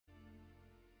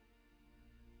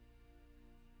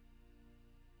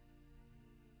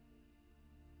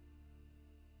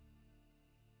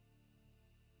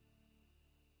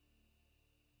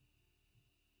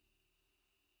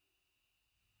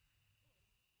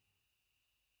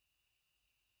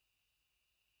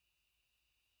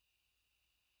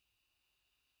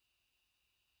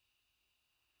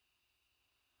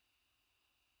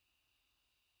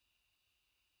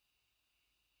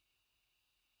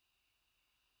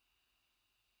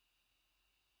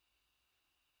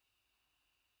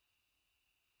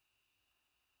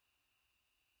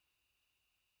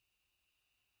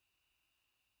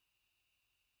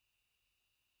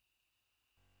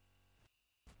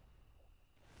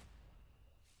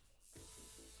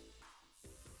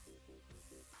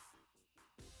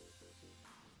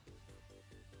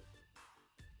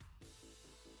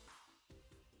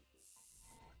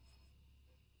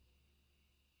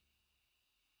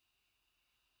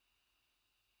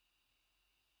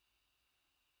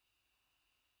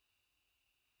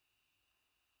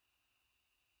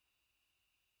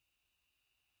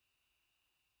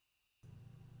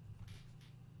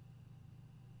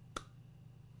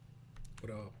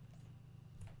What up?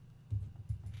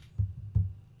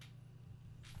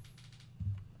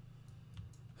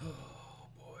 Oh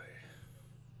boy.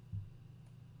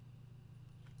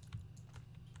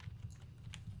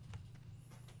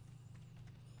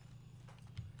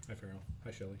 Hi Farrell. Hi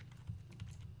Shelly.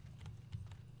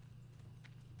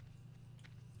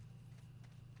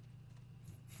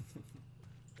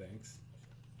 Thanks.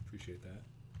 Appreciate that.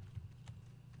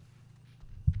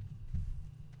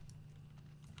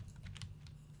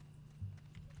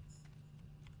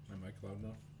 My mic loud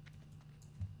enough?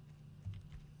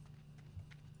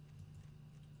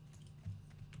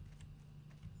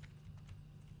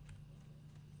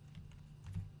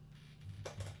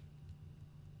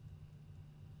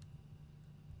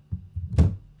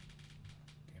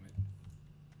 Damn it.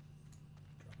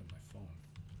 Dropping my phone.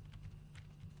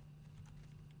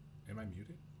 Am I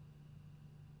muted?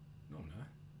 No, I'm not.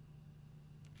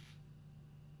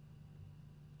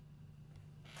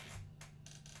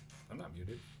 I'm not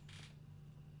muted.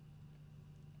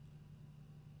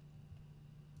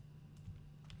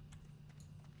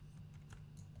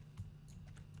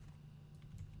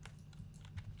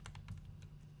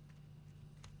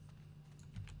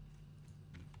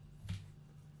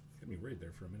 Had me worried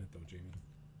there for a minute though, Jamie.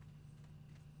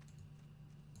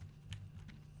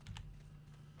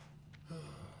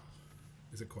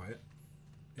 Is it quiet?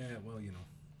 Yeah, well, you know.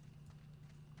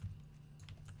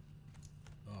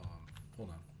 Hold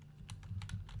on.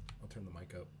 I'll turn the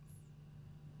mic up.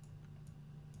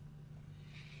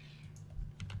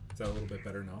 Is that a little bit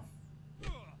better now? I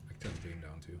can turn the gain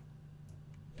down too.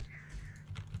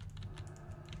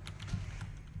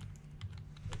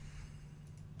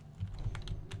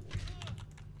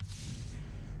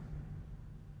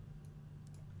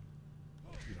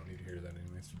 You don't need to hear that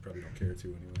anyways. You probably don't care to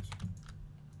anyways.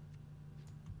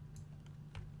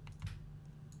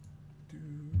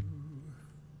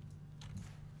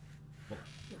 Hold on,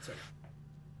 1 second.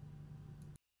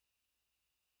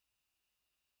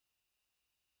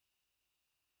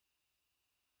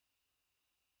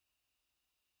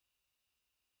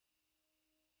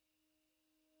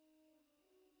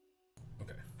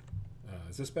 Okay.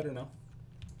 Is this better now?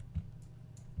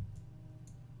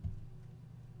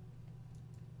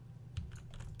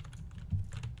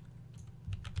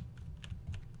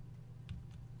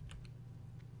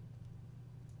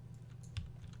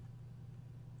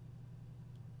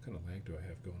 What kind of lag do I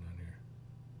have going on here?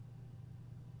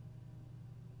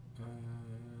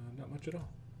 Not much at all.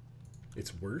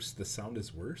 It's worse? The sound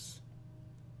is worse?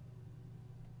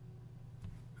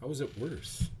 How is it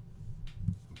worse?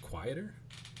 I'm quieter?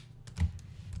 I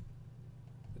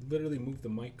literally moved the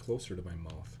mic closer to my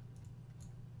mouth.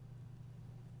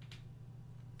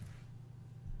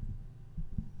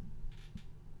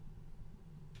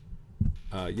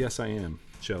 Yes, I am,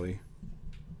 Shelly.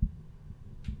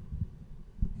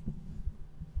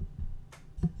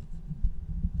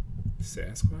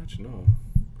 Sasquatch? No.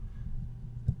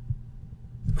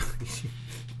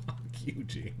 Fuck you,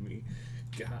 Jamie.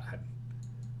 God.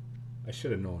 I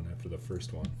should have known after the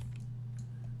first one.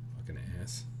 Fucking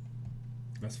ass.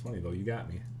 That's funny though, you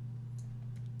got me.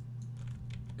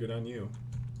 Good on you.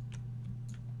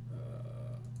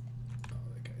 Oh,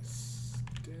 that guy's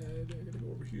dead. I gotta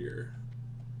go over here.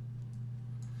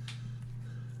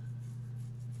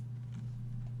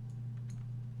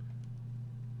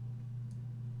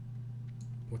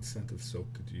 What scent of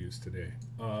soap did you use today?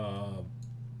 I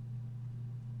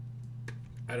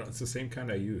don't. It's the same kind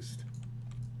I used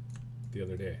the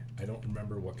other day. I don't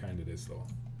remember what kind it is though.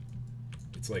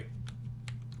 It's like,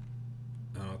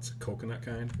 it's a coconut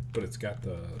kind, but it's got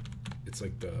the. It's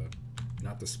like the,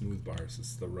 not the smooth bars.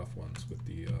 It's the rough ones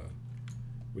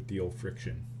with the old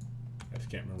friction. I just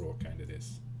can't remember what kind it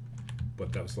is,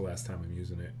 but that was the last time I'm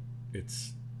using it.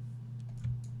 It's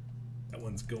that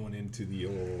one's going into the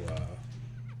old.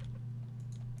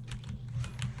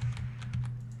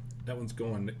 That one's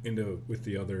going into with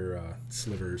the other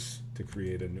slivers to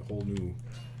create a whole new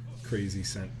crazy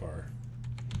scent bar.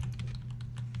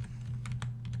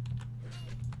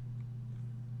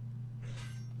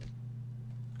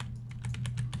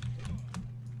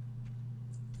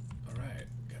 All right,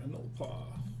 got a null paw.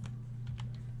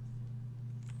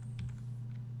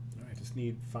 All right, just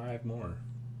need 5 more.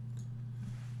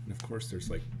 And of course, there's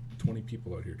like 20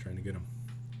 people out here trying to get them.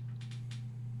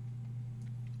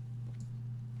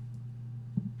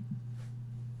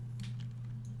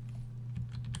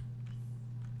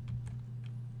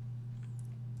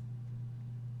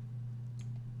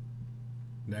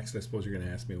 Next, I suppose you're going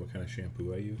to ask me what kind of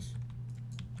shampoo I use.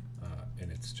 And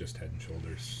it's just Head and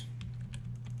Shoulders.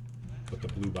 But the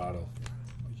blue bottle.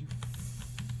 Oh, you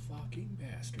fucking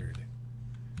bastard.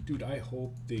 Dude, I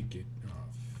hope they get... Oh,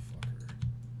 fucker.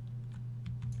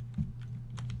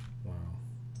 Wow.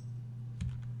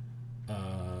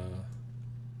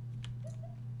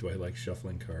 Do I like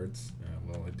shuffling cards?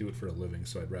 Well, I do it for a living,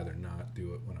 so I'd rather not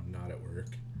do it when I'm not at work.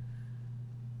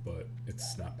 But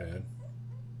it's not bad.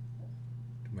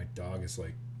 My dog is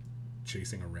like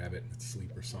chasing a rabbit in its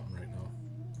sleep or something right now.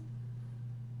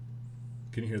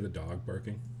 Can you hear the dog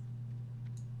barking?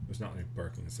 It's not like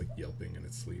barking, it's like yelping in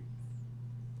its sleep.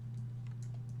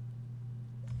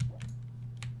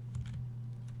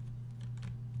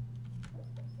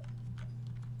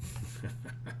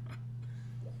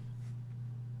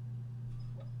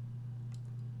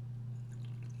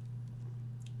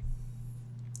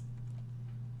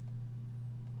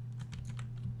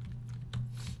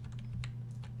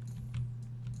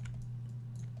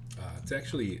 It's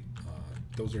actually,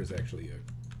 Dozer is actually a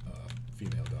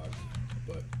female dog,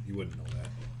 but you wouldn't know that.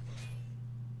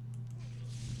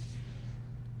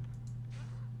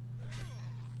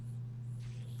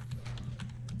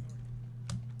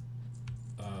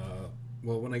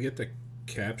 Well, when I get the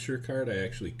capture card, I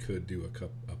actually could do a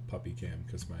puppy cam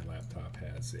because my laptop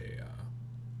has a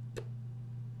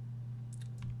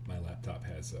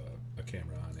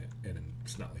camera on it, and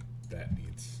it's not like that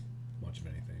needs much of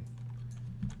anything.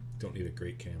 Don't need a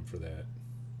great cam for that.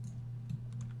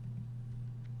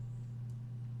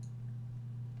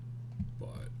 But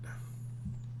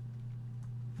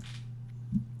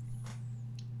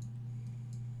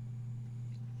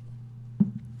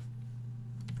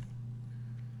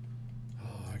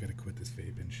I gotta quit this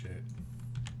vaping shit.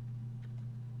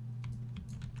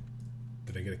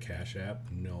 Did I get a Cash App?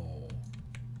 No,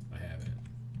 I haven't.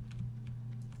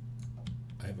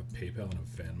 I have a PayPal and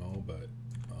a Venmo, but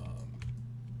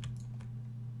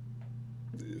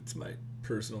it's my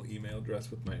personal email address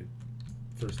with my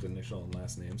first initial and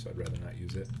last name, so I'd rather not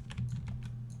use it.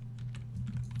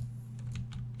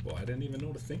 Well, I didn't even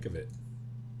know to think of it.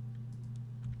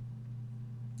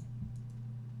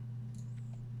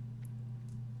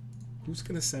 Who's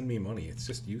gonna send me money? It's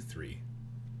just you three.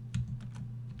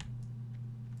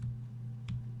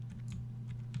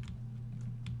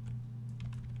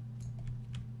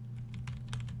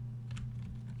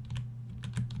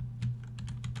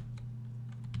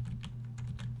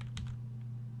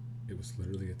 It was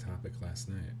literally a topic last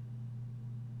night.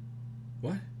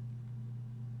 What?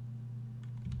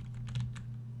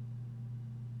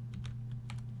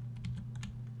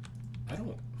 I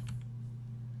don't...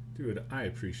 Dude, I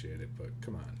appreciate it, but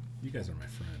come on. You guys are my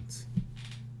friends.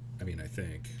 I mean, I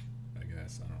think. I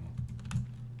guess. I don't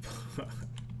know.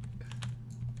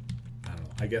 I don't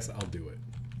know. I guess I'll do it.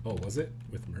 Oh, was it?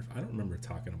 With Murph? I don't remember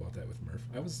talking about that with Murph.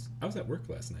 I was at work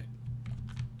last night.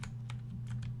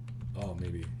 Oh,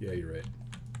 maybe. Yeah, you're right.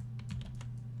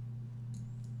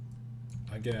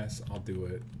 I guess I'll do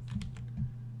it.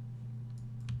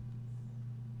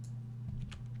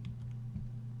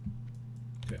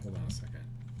 Okay, hold on a second.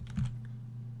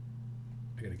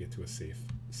 I gotta get to a safe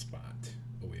spot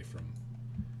away from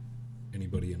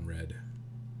anybody in red.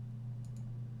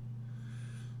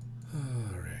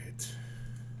 All right.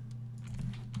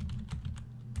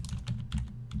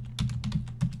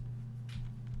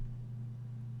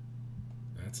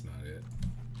 That's not it.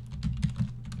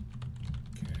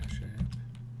 Cash App.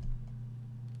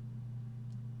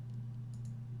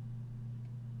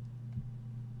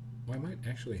 Well, I might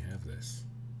actually have this.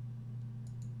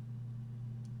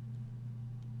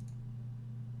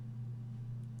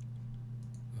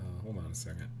 Hold on a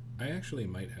second. I actually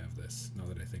might have this now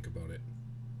that I think about it.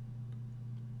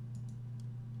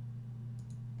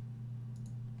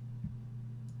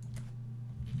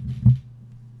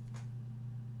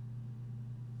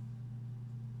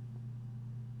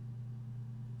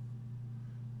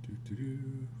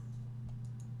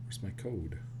 Where's my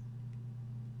code?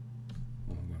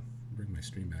 Hold on. Bring my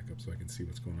stream back up so I can see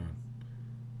what's going on.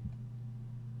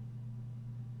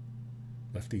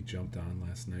 Lefty jumped on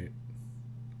last night.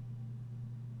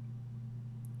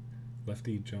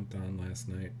 Lefty jumped on last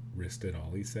night, risked it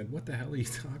all. He said, "What the hell are you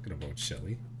talking about,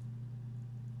 Shelly?"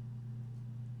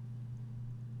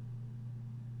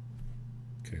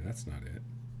 Okay, that's not it.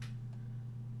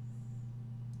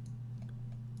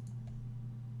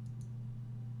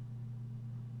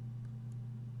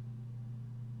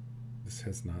 This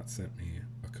has not sent me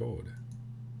a code.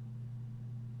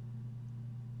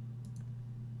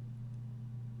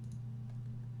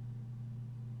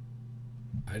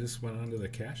 I just went onto the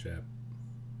Cash App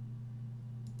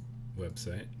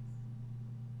website.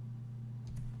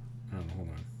 I don't know, hold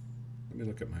on. Let me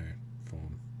look at my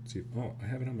phone. See, oh, I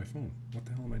have it on my phone. What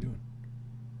the hell am I doing?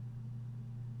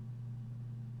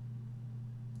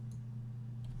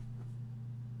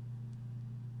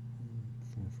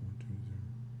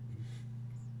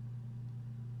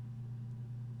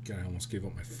 God, I almost gave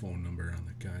up my phone number on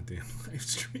the goddamn live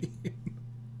stream.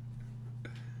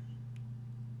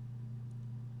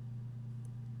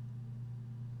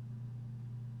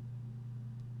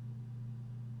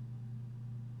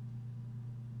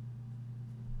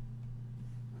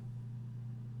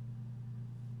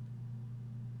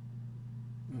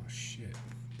 Oh shit,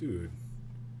 dude.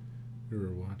 We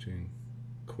were watching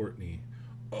Courtney.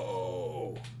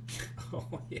 Oh,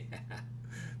 oh yeah,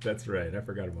 that's right. I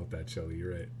forgot about that, Shelly.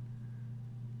 You're right.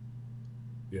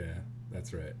 Yeah,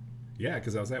 that's right. Yeah,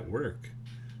 because I was at work.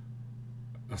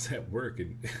 I was at work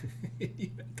and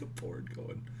you had the board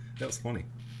going. That was funny.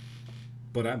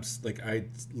 But like, I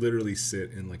literally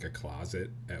sit in like a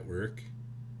closet at work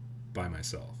by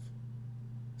myself.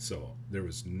 So there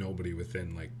was nobody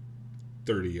within like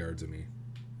 30 yards of me.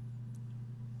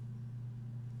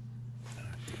 Ah,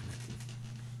 damn it.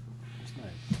 Where's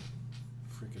my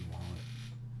freaking wallet?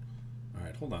 All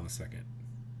right, hold on a second.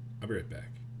 I'll be right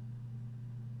back.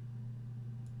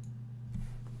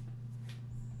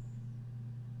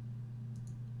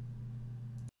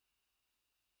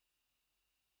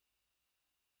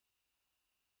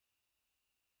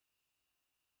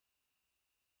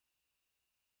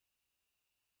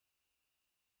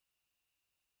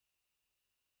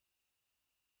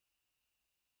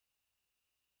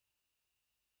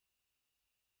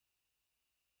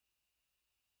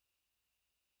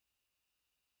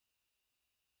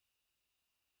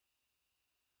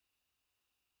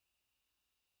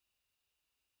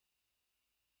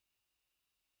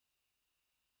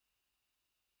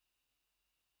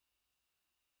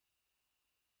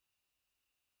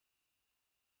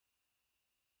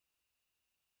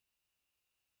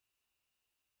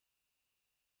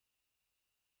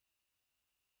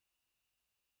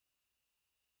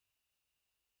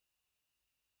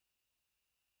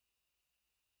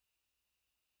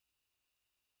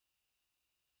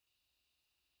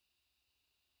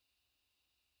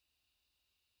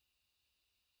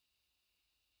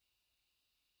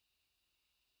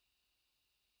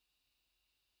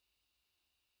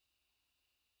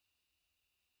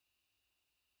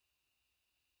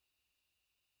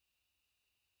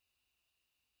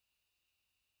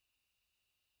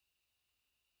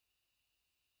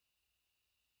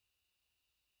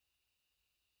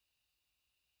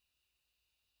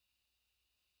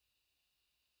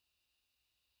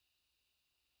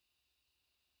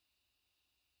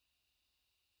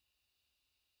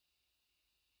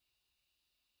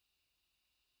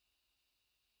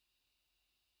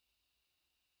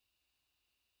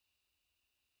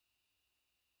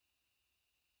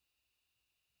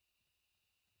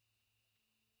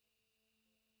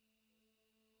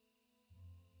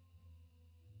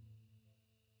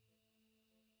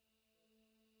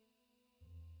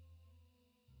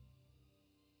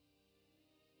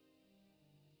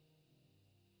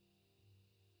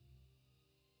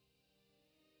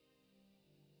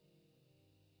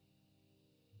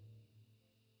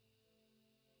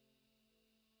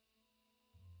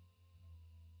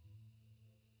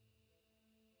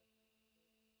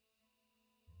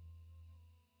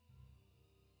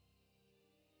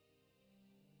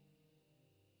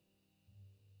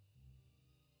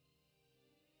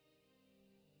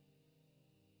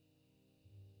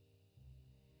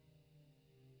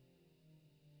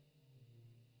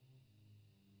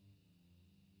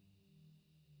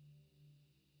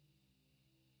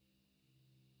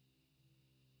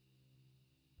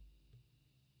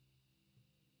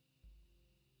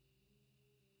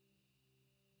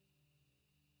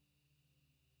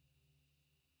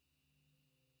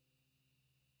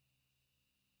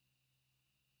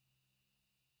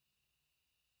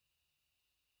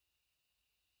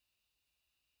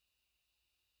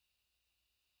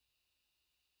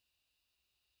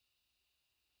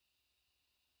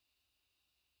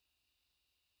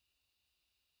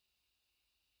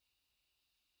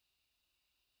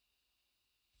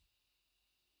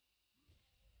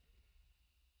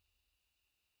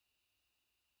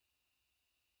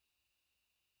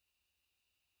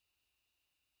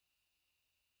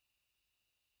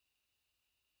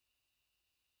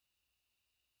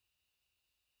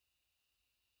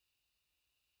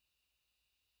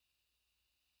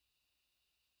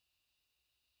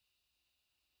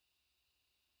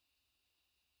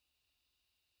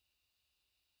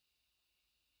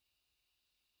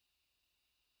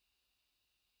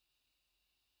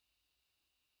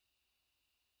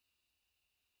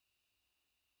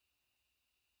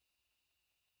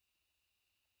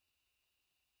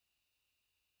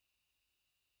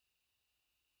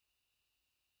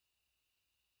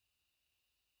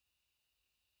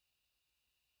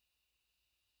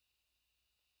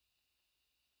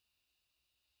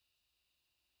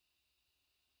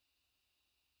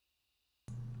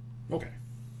 Okay.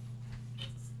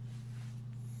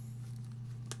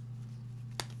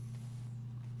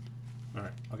 All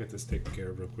right, I'll get this taken care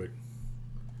of real quick.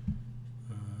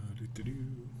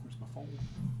 Where's my phone?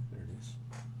 There it is.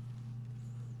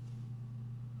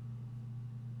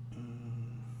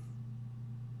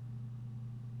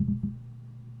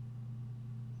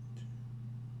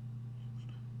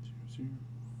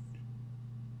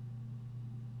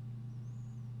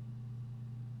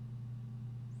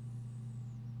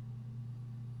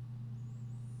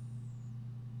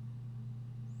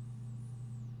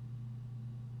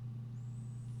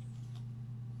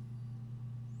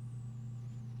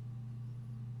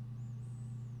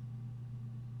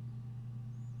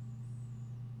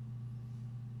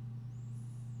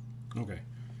 Okay,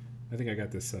 I think I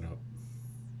got this set up.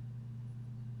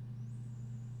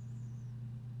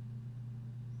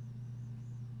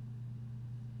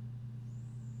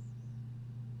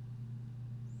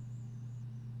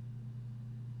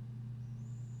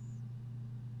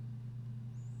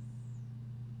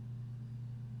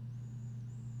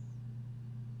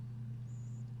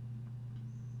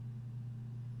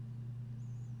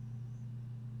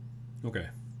 Okay,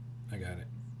 I got it.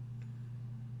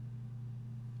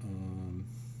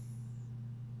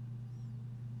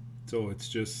 So it's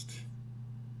just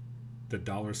the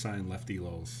 $ lefty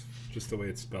lows, just the way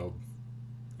it's spelled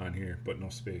on here, but no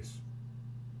space.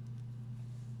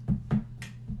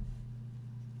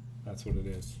 That's what it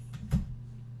is.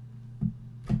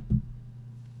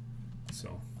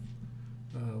 So,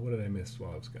 what did I miss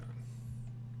while I was gone?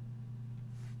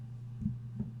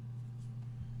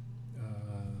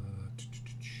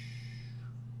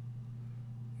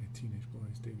 Teenage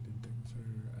boys digging things, or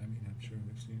I mean, I'm sure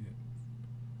they've seen it.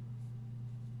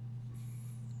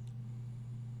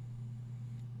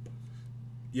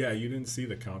 Yeah, you didn't see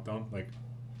the countdown? Like,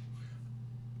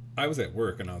 I was at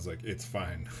work and I was like, it's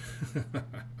fine.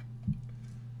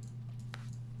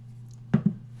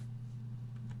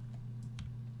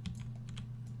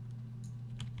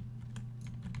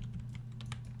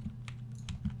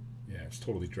 Yeah, it's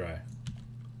totally dry.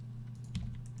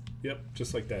 Yep,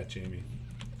 just like that, Jamie.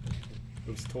 It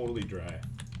was totally dry.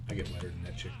 I get wetter than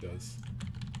that chick does.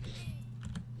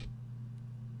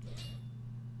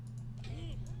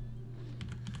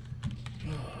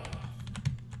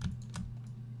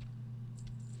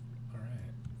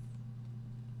 Alright.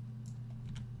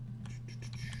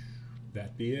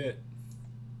 That be it.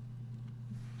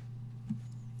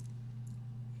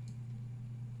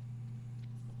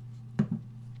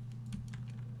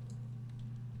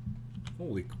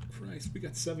 Holy Christ, we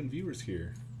got 7 viewers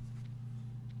here.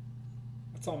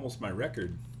 That's almost my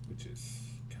record, which is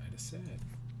kind of sad.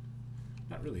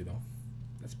 Not really, though.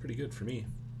 That's pretty good for me.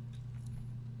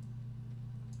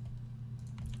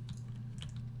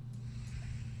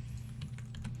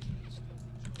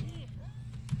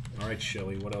 All right,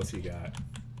 Shelly, what else you got?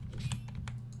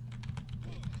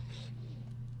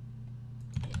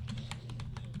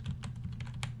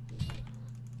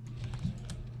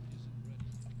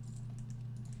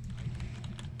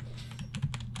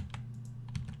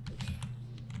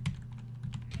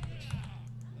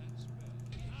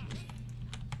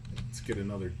 Get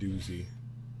another doozy.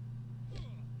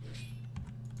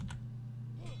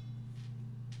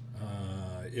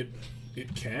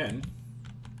 It can.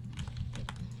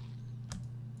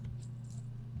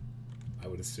 I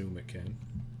would assume it can.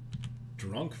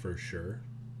 Drunk for sure.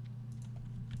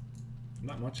 I'm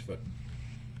not much of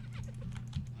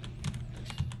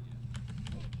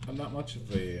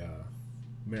a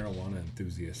marijuana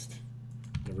enthusiast.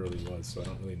 Never really was, so I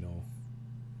don't really know.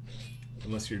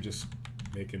 Unless you're just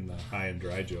making the high and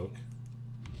dry joke.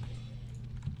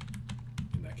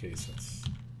 In that case, that's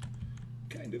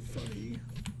kind of funny.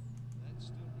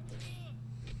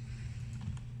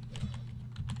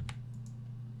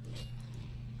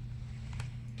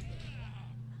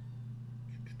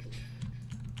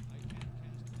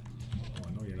 Oh,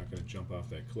 I know you're not going to jump off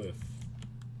that cliff.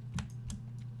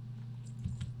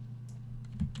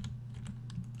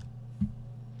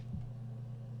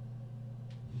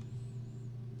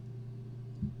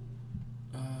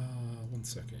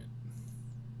 Second.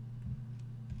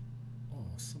 Oh,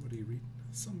 somebody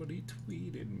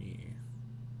tweeted me.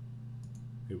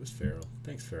 It was Farrell.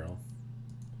 Thanks, Farrell.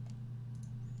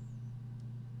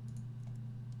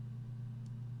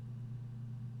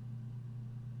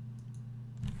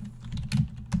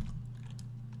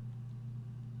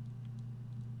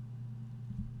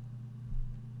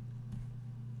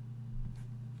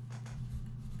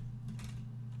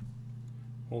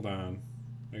 Hold on.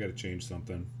 I gotta change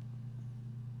something.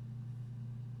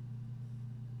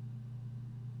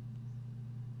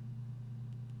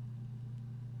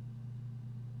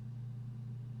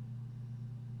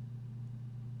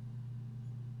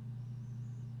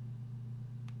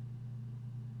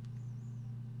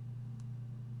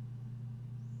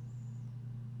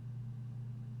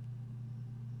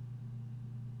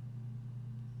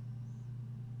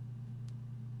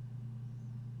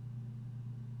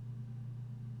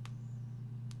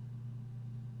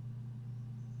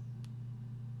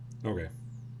 Okay.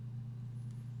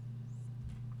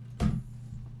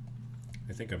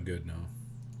 I think I'm good now.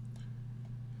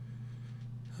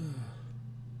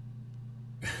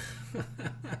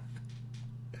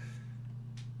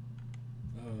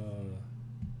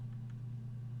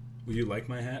 Will you like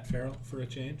my hat, Farrell, for a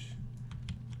change?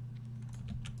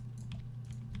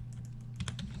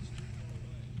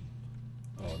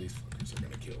 Oh, these fuckers are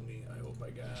gonna kill me. I hope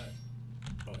I got...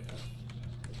 Oh, yeah.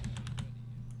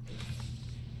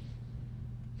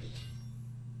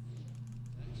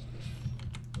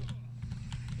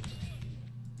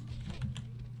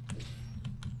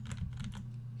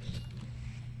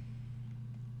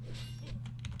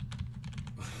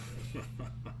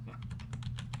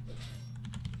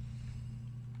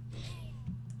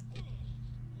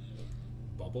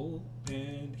 Bubble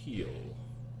and heal.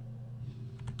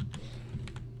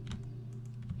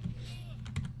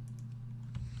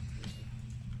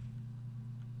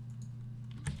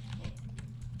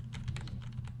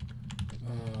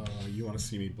 You want to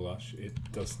see me blush? It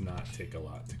does not take a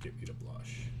lot to get me to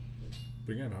blush.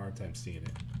 But you're gonna have a hard time seeing it.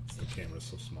 The camera's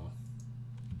so small.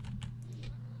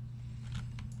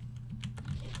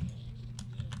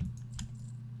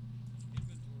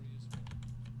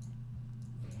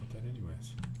 I don't want that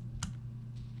anyways.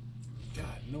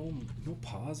 God, no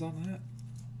pause on that.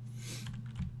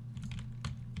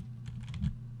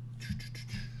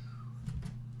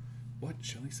 What?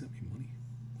 Shelly sent me money?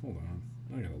 Hold on,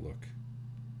 I gotta look.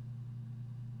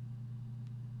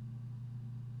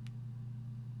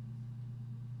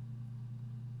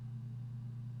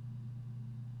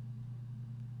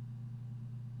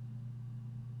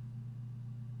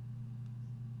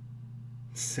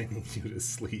 Sending you to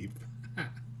sleep.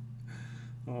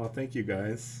 Oh, thank you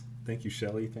guys. Thank you,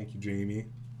 Shelly. Thank you, Jamie.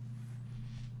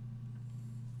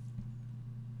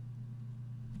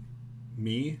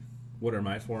 Me? What are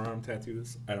my forearm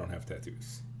tattoos? I don't have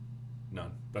tattoos.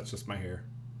 None. That's just my hair.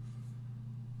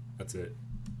 That's it.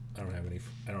 I don't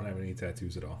have any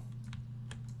tattoos at all.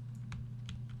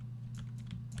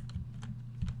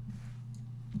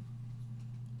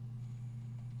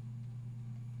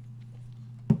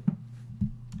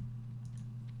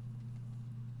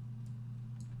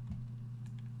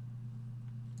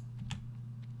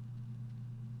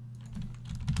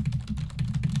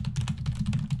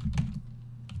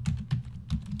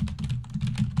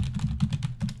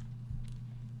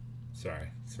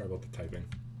 Sorry about the typing.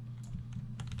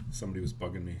 Somebody was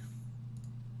bugging me.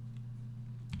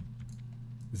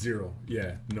 0.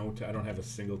 Yeah, no, I don't have a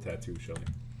single tattoo, Shelly.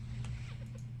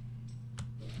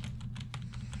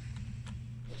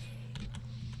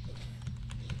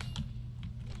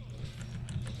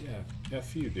 Yeah,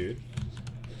 F you, dude.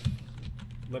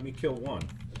 Let me kill one.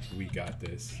 We got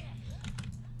this.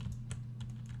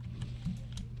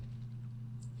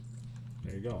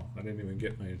 There you go. I didn't even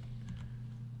get my...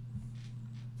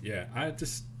 Yeah,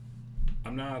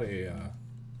 I'm not a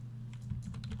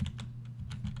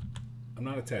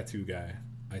tattoo guy.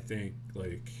 I think,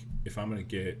 like, if I'm gonna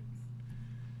get,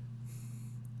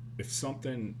 if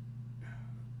something,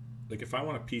 like, if I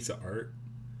want a piece of art,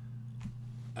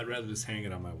 I'd rather just hang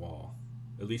it on my wall.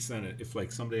 At least then, if,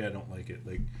 like, someday I don't like it,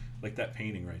 like that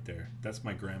painting right there, that's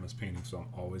my grandma's painting, so I'm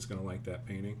always gonna like that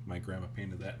painting. My grandma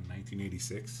painted that in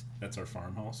 1986. That's our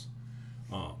farmhouse.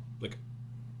 Like,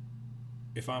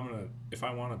 if I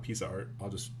want a piece of art,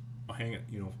 I'll hang it,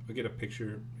 I'll get a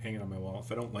picture, hang it on my wall. If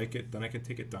I don't like it, then I can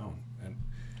take it down. And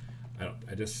I'm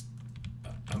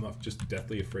just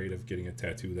deathly afraid of getting a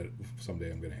tattoo that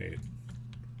someday I'm gonna hate.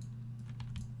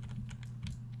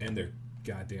 And they're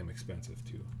goddamn expensive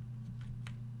too.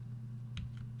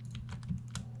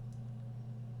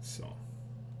 So,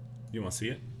 you want to see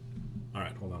it? All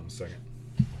right, hold on a second.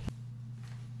 If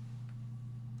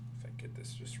I get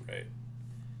this just right.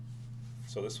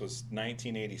 So this was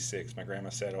 1986. My grandma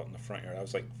sat out in the front yard. I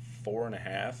was like 4 and a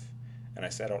half, and I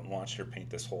sat out and watched her paint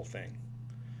this whole thing.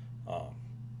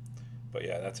 But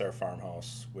yeah, that's our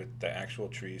farmhouse with the actual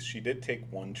trees. She did take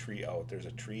one tree out. There's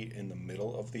a tree in the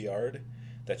middle of the yard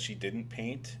that she didn't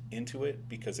paint into it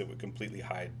because it would completely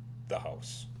hide the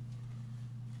house.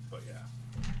 But yeah.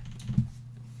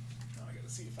 Now I gotta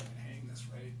see if I can hang this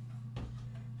right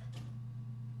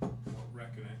without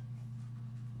wrecking it.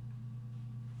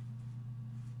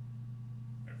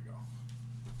 There we go.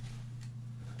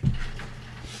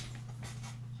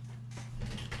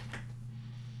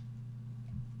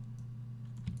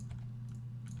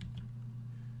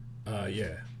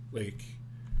 Yeah, like,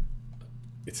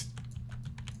 it's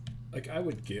like I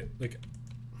would get, like,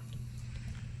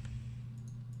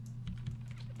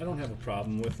 I don't have a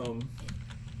problem with them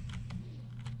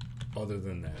other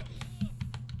than that.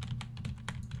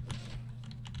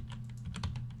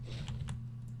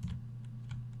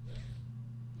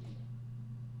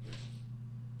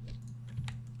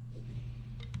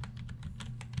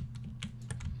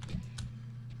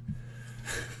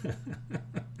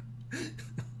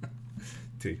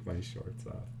 Take my shorts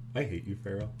off. I hate you,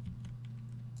 Farrell.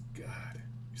 God,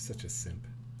 you're such a simp.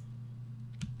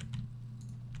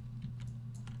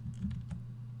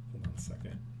 Hold on a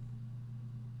second.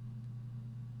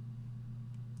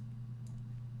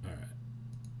 Alright.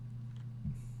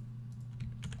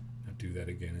 Now do that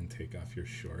again and take off your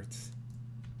shorts.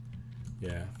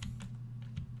 Yeah.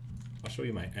 I'll show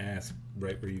you my ass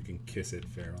right where you can kiss it,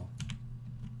 Farrell.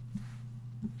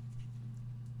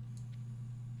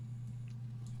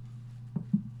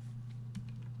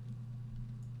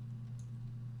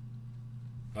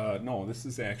 No, this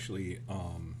is actually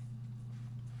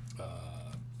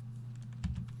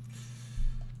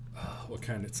what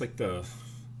kind? It's like the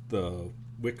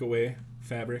wick away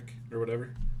fabric or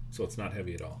whatever, so it's not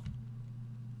heavy at all.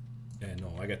 And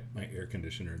no, I got my air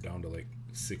conditioner down to like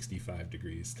 65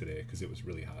 degrees today because it was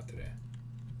really hot today.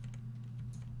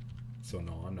 So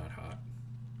no, I'm not hot.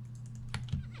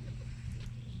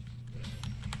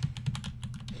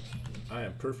 I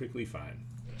am perfectly fine.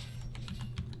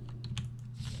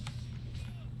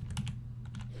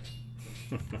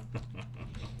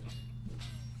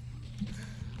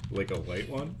 Like a white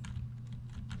one?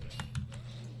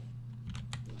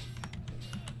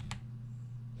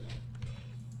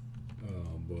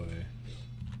 Oh boy.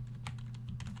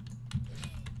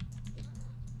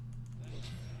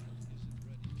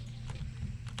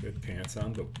 Good pants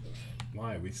on, but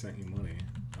why? We sent you money.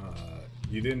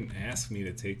 You didn't ask me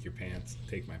to take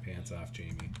my pants off,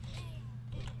 Jamie.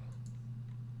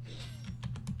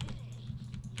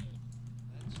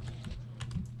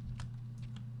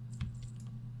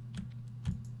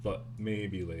 But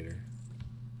maybe later.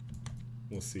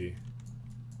 We'll see.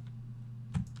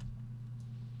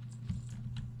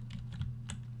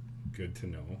 Good to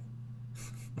know.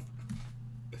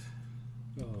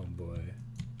 Oh boy.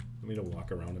 Want me to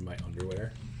walk around in my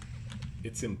underwear?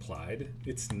 It's implied.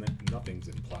 Nothing's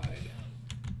implied.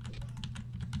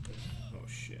 Oh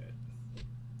shit.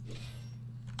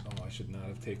 Oh, I should not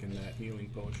have taken that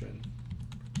healing potion.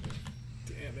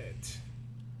 Damn it.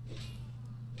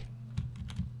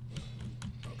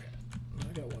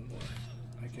 I got one more.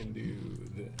 I can do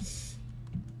this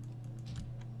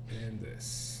and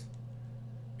this.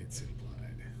 It's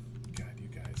implied. God, you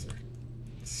guys are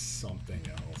something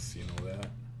else. You know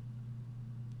that?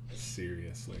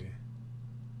 Seriously.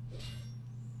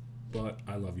 But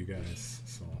I love you guys,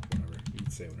 so whatever. You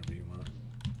can say whatever you want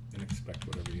and expect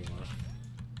whatever you want.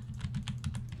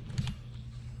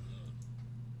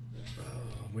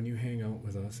 When you hang out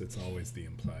with us, it's always the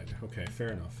implied. Okay, fair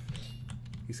enough.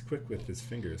 He's quick with his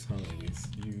fingers, huh, ladies?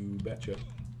 You betcha.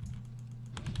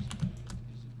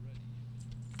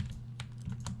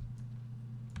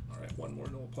 Alright, one more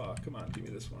no paw. Come on, give me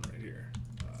this one right here.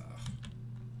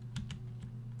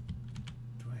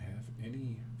 Do I have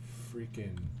any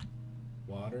freaking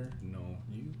water? No,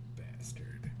 you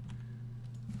bastard.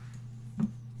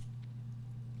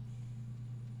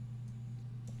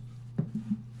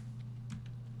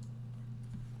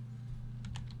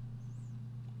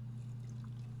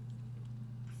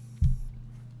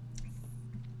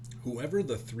 Whoever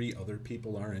the three other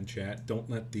people are in chat, don't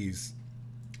let these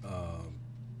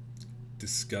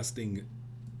disgusting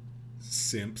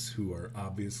simps who are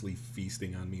obviously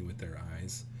feasting on me with their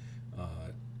eyes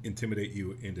intimidate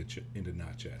you into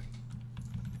not chatting.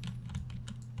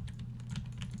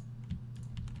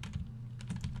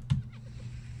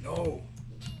 No!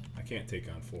 I can't take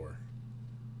on 4.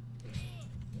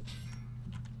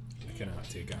 I cannot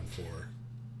take on 4.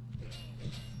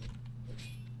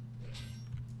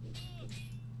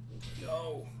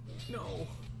 No, no.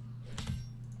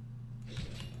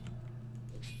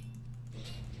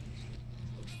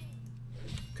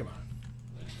 Come on.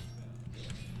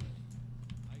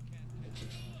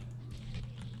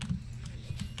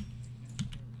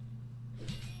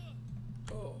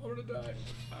 Oh, I'm gonna die.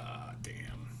 Ah,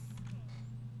 damn.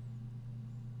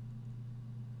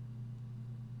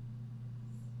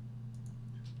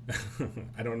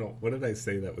 I don't know. What did I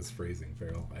say that was phrasing,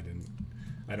 Farrell?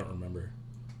 I don't remember.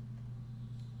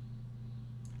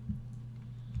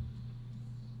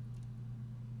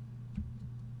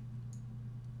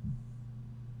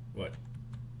 What?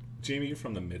 Jamie, you're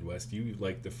from the Midwest. You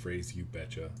like the phrase "you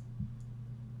betcha."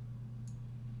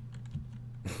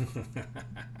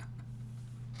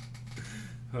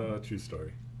 True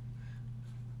story.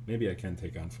 Maybe I can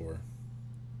take on 4.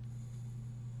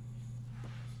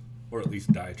 Or at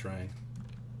least die trying.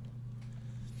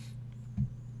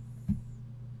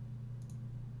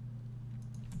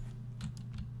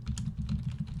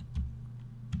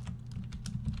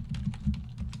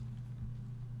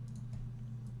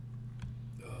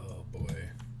 Oh boy.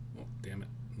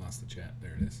 lost the chat.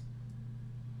 There it is.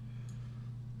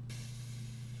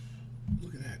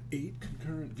 Look at that. 8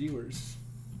 concurrent viewers.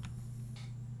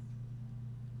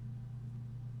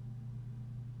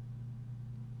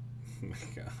 Oh my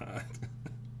god.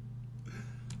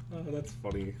 Oh, that's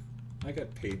funny. I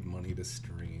got paid money to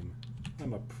stream.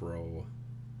 I'm a pro.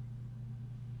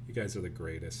 You guys are the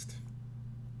greatest.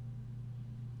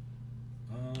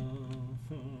 What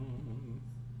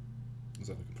was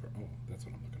I looking for? Oh, that's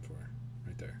what I'm looking for.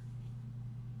 Right there.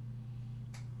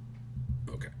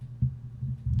 Okay.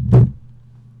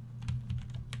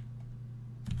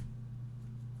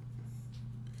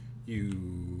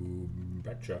 You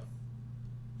betcha.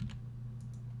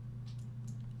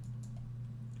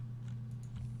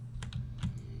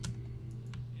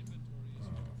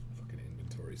 Fucking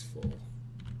inventory's full.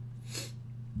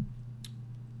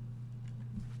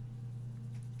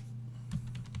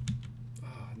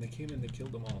 And they came in, they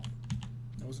killed them all.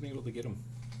 I wasn't able to get them.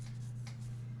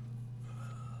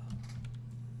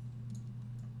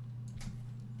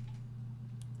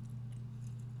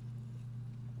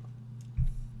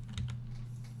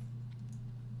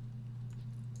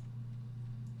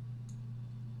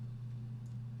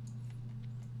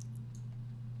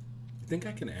 You think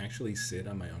I can actually sit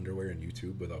on my underwear in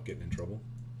YouTube without getting in trouble?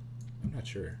 I'm not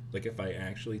sure. Like if I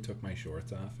actually took my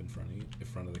shorts off in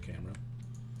front of the camera.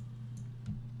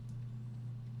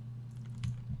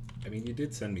 I mean, you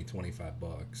did send me 25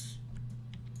 bucks.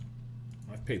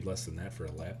 I've paid less than that for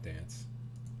a lap dance.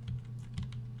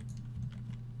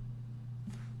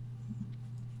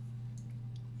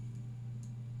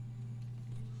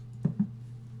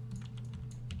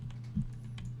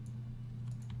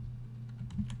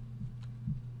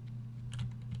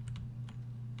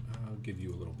 I'll give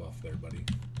you a little buff there, buddy.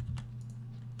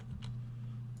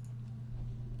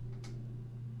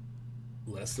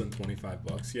 Less than 25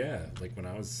 bucks? Yeah, like when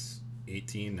I was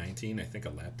 18, 19, I think a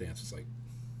lap dance was like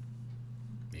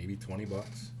maybe 20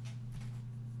 bucks.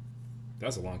 That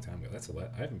was a long time ago. That's a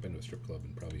lot. I haven't been to a strip club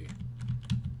in probably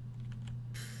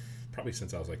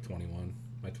since I was like 21.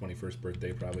 My 21st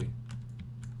birthday, probably.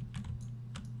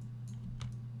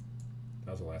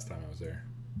 That was the last time I was there.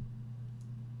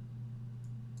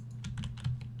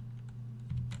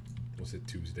 Was it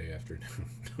Tuesday afternoon?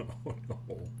 No.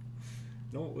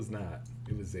 No, it was not.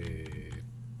 It was a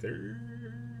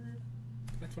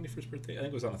my 21st birthday? I think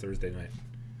it was on a Thursday night.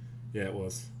 Yeah, it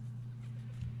was.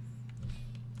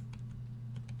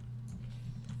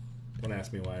 Don't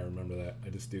ask me why I remember that. I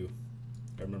just do.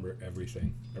 I remember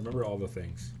everything. I remember all the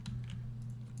things.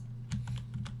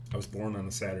 I was born on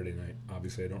a Saturday night.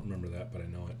 Obviously, I don't remember that, but I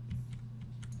know it.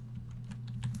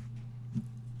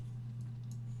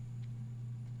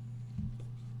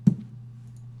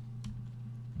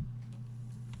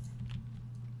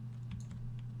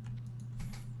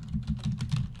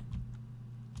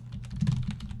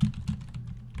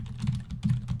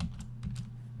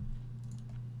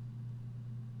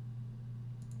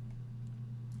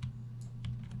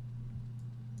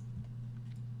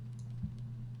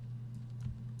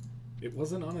 It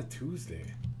wasn't on a Tuesday.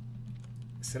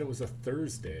 I said it was a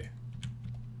Thursday.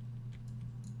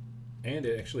 And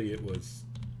it was...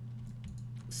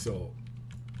 So,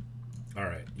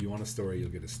 alright, you want a story, you'll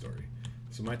get a story.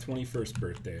 So my 21st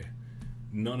birthday,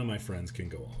 none of my friends can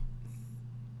go out.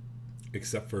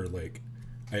 Except for, like,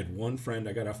 I had one friend,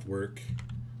 I got off work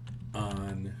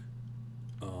on...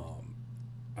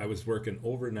 I was working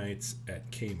overnights at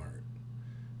Kmart.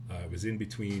 I was in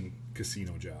between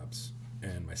casino jobs.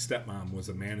 And my stepmom was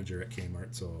a manager at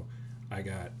Kmart, so I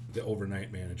got the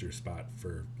overnight manager spot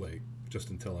for like just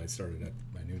until I started at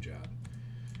my new job.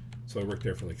 So I worked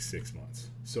there for like 6 months.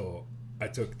 So I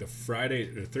took the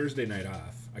Thursday night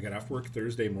off. I got off work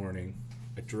Thursday morning.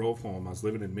 I drove home. I was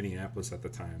living in Minneapolis at the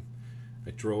time. I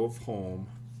drove home,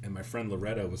 and my friend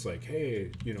Loretta was like,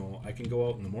 "Hey, you know, I can go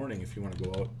out in the morning if you want to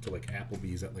go out to like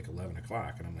Applebee's at like 11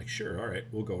 o'clock." And I'm like, "Sure, all right,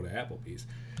 we'll go to Applebee's."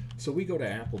 So we go to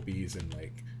Applebee's in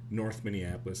like North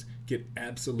Minneapolis, get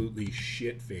absolutely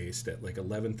shit-faced at like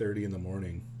 11:30 in the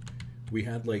morning. We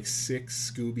had like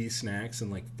 6 Scooby snacks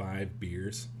and like 5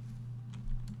 beers.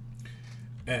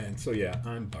 And so yeah,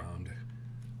 I'm bombed.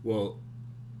 Well,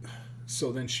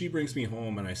 so then she brings me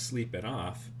home and I sleep it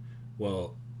off.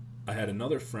 Well, I had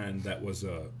another friend that was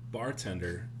a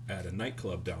bartender at a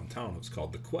nightclub downtown. It was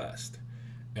called The Quest.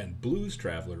 And Blues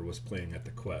Traveler was playing at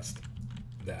The Quest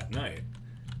that night.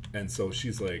 And so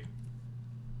she's like,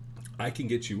 "I can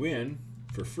get you in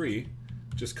for free.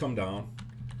 Just come down.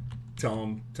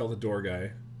 Tell the door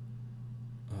guy.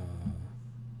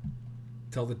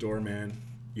 Tell the doorman,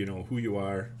 you know, who you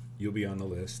are. You'll be on the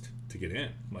list to get in."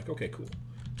 I'm like, "Okay, cool."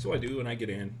 So I do, and I get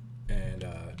in, and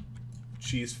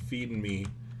she's feeding me.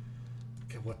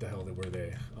 God, what the hell were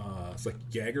they? It's like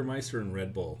Jägermeister and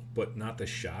Red Bull, but not the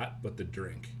shot, but the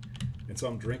drink. And so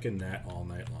I'm drinking that all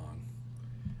night long.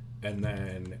 And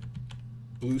then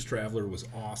Blues Traveler was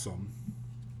awesome.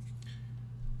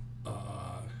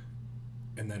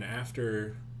 And then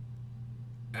after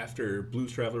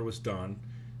Blues Traveler was done,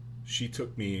 she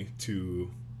took me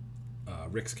to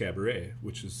Rick's Cabaret,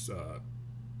 which is a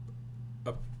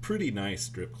pretty nice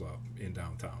strip club in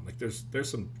downtown. Like there's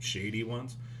some shady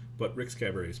ones, but Rick's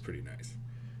Cabaret is pretty nice.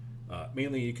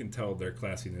 Mainly, you can tell their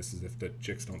classiness is if the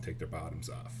chicks don't take their bottoms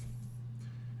off,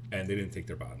 and they didn't take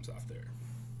their bottoms off there.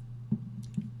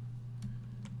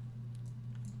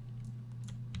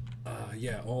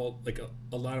 Yeah,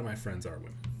 a lot of my friends are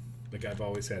women. Like I've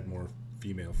always had more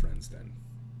female friends than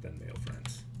male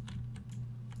friends.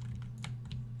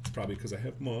 It's probably because I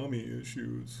have mommy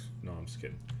issues. No, I'm just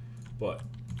kidding. But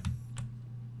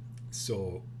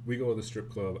so we go to the strip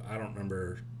club. I don't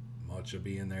remember much of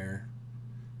being there.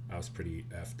 I was pretty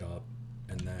effed up.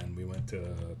 And then we went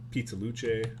to Pizza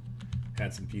Luce,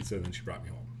 had some pizza, and then she brought me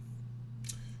home.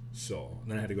 So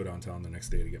then I had to go downtown the next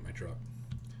day to get my truck.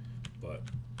 But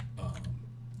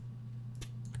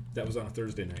that was on a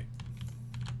Thursday night.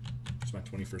 It was my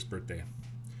 21st birthday.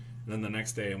 And then the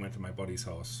next day I went to my buddy's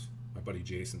house, my buddy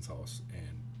Jason's house,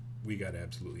 and we got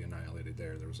absolutely annihilated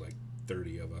there. There was like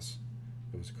 30 of us.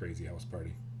 It was a crazy house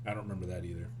party. I don't remember that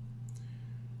either.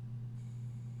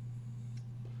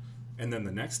 And then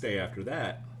the next day after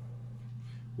that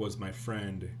was my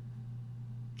friend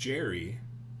Jerry.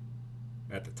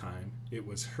 At the time, it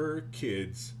was her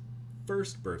kid's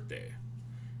first birthday.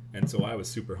 And so I was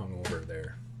super hungover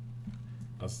there.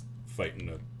 I was fighting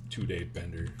a 2-day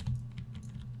bender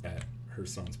at her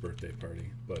son's birthday party,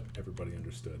 but everybody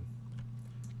understood.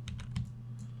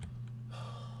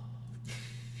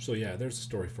 So yeah, there's a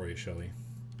story for you, Shelly.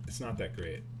 It's not that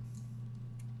great.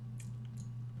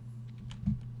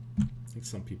 I think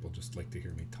some people just like to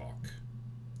hear me talk.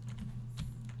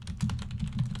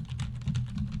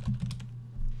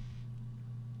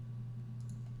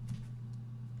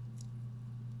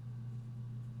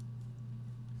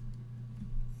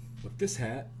 But this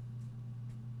hat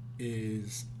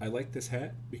is, I like this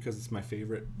hat because it's my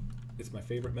favorite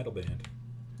metal band.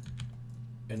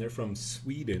 And they're from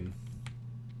Sweden.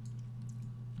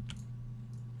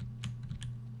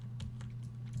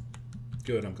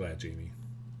 Good, I'm glad, Jamie.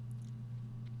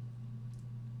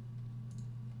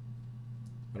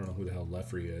 I don't know who the hell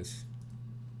Leffrey is.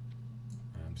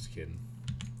 I'm just kidding.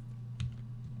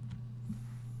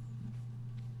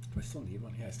 Do I still need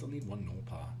one? Yeah, I still need one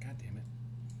Nolpa. God damn it.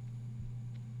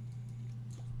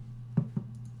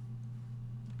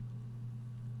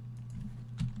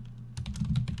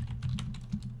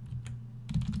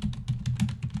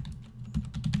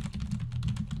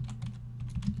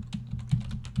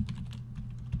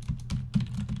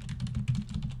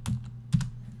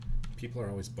 People are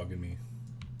always bugging me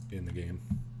in the game.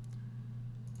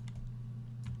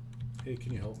 Hey,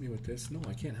 can you help me with this? No,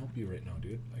 I can't help you right now,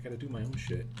 dude. I gotta do my own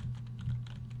shit.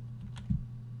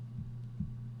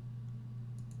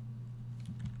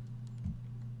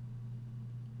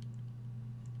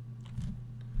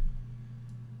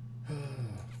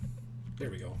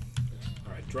 There we go.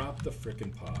 Alright, drop the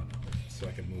frickin' paw now so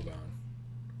I can move on.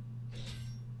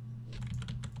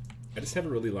 I just have a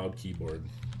really loud keyboard.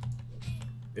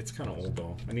 It's kind of old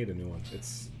though. I need a new one.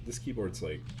 This keyboard's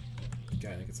like,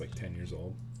 God, I think it's like 10 years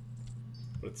old,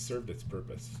 but it served its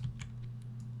purpose.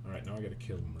 All right, now I gotta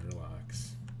kill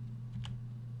Murlocs.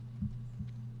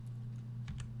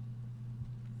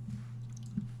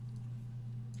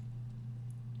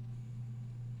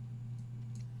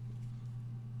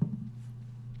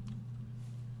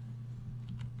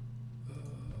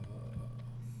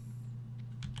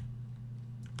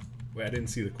 Wait, I didn't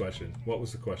see the question. What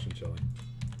was the question, Shelly?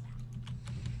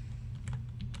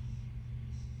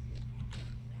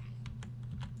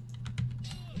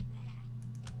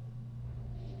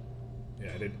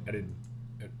 I didn't.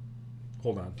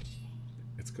 Hold on.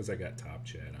 It's because I got top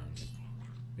chat on.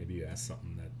 Maybe you asked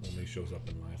something that only shows up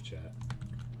in live chat.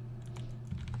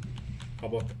 How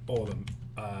about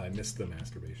I missed the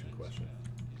masturbation question.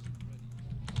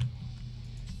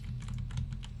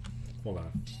 Hold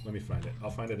on. Let me find it.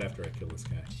 I'll find it after I kill this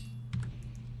guy.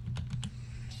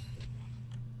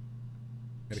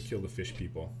 Gotta kill the fish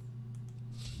people.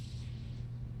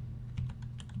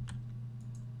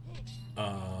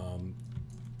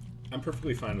 I'm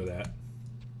perfectly fine with that.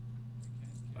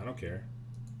 I don't care.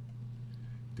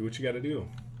 Do what you gotta do.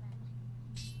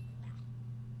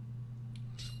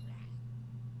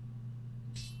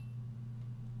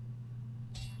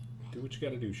 Do what you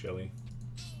gotta do, Shelly.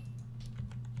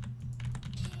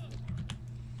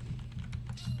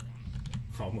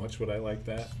 How much would I like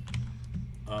that?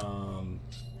 I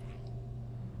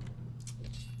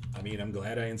mean, I'm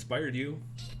glad I inspired you.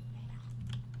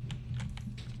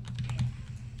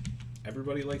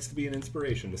 Everybody likes to be an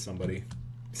inspiration to somebody,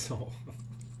 so.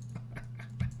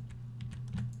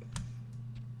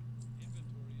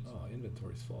 Oh,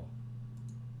 inventory's full.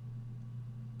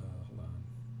 Hold on.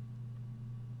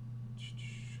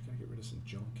 Gotta get rid of some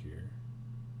junk here.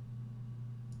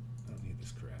 I don't need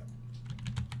this crap.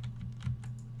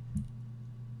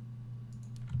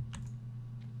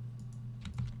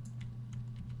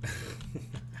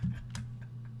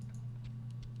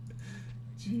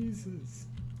 Jesus.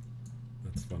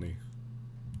 That's funny.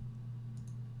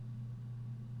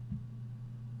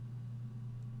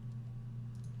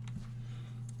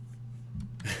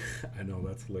 I know,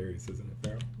 that's hilarious, isn't it,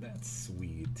 Pharaoh? That's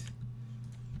sweet.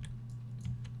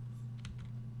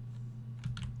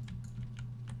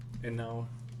 And now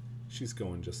she's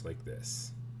going just like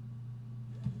this.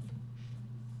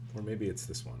 Or maybe it's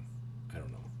this one. I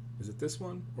don't know. Is it this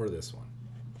one or this one?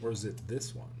 Or is it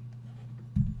this one?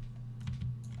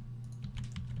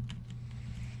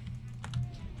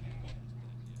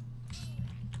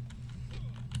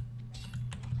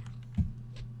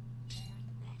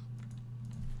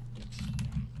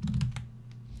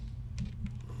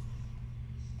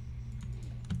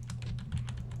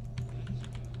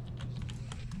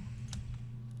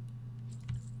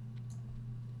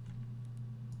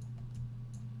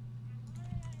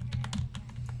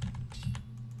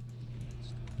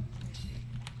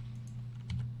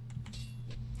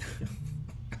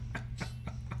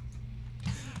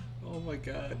 Oh my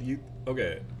god, you...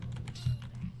 Okay.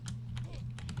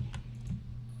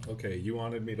 Okay, you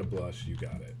wanted me to blush, you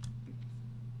got it.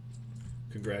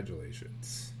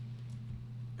 Congratulations.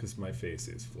 Because my face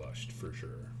is flushed, for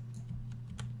sure.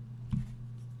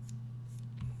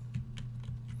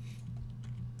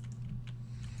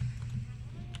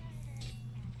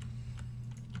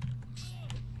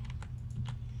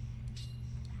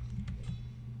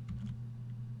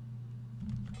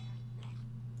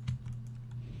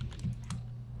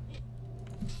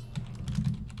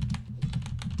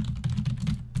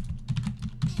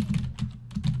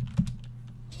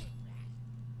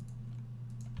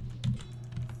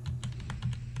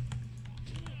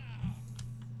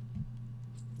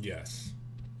 Yes.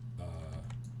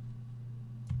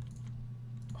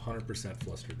 100%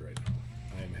 flustered right now.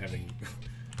 I am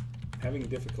having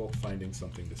difficult finding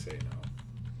something to say now.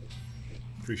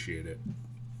 Appreciate it.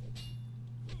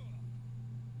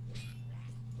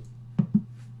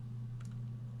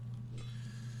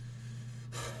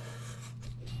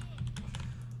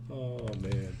 Oh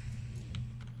man.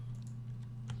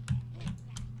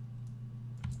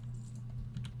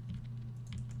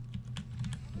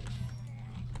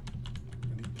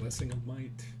 Blessing of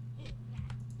might.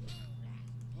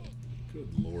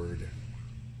 Good lord.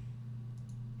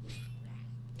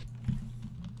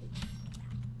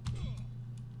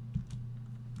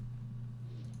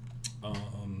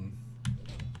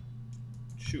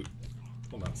 Shoot.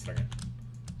 Hold on a second.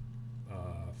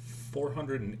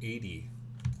 480.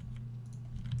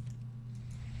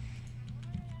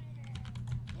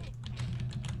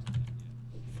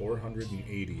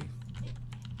 $480.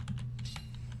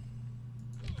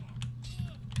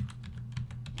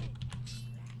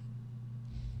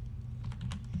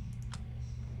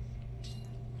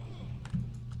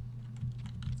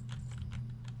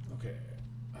 Okay,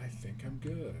 I think I'm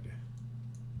good.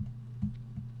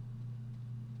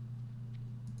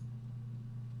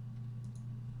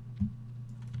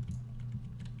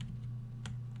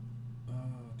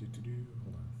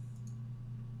 Hold on.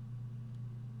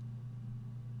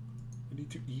 I need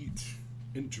to eat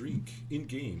and drink in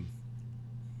game.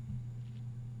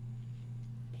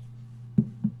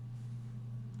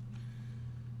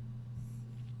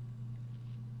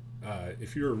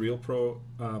 If you're a real pro,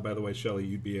 by the way, Shelly,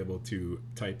 you'd be able to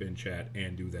type in chat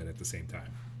and do that at the same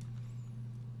time.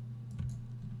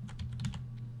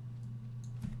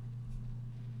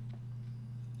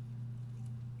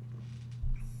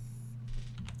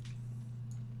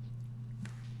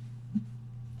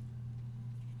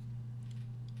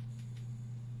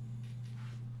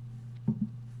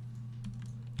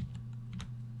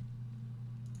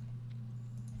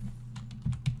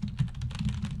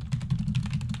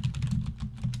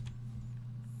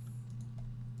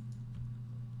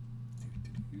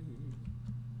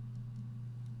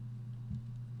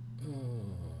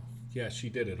 Yeah, she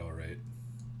did it all right.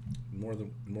 More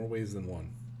ways than one.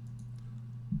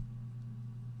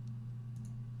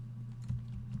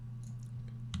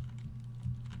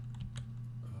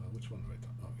 Which one do I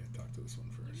talk? Oh, okay, talk to this one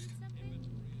first.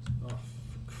 Oh,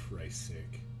 for Christ's Christ's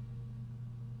sake.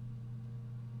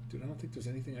 Dude, I don't think there's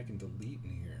anything I can delete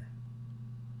in here.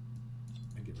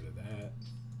 I get rid of that.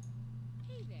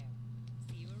 Hey there.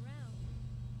 See you around.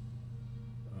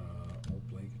 Old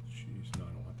blanket shoes. No,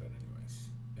 I don't want that anyways.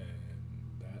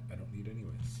 And that I don't need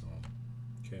anyways. So,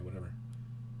 okay, whatever.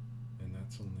 And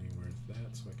that's only worth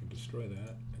that, so I can destroy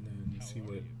that and then see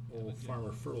what old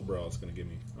Farmer Fertlebrow is going to give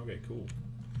me. Okay, cool.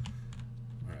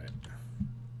 All right.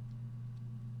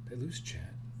 Did I lose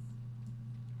chat?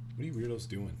 What are you weirdos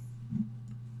doing?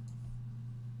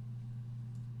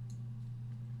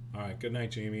 All right, good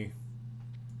night, Jamie.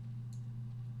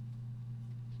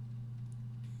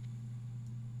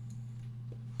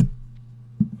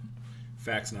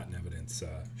 Facts, not in evidence,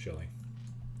 Shelley.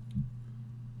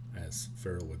 As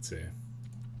Farrell would say.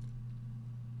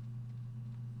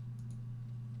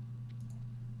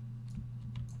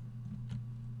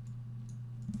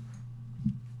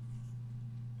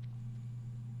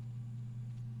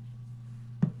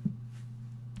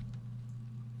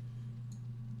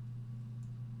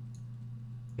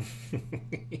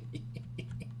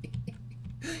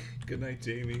 Good night,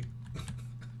 Jamie.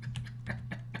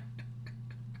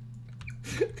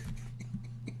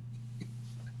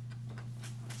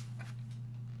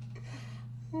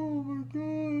 Oh my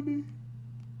god.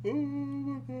 Oh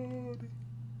my god.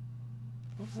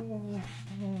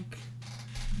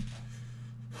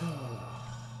 Oh.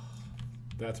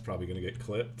 That's probably gonna get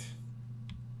clipped.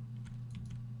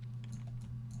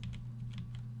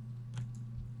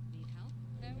 Need help?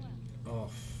 Farewell. Oh,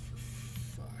 for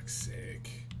fuck's sake.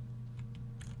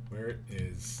 Where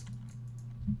is...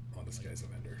 Oh, this guy's a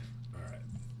vendor. Alright.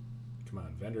 Come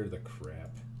on, vendor the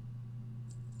crap.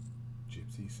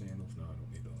 Gypsy sandals? No, I don't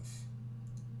need those.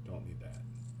 Don't need that.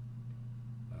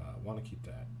 Want to keep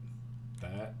that.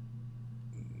 That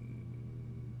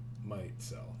might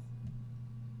sell.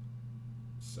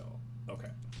 So,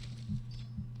 okay.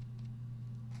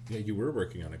 Yeah, you were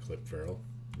working on a clip, Farrell.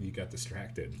 You got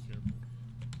distracted.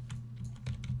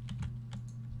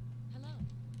 Hello.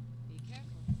 Be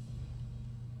careful.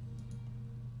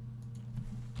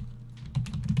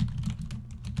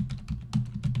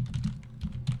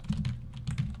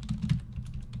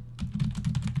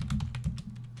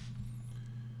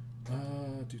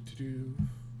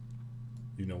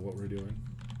 You know what we're doing?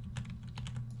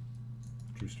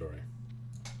 True story.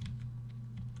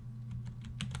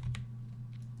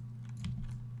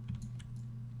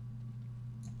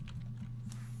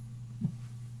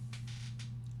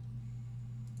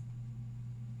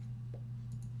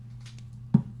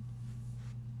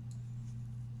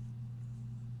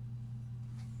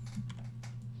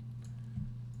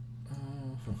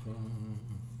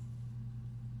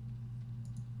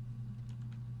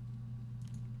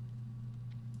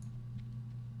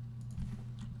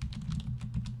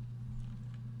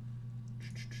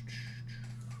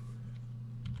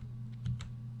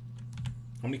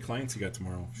 How many clients you got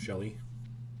tomorrow, Shelly?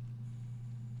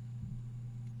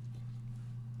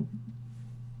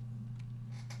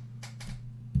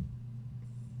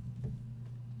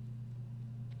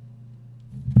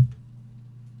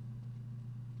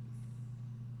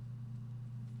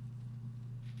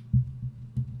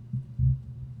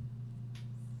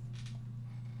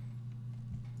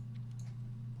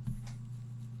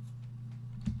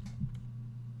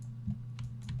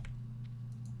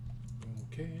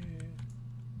 Okay.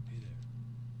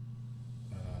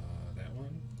 That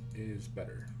one is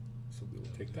better, so we will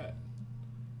take that.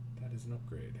 That is an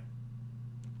upgrade.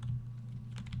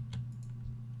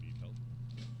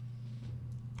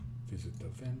 Visit the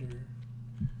vendor.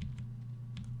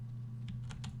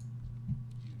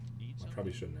 I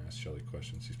probably shouldn't ask Shelly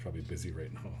questions. She's probably busy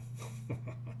right now.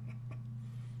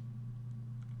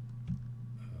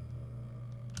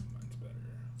 Mine's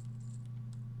better.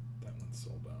 That one's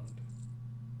soulbound.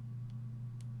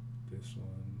 This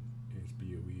one is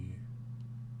BOE,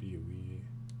 BOE,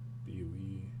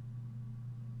 BOE.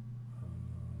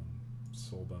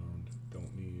 Soulbound,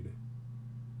 don't need.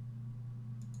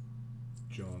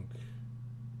 Junk.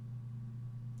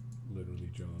 Literally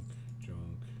junk,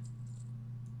 junk,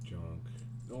 junk.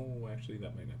 No, actually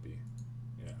that might not be.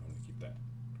 Yeah, I'm gonna keep that.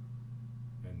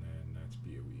 And then that's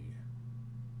BOE.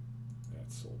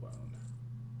 That's soulbound.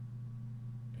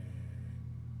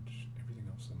 And everything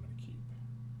else I'm gonna keep.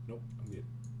 Nope, I'm gonna get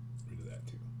rid of that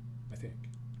too. I think.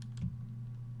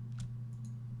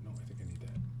 No, I think I need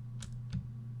that.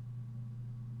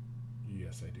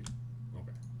 Yes, I do.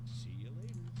 Okay. See you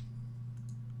later.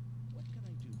 What can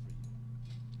I do for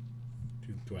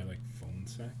you? Do I like phone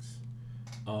sex?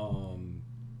 I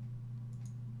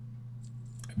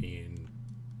mean,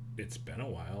 it's been a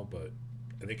while, but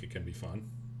I think it can be fun.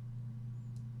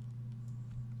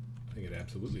 think it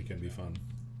absolutely can be fun.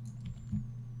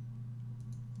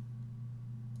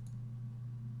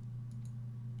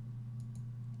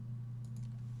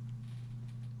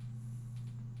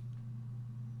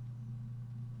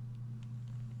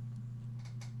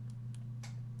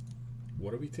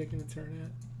 What are we taking a turn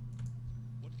at?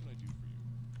 What can I do for you?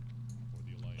 For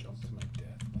the Alliance? Jump to my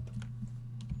death. What the?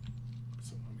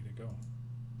 So want me to go?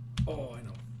 Oh, I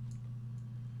know.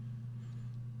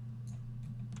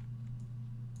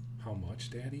 How much,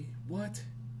 Daddy? What?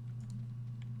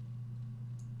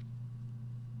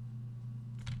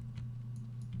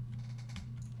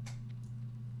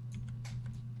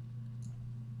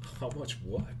 How much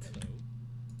what? Hello?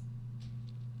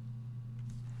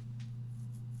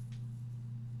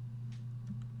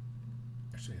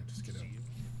 Actually, I'll just get out. See you?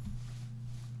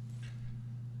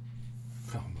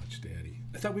 How much, Daddy?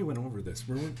 I thought we went over this.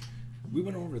 We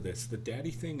went over this. The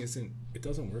daddy thing isn't. It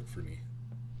doesn't work for me.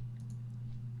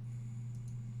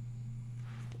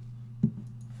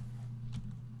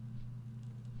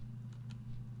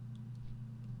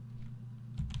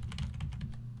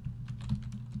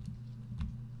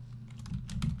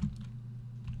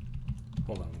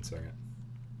 Hold on one second.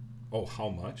 Oh, how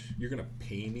much? You're gonna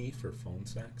pay me for phone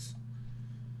sex?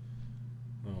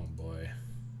 Oh boy.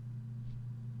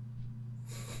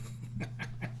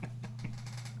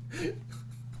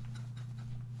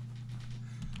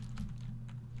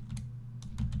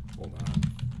 Hold on.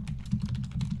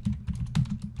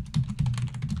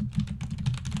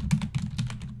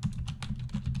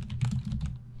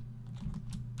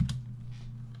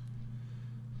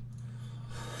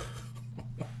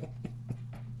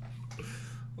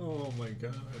 Oh my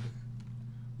god.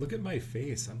 Look at my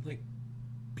face. I'm like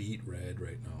beet red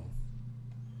right now.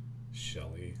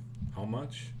 Shelly. How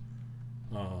much?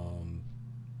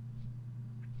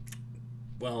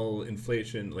 Well,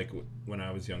 inflation, like when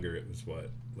I was younger, it was what,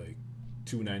 like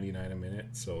 $2.99 a minute.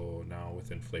 So now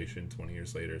with inflation, 20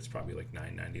 years later, it's probably like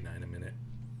 $9.99 a minute.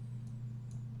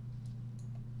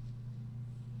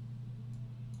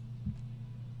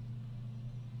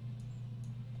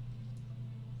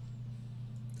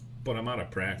 But I'm out of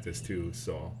practice too,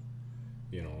 so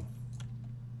you know.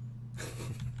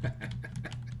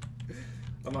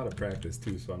 I'm out of practice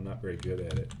too, so I'm not very good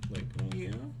at it. Like, oh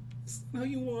yeah, is that how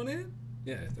you want it?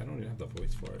 Yeah, I don't even have the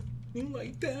voice for it. You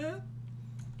like that?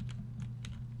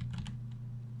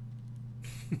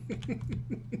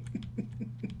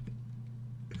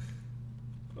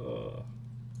 Oh.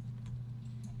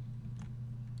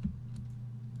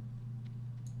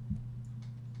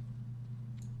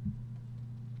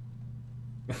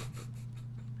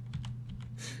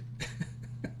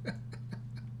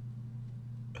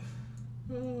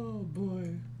 Oh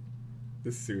boy.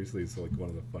 This seriously is like one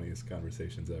of the funniest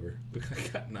conversations ever. I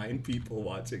got 9 people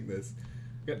watching this.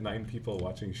 I got 9 people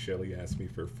watching Shelly ask me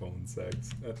for phone sex.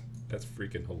 That's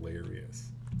freaking hilarious.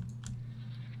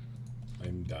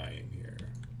 I'm dying here.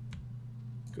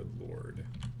 Good lord.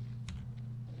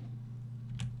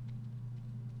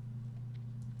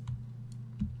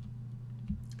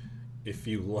 If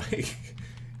you like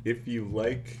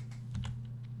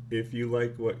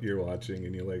what you're watching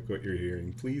and you like what you're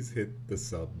hearing, please hit the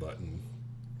sub button.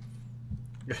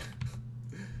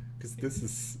 Because this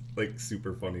is like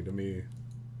super funny to me.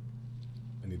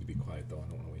 I need to be quiet though. I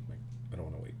don't want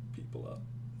to wake people up.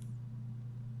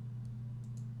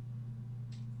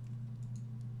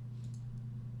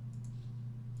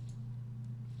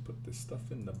 Put this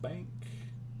stuff in the bank.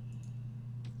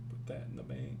 Put that in the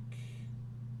bank.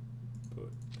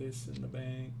 Put this in the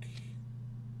bank.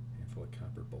 Handful of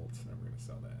copper bolts. Never gonna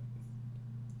sell that.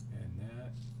 And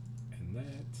that. And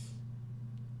that.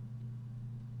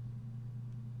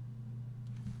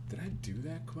 Did I do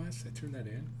that quest? I turned that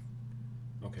in?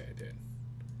 Okay, I did.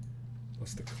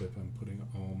 What's the clip I'm putting?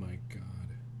 Oh my god.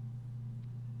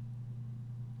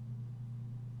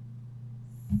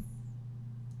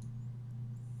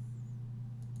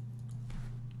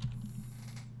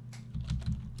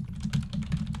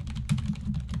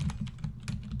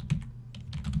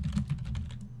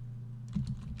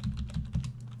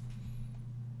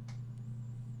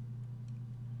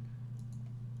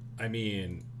 I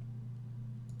mean,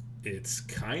 it's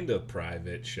kind of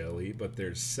private, Shelly, but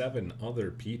there's 7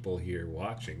 other people here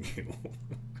watching you.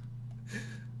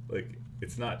 Like,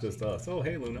 it's not just us. Oh,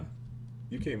 hey, Luna.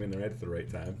 You came in there at the right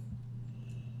time.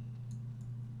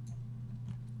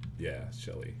 Yeah,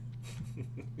 Shelly.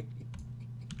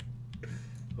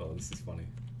 Oh, this is funny.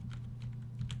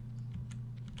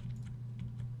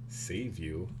 Save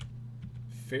you?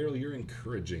 Farrell, you're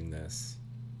encouraging this.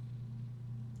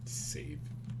 Save.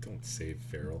 Don't save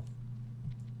Farrell.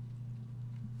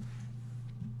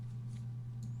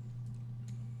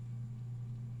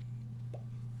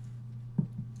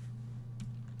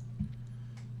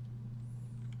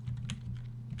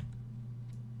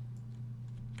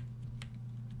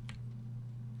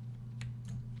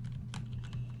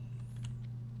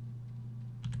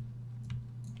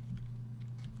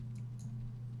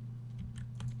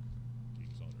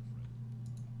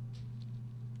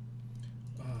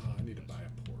 need to buy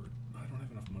a port. I don't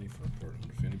have enough money for a port. I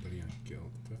wonder if anybody on Guild.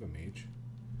 Do I have a mage?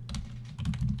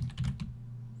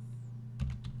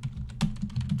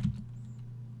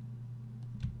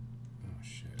 Oh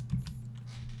shit.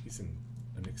 He's in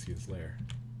Onyxia's lair.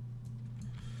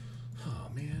 Oh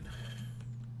man.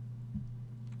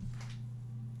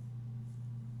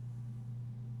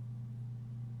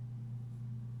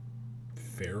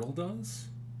 Feral does?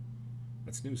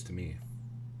 That's news to me.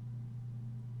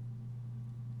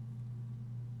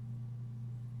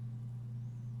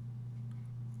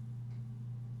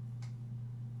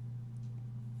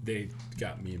 They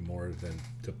got me more than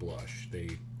to blush.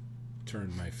 They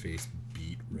turned my face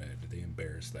beet red. They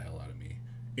embarrassed the hell out of me.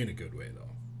 In a good way, though.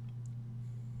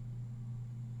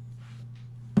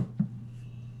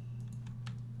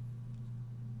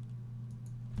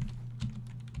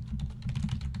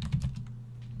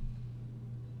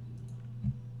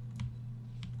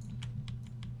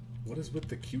 What is with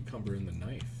the cucumber and the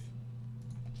knife?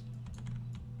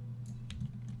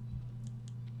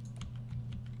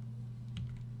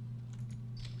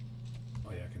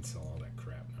 Oh yeah, I can sell all that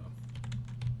crap now.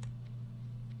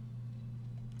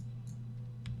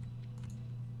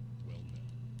 Well met.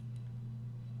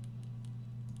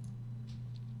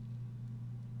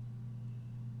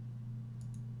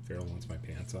 Farrell wants my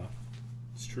pants off.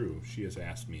 It's true. She has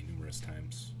asked me numerous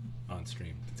times on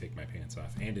stream to take my pants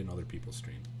off and in other people's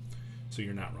stream. So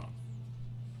you're not wrong.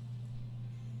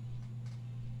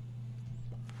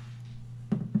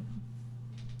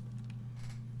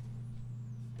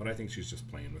 But I think she's just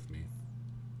playing with me.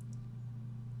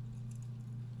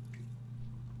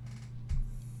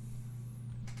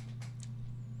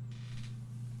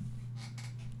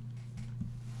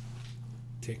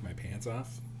 Take my pants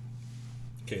off?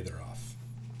 Okay, they're off.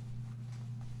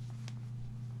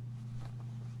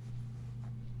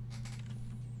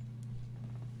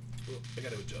 Oh, I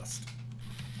gotta adjust.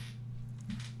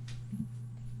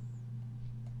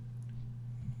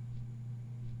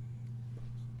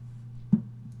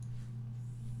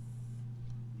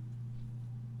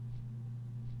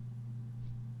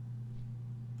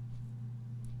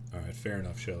 Alright, fair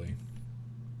enough, Shelly.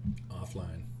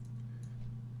 Offline.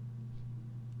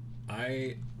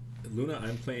 Luna,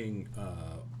 I'm playing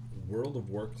World of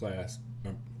Warcraft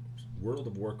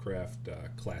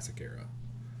Classic Era.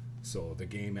 So the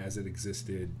game as it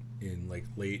existed in like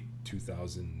late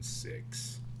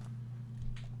 2006.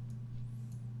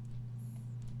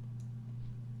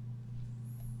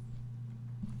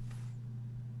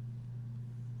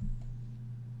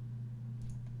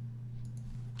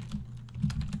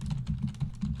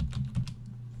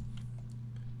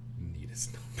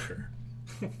 Neatest number.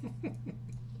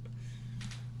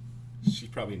 She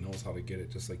probably knows how to get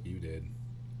it just like you did.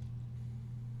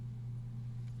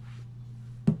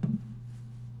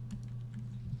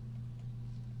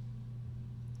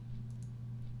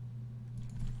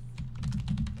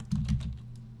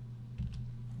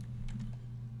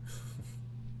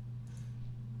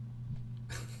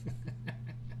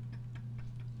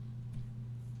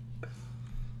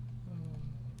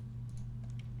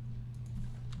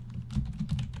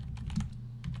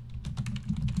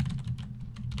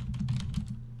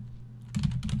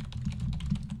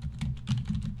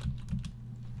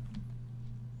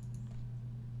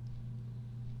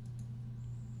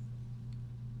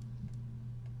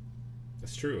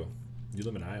 That's true. You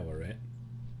live in Iowa, right?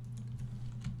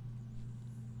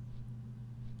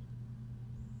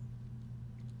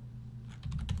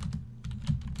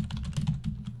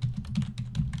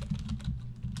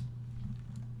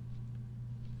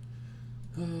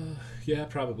 Yeah,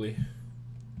 probably.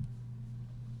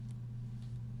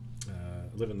 I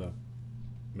live in the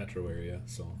metro area,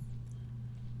 so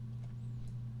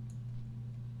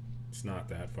it's not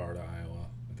that far to Iowa.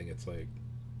 I think it's like,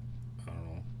 I don't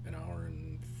know, an hour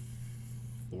and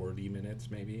 40 minutes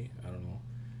maybe. I don't know.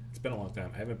 It's been a long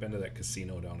time. I haven't been to that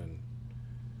casino down in,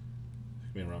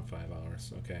 it's been around 5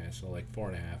 hours. Okay, so like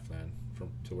 4.5 then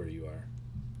from to where you are,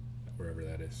 wherever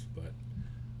that is. But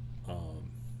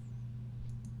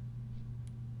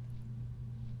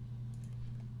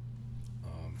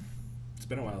it's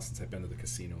been a while since I've been to the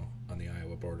casino on the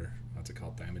Iowa border. What's it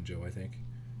called? Diamond Joe, I think.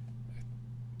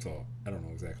 So I don't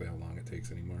know exactly how long it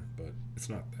takes anymore, but it's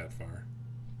not that far.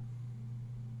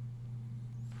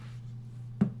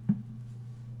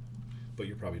 But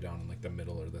you're probably down in like the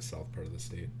middle or the south part of the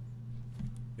state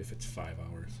if it's 5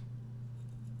 hours.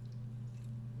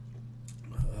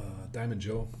 Diamond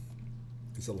Joe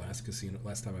is the last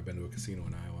time I've been to a casino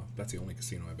in Iowa. That's the only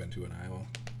casino I've been to in Iowa.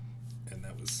 And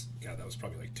that was, God, that was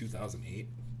probably like 2008.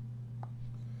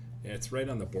 Yeah, it's right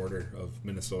on the border of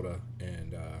Minnesota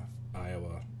and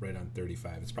Iowa, right on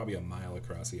 35. It's probably a mile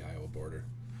across the Iowa border,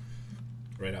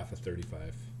 right off of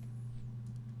 35.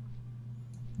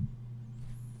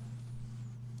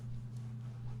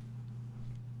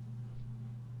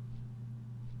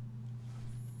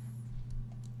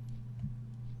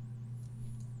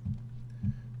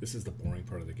 This is the boring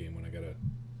part of the game when I gotta.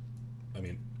 I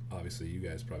mean, obviously, you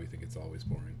guys probably think it's always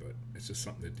boring, but it's just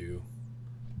something to do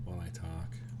while I talk.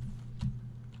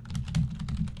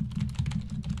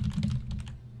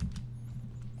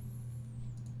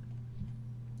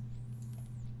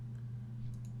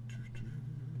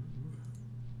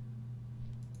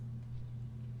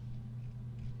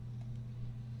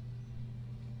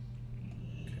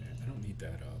 Okay, I don't need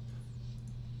that up.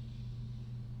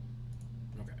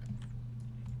 Okay.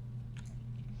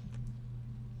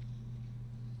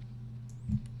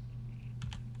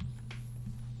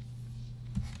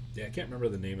 Yeah, I can't remember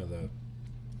the name of the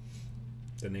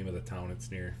town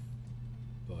it's near,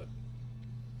 but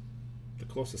the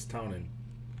closest town in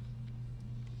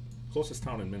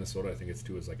Minnesota I think it's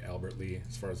to is like Albert Lee,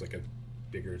 as far as like a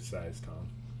bigger sized town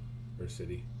or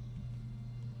city.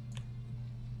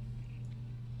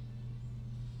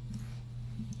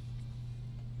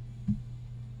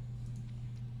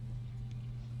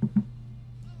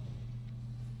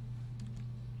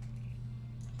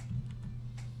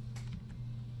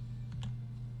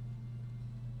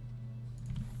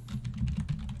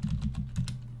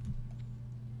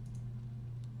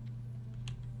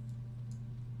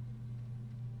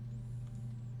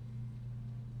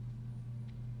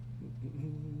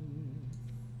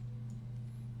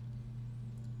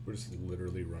 We're just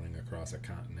literally running across a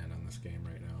continent on this game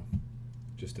right now,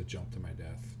 just to jump to my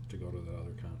death to go to the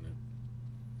other continent.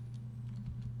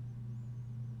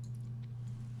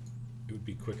 It would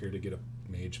be quicker to get a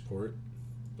mage port,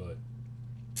 but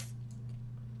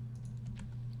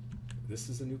this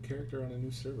is a new character on a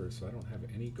new server, so I don't have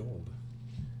any gold.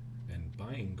 And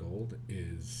buying gold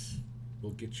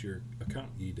will get your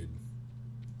account yeeted.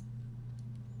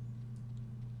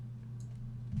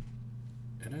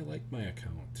 And I like my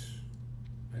account.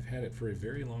 I've had it for a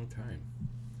very long time.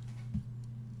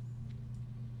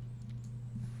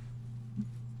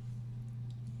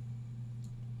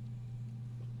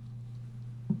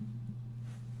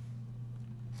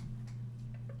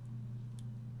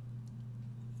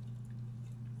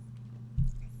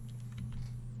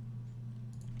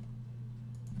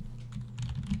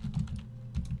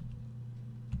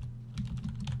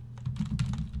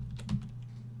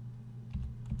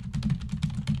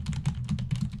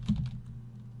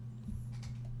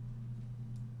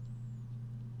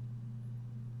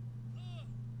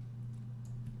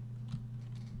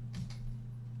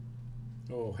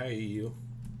 Oh, hey, you.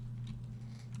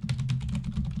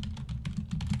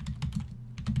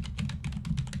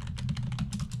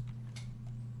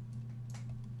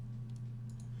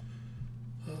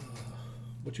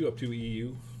 What you up to,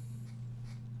 EU?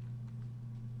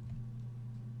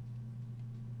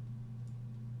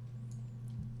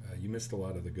 You missed a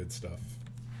lot of the good stuff.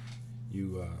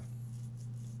 You,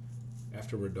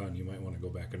 after we're done, you might want to go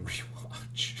back and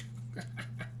rewatch.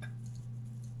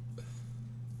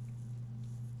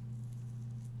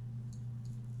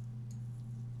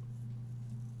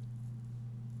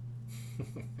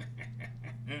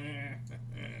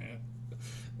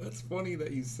 That's funny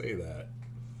that you say that.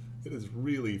 It is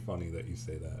really funny that you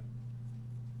say that.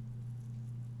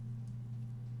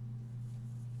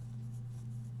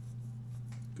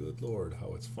 Good Lord,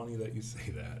 how it's funny that you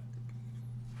say that.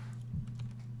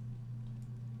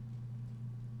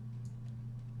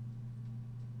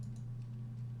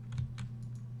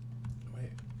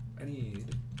 Wait, I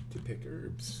need to pick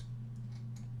herbs.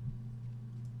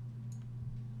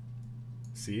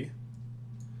 See?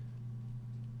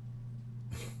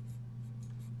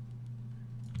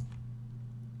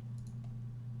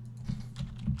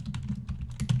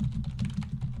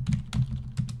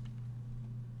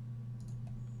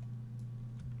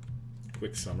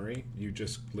 Quick summary, you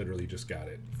just literally just got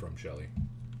it from Shelly.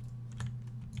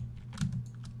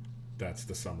 That's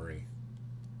the summary.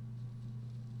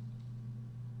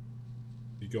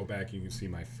 You go back, you can see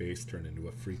my face turn into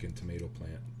a freaking tomato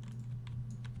plant.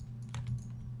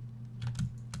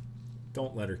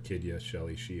 Don't let her kid you,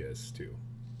 Shelly. She is too.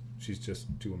 She's just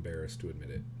too embarrassed to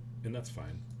admit it. And that's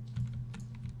fine.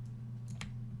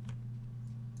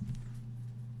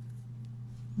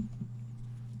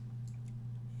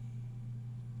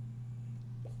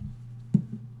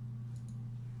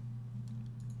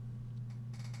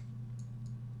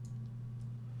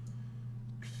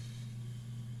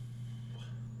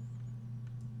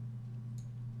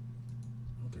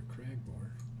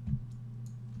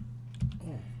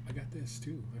 Oh, I got this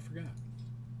too. I forgot.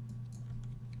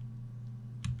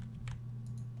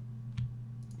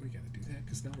 We gotta do that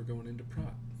because now we're going into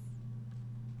prot.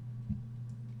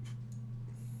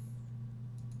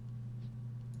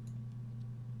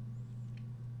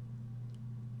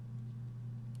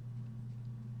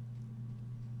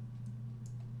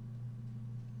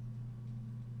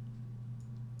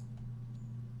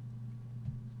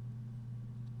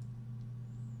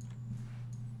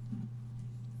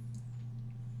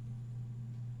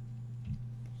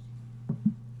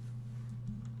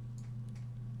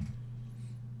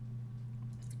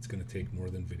 Going to take more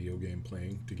than video game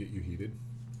playing to get you heated.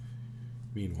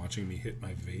 I mean, watching me hit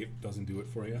my vape doesn't do it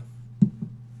for you.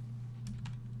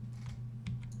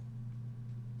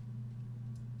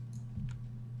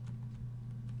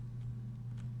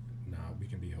 Nah, we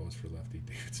can be hoes for Lefty.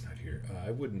 David's not here.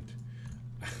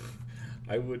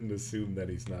 I wouldn't assume that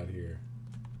he's not here,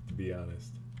 to be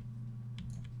honest.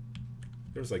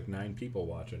 There was like 9 people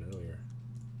watching earlier.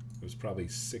 It was probably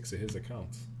 6 of his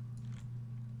accounts.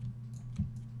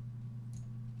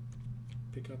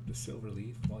 Pick up the silver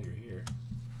leaf while you're here.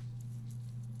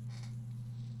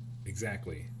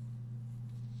 Exactly.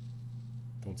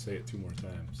 Don't say it 2 more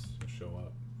times. It'll show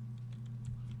up.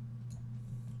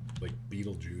 Like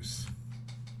Beetlejuice.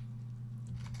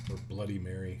 Or Bloody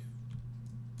Mary.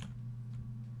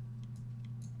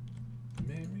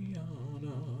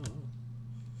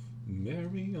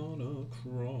 Mariana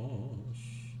Cross.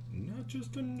 Not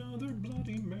just another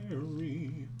Bloody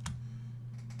Mary.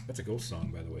 That's a ghost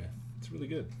song, by the way. It's really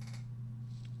good.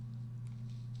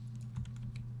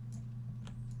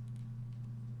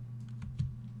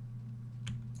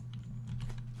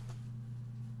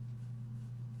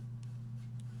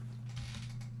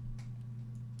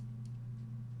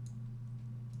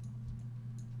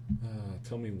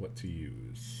 Tell me what to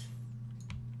use.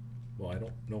 Well, I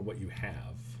don't know what you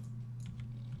have.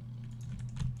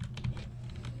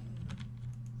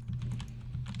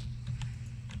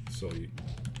 So you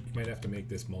might have to make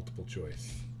this multiple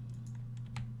choice.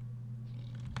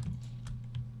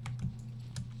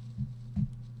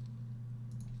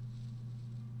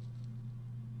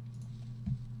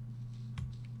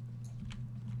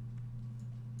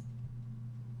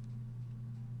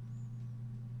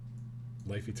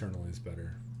 Life Eternal is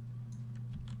better.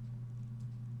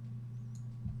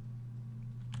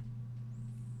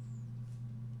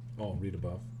 Oh, read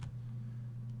above.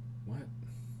 What?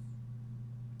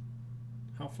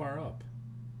 How far up?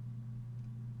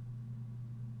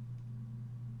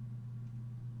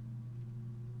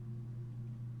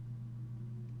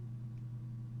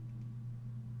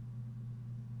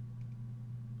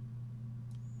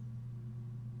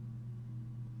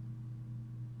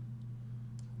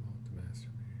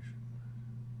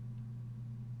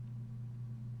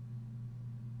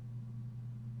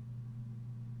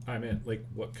 I meant, like,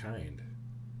 what kind?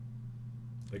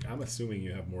 Like, I'm assuming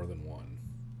you have more than one.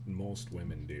 Most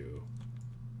women do.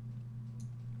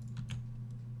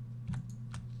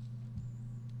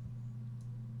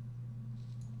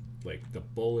 Like, the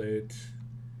bullet,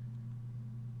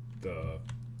 the...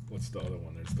 What's the other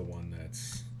one? There's the one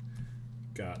that's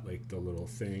got, like, the little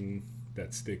thing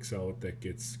that sticks out that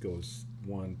goes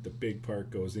one... The big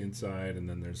part goes inside, and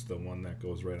then there's the one that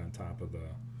goes right on top of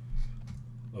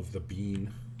the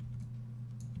bean.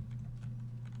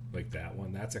 Like that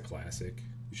one. That's a classic.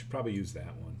 You should probably use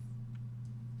that one.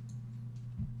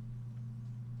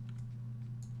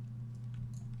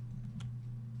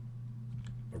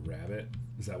 A rabbit?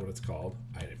 Is that what it's called?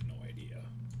 I have no idea.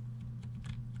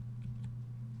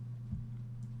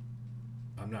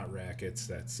 I'm not Rackets.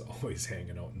 That's always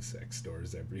hanging out in sex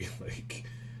stores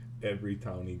every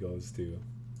town he goes to.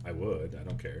 I would. I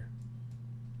don't care.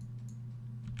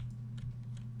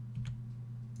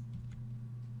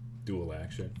 Dual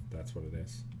action, that's what it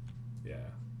is. Yeah.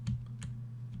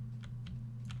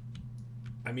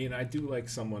 I mean, I do like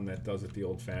someone that does it the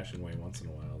old-fashioned way once in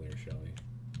a while there, Shelly.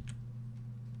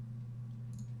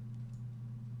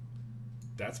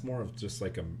 That's more of just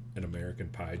like an American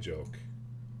Pie joke.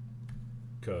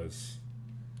 Because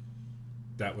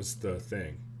that was the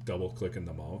thing. Double-clicking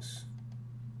the mouse.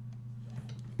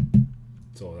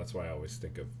 So that's why I always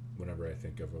think of, whenever I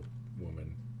think of a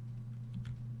woman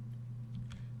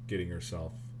getting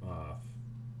herself off,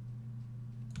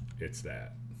 it's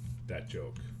that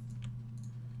joke.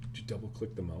 Did you double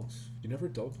click the mouse? You never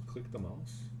double click the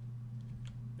mouse?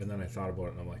 And then I thought about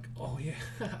it and I'm like, oh yeah.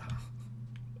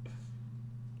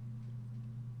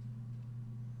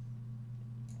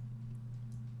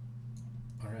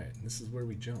 Alright, this is where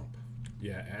we jump.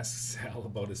 Yeah, ask Sal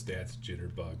about his dad's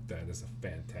jitterbug. That is a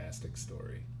fantastic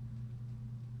story.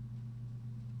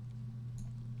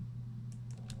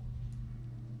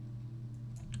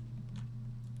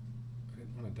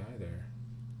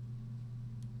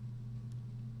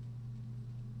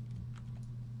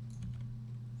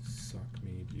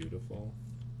 Beautiful.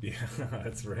 Yeah,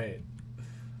 that's right.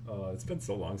 It's been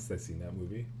so long since I've seen that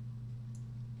movie.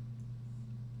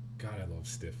 God, I love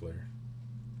Stifler.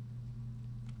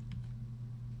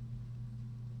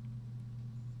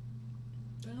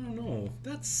 I don't know.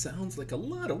 That sounds like a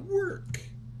lot of work.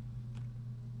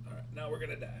 Alright, now we're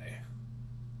gonna die.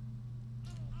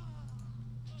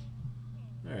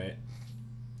 Alright.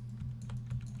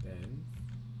 Then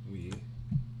we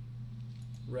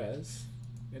res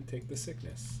and take the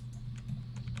sickness.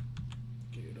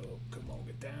 Get up, come on,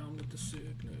 get down with the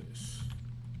sickness.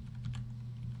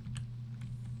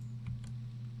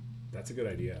 That's a good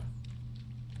idea.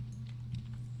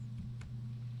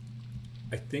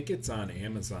 I think it's on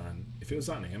Amazon. If it was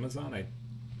on Amazon, I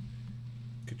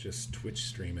could just Twitch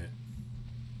stream it.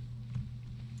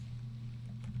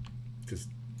 Because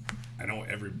I know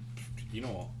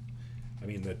I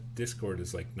mean, the Discord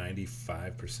is like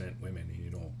 95% women,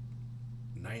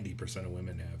 and 90% of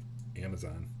women have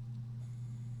Amazon.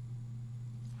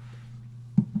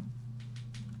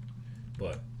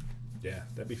 But yeah,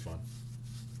 that'd be fun.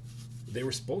 They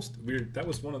were supposed to, that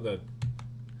was one of the,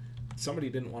 somebody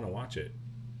didn't want to watch it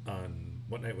on,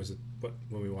 what night was it,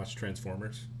 when we watched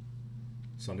Transformers?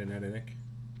 Sunday night, I think.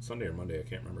 Sunday or Monday, I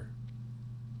can't remember.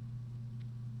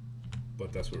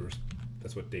 But that's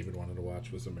what David wanted to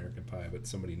watch, was American Pie, but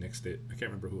somebody nixed it. I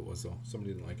can't remember who it was though.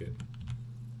 Somebody didn't like it.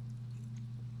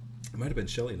 It might have been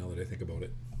Shelley, now that I think about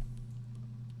it.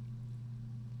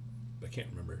 I can't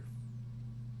remember.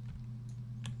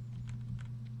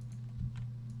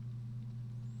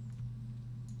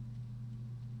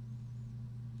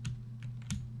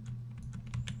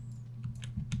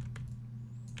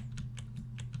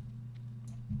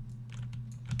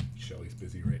 Shelley's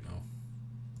busy right now.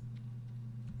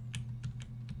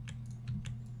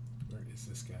 Where is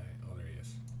this guy? Oh, there he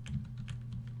is.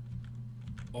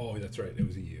 Oh, that's right. It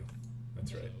was EU.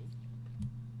 That's right.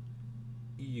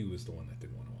 EU is the one that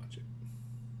didn't want to watch it.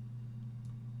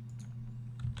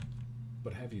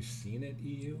 But have you seen it,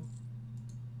 EU?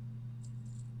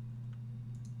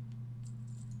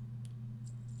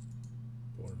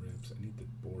 Boar ribs. I need the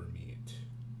boar meat.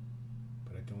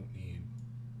 But I don't need...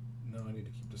 No, I need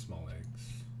to keep the small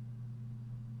eggs.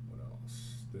 What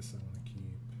else? This I want to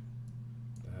keep.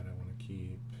 That I want to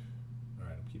keep.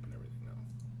 Alright, I'm keeping everything now.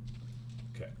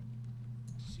 Okay.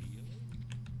 See you later.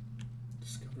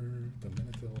 Discover the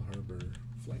Menethil Harbor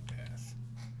flight path.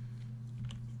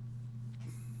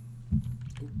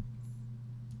 Ooh.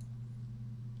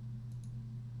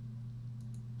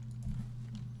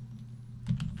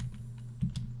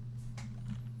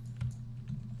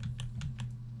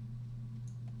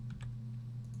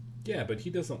 Yeah, but he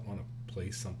doesn't want to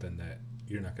play something that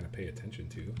you're not going to pay attention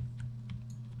to.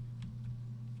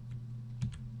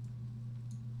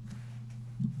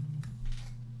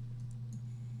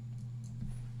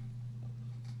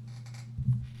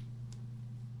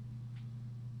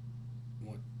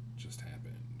 What just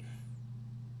happened?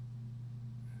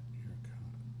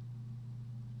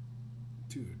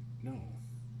 Dude, no.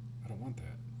 I don't want that.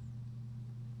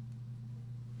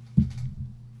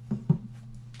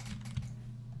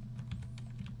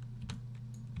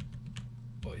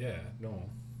 Yeah, no.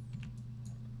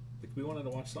 Like, we wanted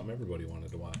to watch something everybody wanted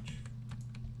to watch.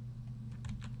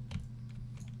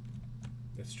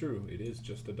 That's true. It is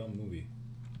just a dumb movie.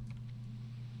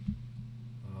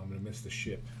 I'm gonna miss the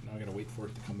ship. Now I gotta wait for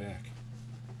it to come back.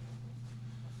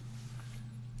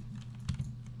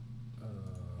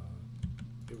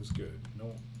 It was good. No,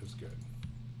 it was good.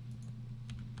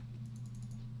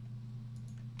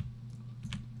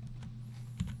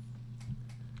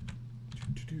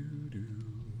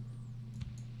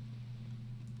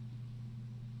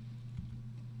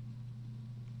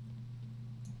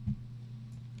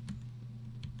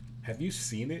 Have you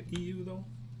seen it, EU, though?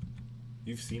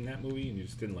 You've seen that movie and you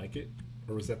just didn't like it?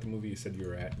 Or was that the movie you said you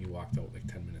were at and you walked out like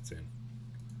 10 minutes in?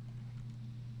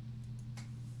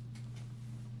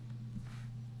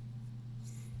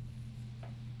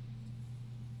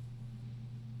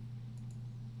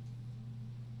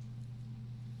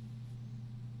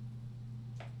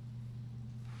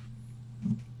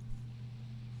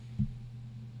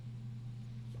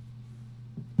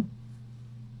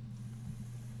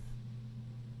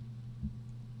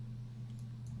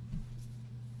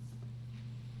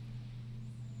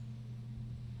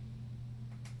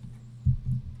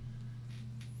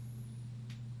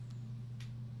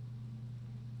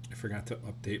 I forgot to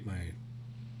update my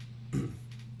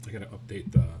I gotta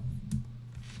update the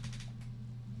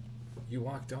you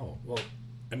walked out. Well,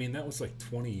 I mean, that was like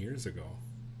 20 years ago.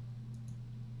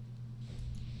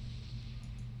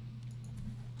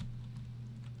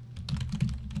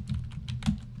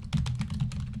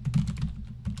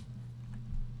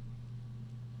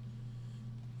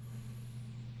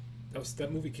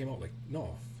 That movie came out like,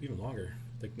 no, even longer,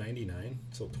 like 99,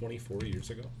 so 24 years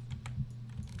ago.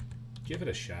 Give it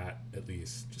a shot at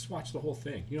least. Just watch the whole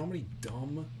thing. You know how many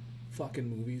dumb fucking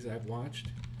movies I've watched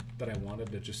that I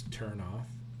wanted to just turn off,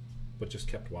 but just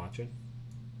kept watching?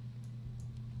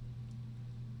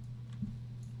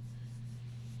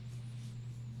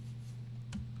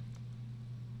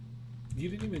 You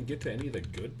didn't even get to any of the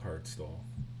good parts, though.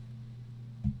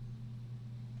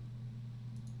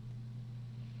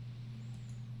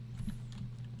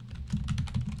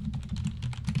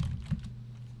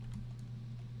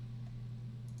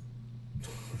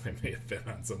 I may have been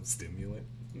on some stimulant.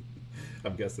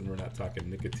 I'm guessing we're not talking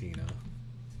nicotine, huh?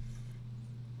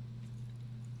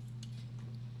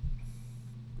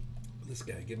 This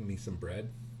guy giving me some bread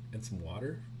and some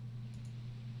water.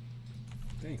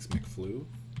 Thanks, McFlu.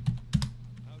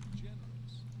 How generous.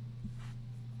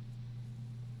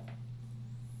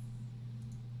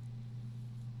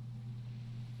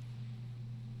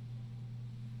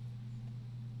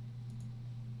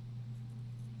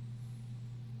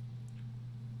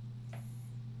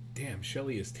 Damn,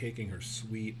 Shelly is taking her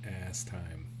sweet ass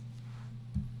time.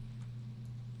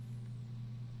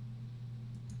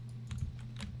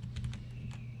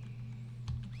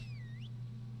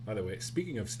 By the way,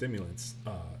 speaking of stimulants,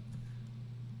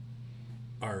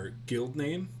 our guild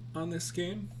name on this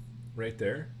game, right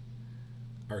there,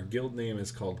 our guild name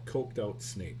is called Coked Out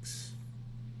Snakes,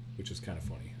 which is kind of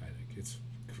funny, I think. It's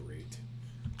great.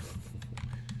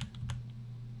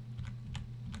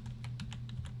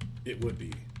 It would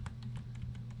be.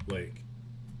 Like,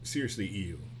 seriously,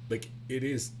 EU. Like,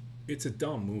 it's a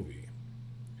dumb movie.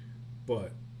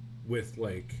 But with,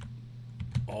 like,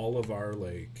 all of our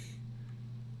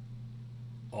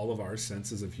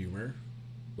senses of humor,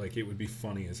 like, it would be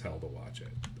funny as hell to watch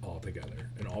it all together.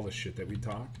 And all the shit that we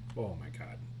talk, oh my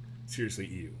god. Seriously,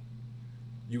 EU.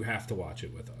 You have to watch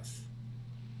it with us.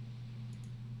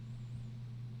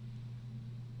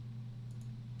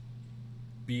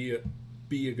 Be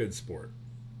a good sport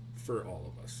for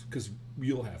all of us, because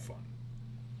you'll have fun.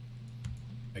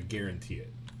 I guarantee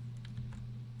it.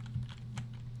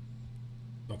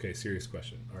 Okay, serious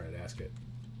question. All right, ask it.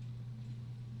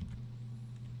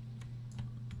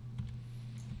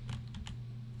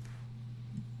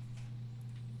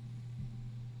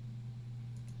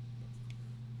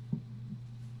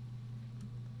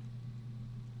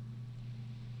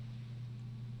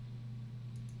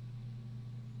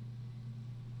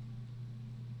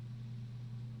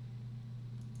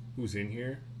 Who's in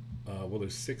here? Well,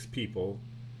 there's 6 people.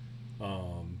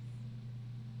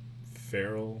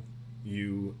 Farrell,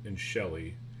 you, and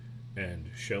Shelly. And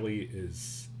Shelly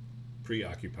is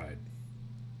preoccupied.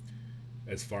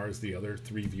 As far as the other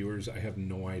 3 viewers, I have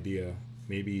no idea.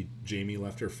 Maybe Jamie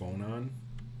left her phone on.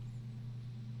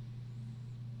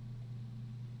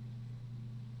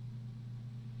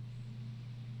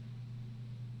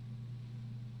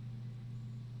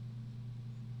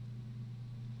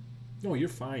 No, you're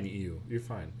fine, EU. You're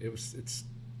fine. It's.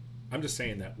 I'm just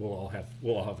saying that we'll all have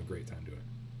a great time doing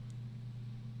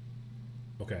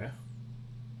it. Okay.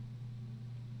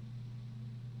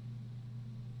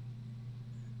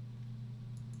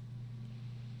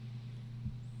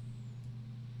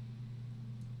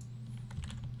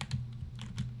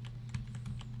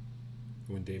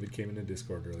 When David came into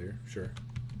Discord earlier, sure.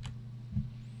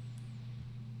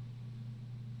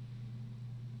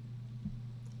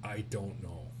 I don't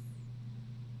know.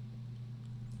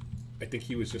 I think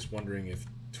he was just wondering if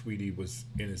Tweety was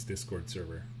in his Discord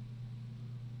server,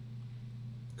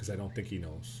 because I don't think he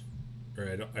knows,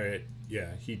 or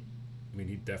yeah, he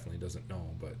definitely doesn't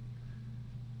know,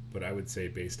 but I would say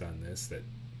based on this that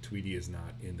Tweety is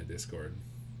not in the Discord,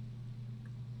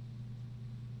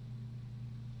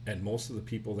 and most of the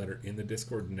people that are in the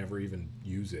Discord never even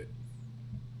use it.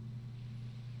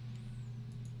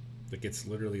 Like, it's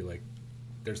literally like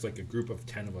there's like a group of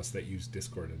 10 of us that use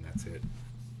Discord, and that's it.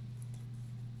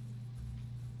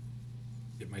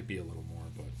 It might be a little more,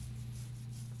 but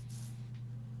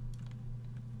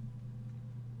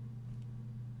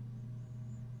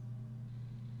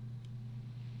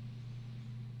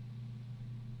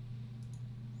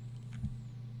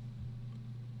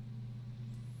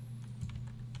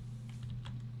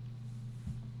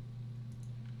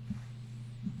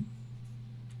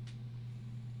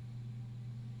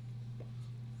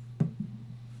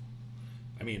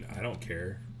I mean, I don't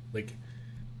care. Like,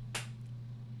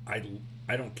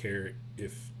 I don't care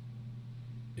if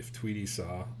Tweety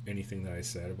saw anything that I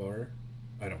said about her.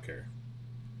 I don't care.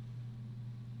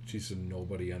 She's a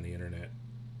nobody on the internet.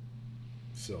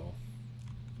 So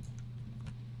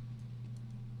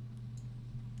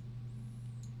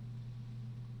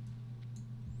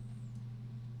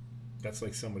That's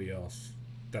like somebody else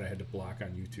that I had to block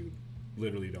on YouTube.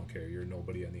 Literally don't care. You're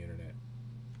nobody on the internet.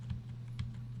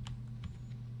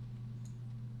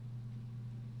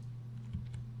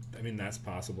 I mean, that's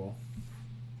possible.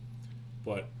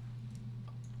 But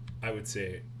I would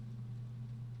say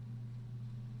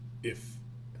if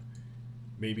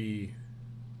maybe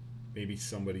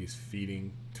somebody's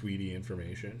feeding Tweety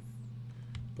information,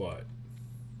 but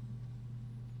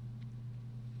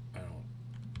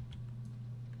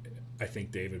I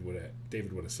think David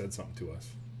would have said something to us.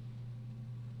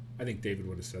 I think David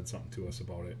would have said something to us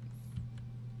about it.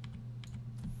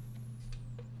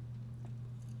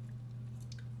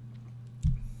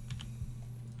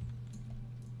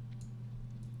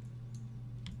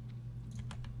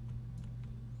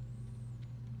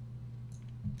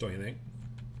 Don't you think?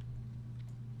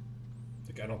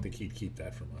 Like, I don't think he'd keep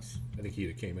that from us. I think he'd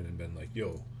have came in and been like,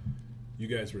 yo, you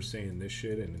guys were saying this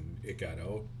shit and it got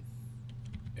out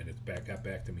and it's got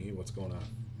back to me. What's going on?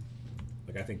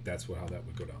 Like, I think that's how that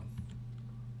would go down.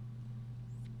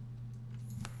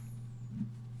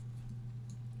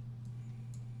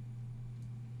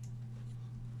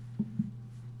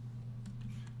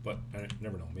 But I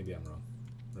never know. Maybe I'm wrong.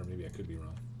 Or maybe I could be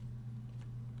wrong.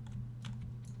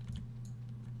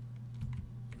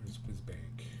 Where's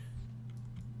Bank?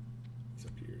 He's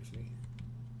up here, isn't he?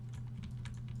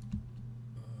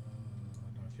 No,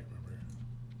 I can't remember.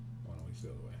 Oh, no, he's the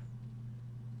other way.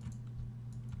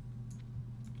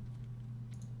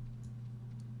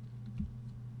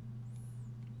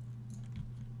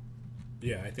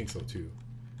 Yeah, I think so too.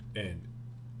 And,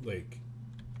 like,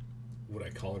 would I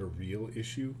call it a real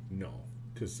issue? No.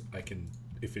 Because I can,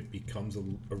 if it becomes a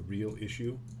real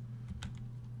issue,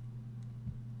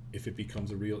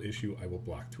 I will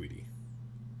block Tweety.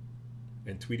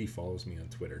 And Tweety follows me on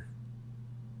Twitter.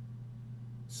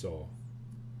 So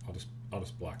I'll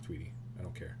just block Tweety. I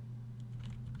don't care.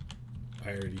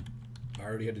 I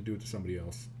already had to do it to somebody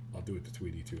else. I'll do it to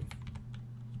Tweety too.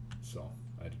 So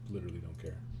I literally don't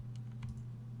care.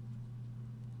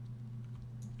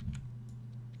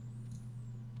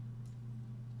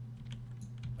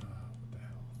 What the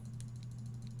hell?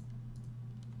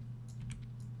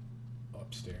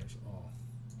 Upstairs. Oh.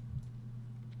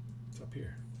 It's up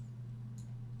here.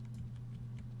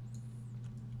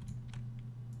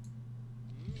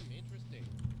 Interesting.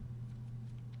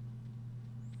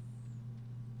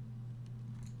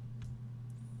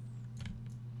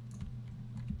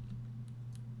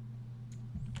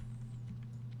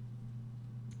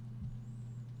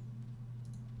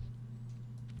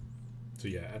 So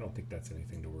yeah, I don't think that's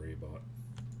anything to worry about.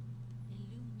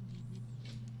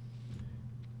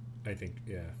 I think,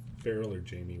 yeah, Farrell or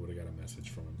Jamie would have got a message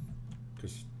from him,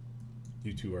 because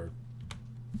you two are,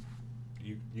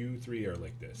 you three are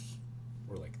like this,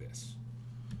 or like this.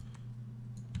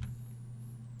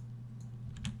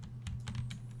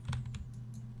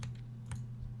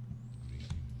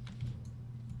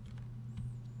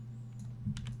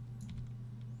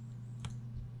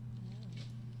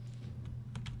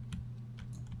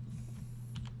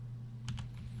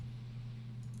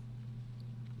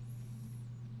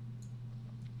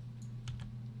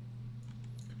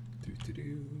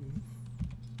 Do.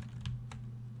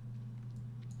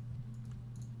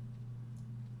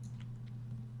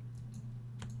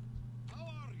 How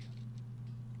are you?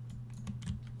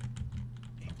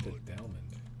 The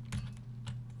Dalmond.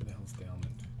 Where the hell's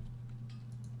Dalmond?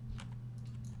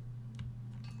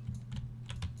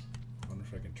 I wonder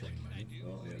if I can train mine.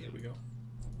 Oh yeah, there we go.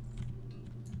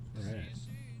 Alright.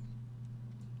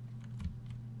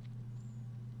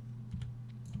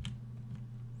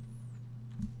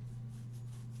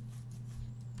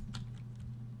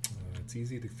 It's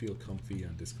easy to feel comfy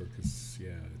on Discord because,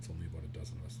 yeah, it's only about a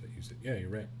dozen of us that use it. Yeah, you're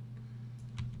right.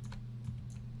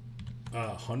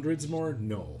 Hundreds more?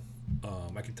 No.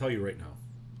 I can tell you right now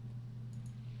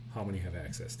how many have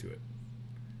access to it.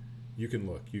 You can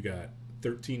look. You got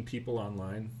 13 people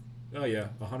online. Oh, yeah.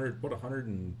 100. What?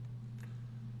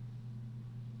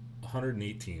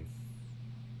 118.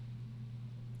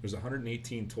 There's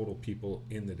 118 total people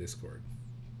in the Discord.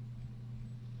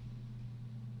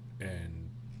 And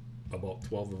about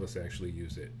 12 of us actually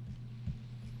use it.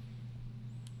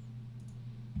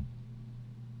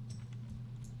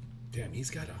 Damn, he's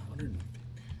got 100.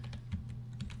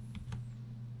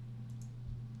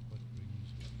 What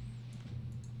brings me?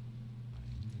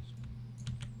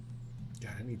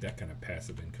 God, I need that kind of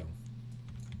passive income.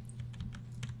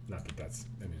 Not that that's,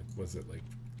 I mean, was it like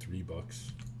 $3?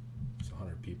 So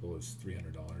 100 people is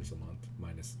 $300 a month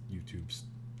minus YouTube's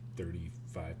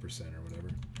 35% or whatever.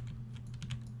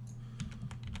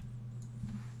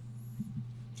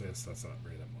 Yes, that's not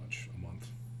really that much a month.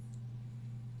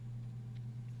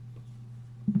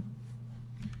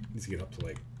 These get up to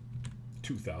like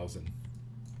 2,000.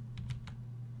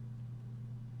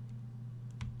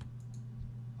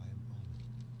 I am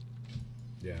honored.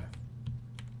 Yeah.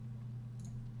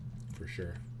 For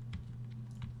sure.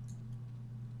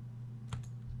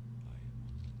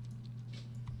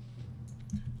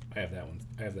 I have that one.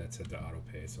 I have that set to auto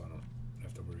pay, so I don't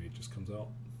have to worry. It just comes out.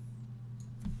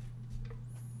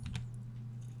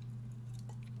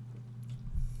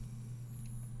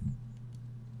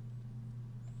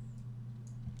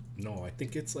 No, I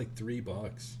think it's like $3,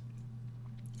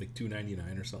 like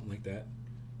 $2.99 or something like that.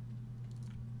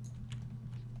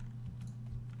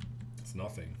 It's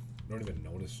nothing. I don't even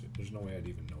notice it. There's no way I'd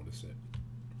even notice it.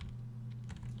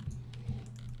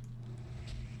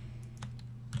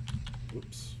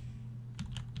 Whoops.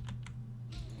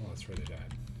 Oh, that's right, I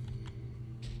died.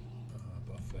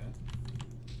 Buff that.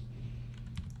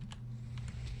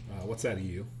 What's that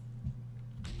EU?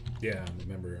 Yeah, I'm a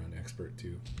member on Expert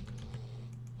too.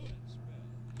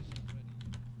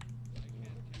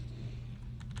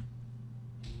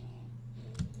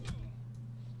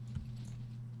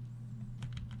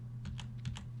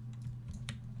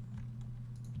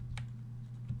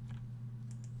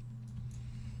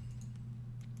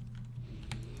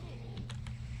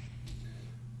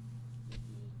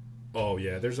 Oh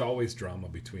yeah, there's always drama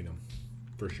between them,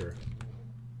 for sure.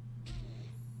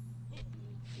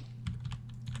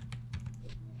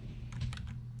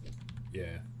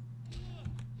 Yeah.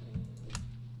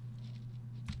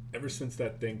 Ever since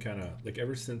that thing kind of, like,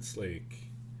 ever since, like,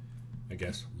 I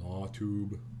guess,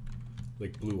 LawTube,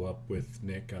 like, blew up with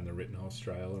Nick on the Rittenhouse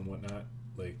trial and whatnot,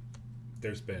 like,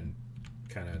 there's been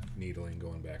kind of needling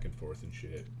going back and forth and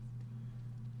shit.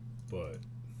 But,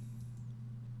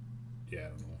 yeah, I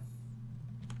don't know.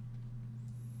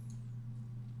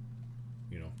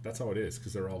 You know, that's how it is,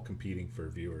 because they're all competing for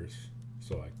viewers.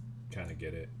 So I kind of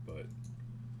get it, but...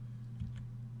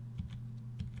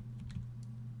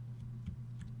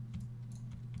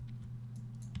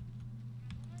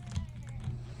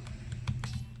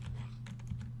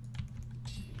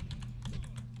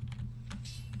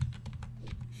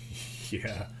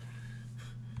 yeah.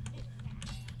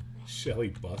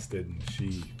 Shelly busted and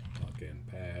she fucking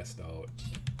passed out.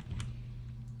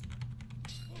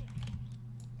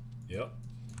 Yep.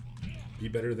 Be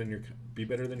better than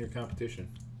your competition.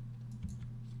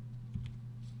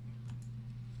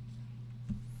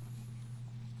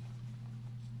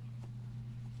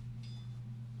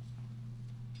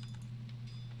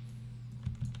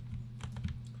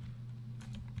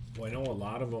 Well, I know a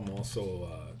lot of them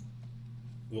also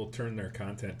will turn their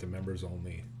content to members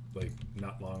only, like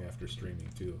not long after streaming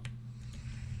too.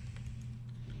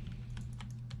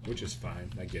 Which is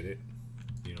fine, I get it.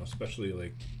 You know, especially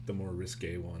like the more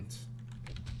risque ones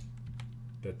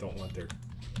that don't want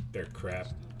their crap,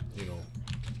 you know,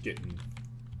 getting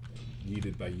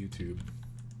yeeted by YouTube.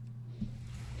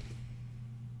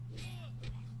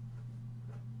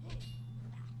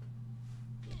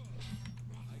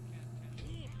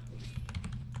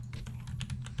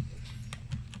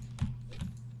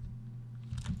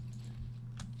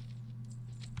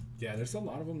 Yeah, there's a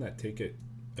lot of them that take it.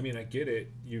 I mean, I get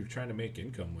it. You're trying to make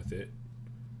income with it.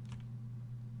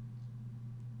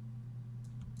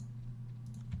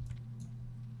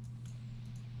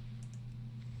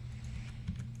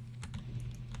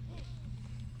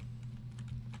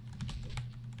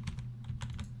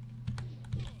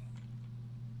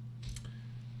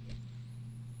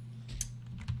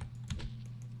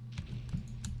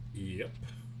 Yep.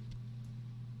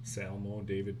 Salmo,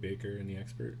 David Baker, and the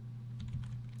Expert.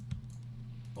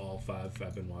 All five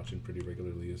I've been watching pretty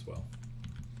regularly as well.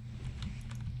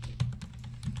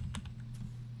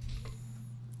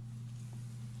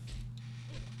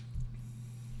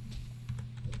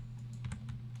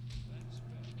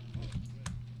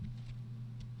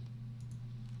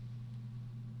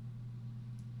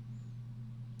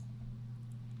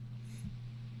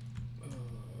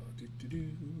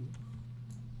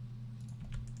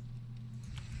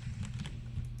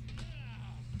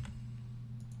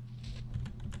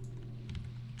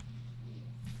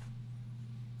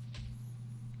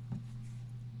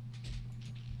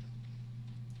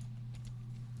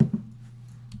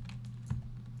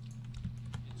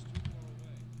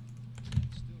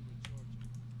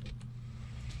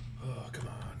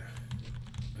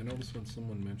 When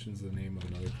someone mentions the name of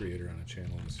another creator on a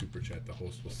channel in a super chat, the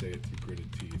host will say it through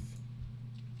gritted teeth.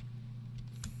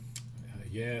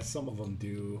 Yeah, some of them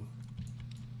do.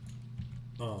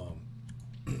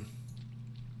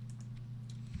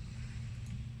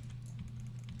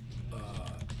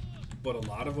 But a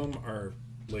lot of them are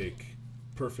like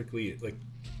perfectly, like,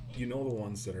 you know, the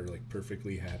ones that are like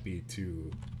perfectly happy to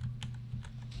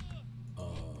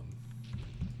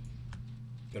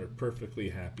that are perfectly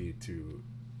happy to,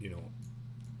 you know,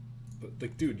 but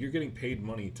like, dude, you're getting paid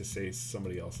money to say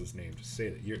somebody else's name. Just say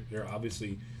that.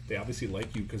 They obviously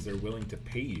like you because they're willing to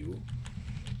pay you.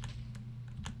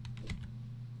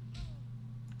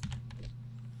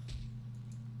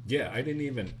 Yeah, I didn't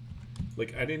even,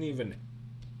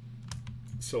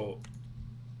 so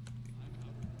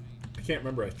I can't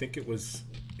remember. I think it was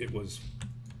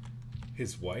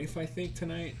his wife, I think,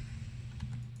 tonight,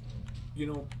 you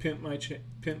know, pimp my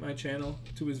channel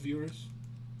to his viewers.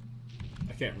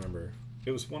 I can't remember.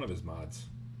 It was one of his mods,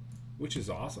 which is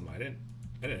awesome. I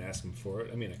didn't ask him for it.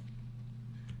 I mean,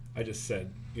 I just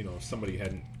said, you know, somebody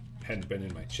hadn't been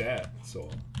in my chat, so,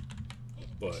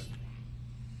 but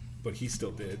he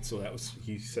still did. So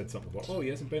he said something about, oh, he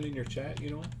hasn't been in your chat,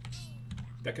 you know.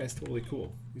 That guy's totally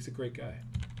cool. He's a great guy.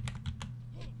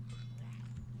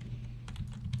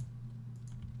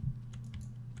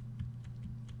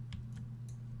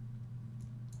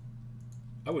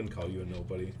 I wouldn't call you a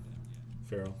nobody,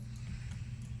 Farrell.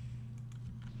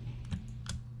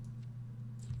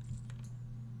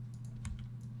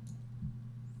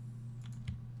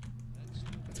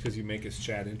 That's because you make his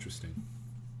chat interesting.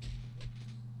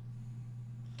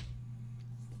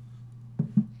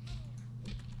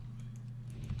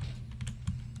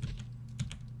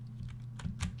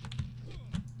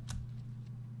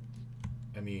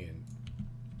 I mean,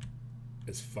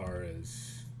 as far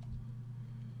as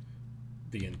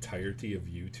the entirety of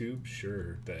YouTube,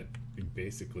 sure, that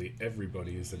basically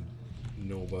everybody is a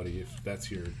nobody if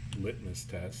that's your litmus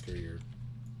test, or your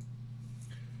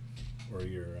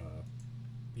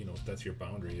you know, if that's your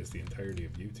boundary, is the entirety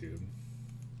of YouTube.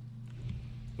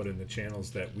 But in the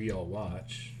channels that we all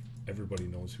watch, everybody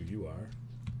knows who you are.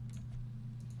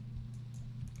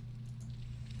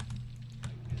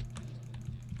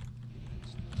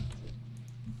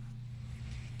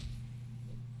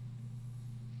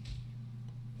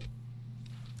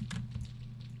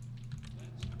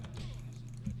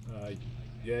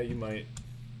 Yeah, you might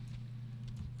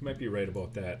be right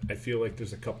about that. I feel like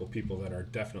there's a couple people that are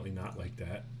definitely not like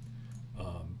that.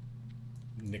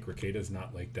 Nick Rekida's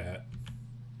not like that.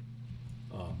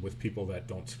 With people that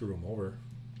don't screw him over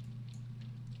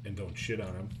and don't shit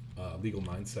on him. Legal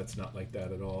Mindset's not like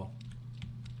that at all.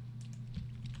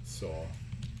 So,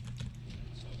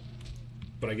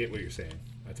 but I get what you're saying.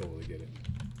 I totally get it.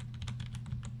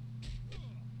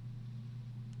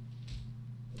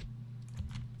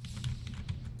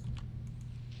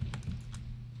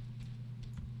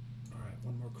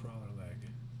 One more crawler leg.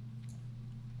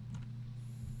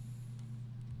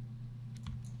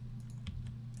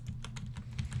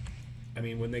 I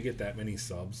mean, when they get that many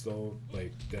subs, though,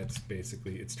 like, that's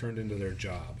basically, it's turned into their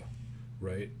job,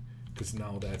 right? Because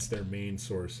now that's their main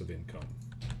source of income,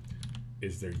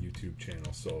 is their YouTube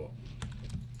channel. So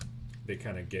they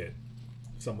kind of get,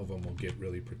 some of them will get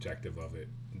really protective of it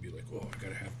and be like, oh,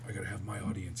 I gotta have my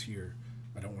audience here.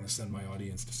 I don't want to send my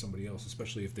audience to somebody else,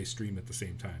 especially if they stream at the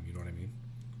same time. You know what I mean?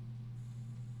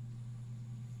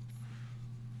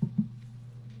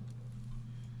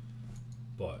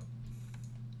 But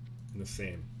in the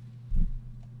same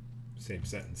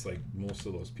sentence, like, most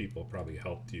of those people probably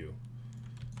helped you.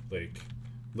 Like,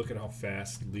 look at how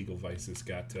fast Legal Vices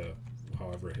got to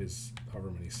however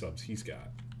many subs he's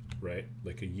got, right?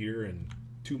 Like, a year and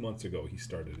 2 months ago he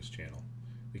started his channel.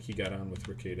 Like, he got on with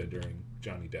Rekieta during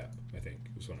Johnny Depp, I think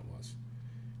was when it was,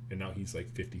 and now he's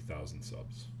like 50,000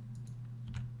 subs.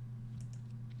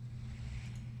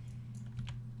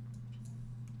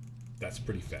 That's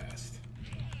pretty fast.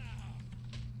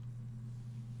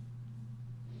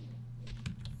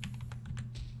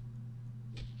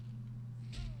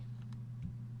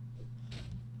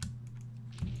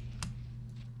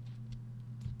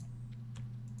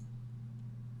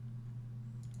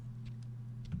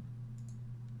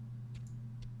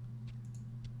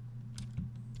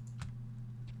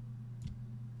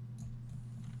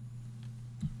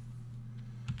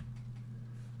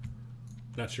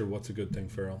 Not sure what's a good thing,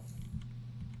 Farrell.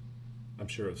 I'm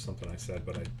sure it was something I said,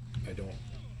 but I don't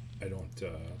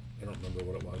remember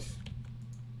what it was.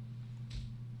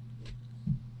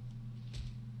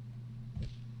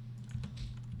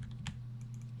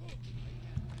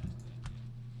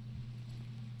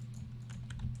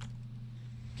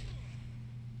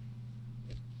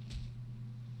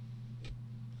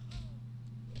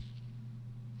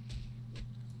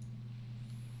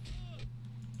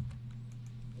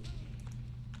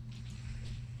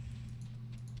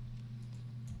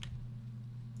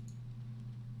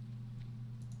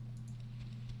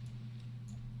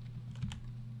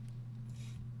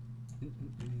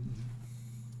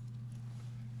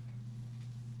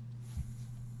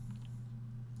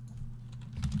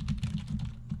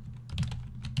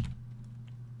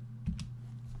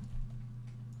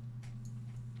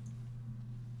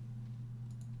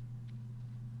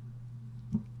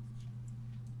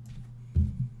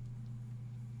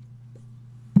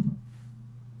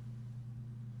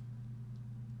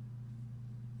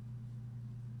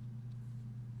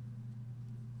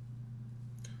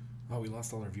 Oh, we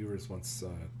lost all our viewers once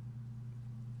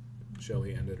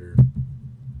Shelly ended her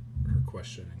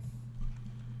questioning.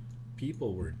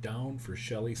 People were down for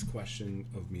Shelly's questioning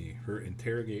of me. Her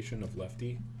interrogation of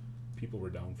Lefty. People were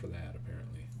down for that, apparently.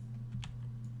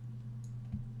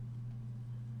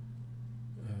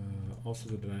 Also,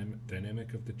 the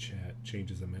dynamic of the chat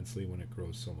changes immensely when it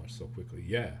grows so much so quickly.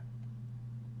 Yeah.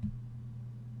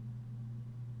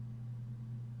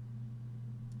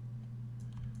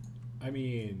 I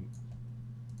mean,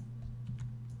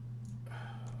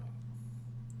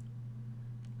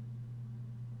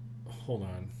 hold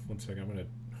on one second.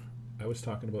 I was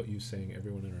talking about you saying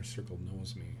everyone in our circle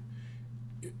knows me.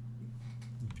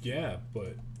 Yeah,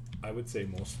 but I would say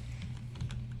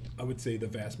the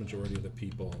vast majority of the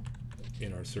people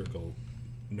in our circle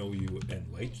know you and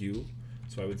like you.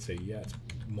 So I would say, yeah, it's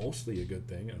mostly a good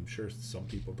thing. I'm sure some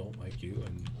people don't like you,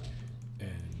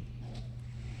 and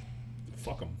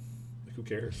fuck them. Like, who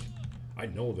cares? I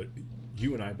know that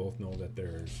you and I both know that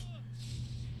there's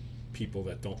people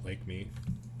that don't like me.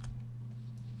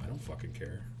 I don't fucking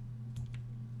care.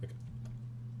 Like,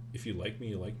 if you like me,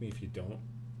 you like me. If you don't,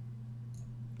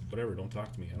 whatever, don't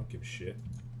talk to me. I don't give a shit.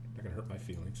 Not gonna hurt my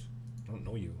feelings. I don't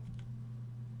know you.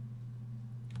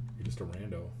 You're just a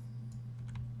rando.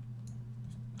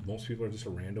 Most people are just a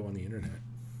rando on the internet.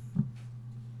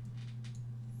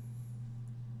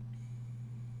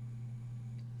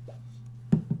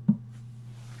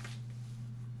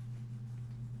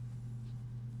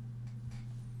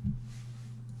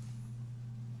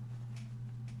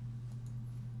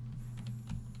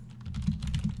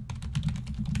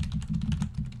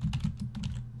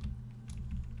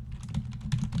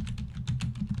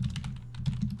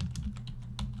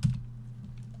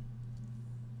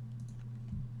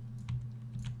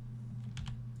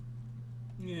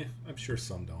 Yeah, I'm sure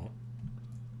some don't.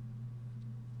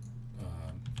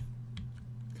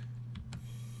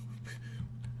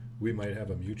 We might have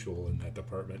a mutual in that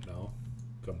department now,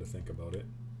 come to think about it.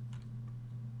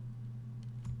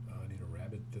 I need a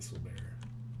rabid thistlebear.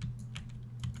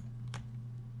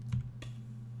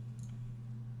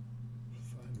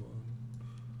 Find one.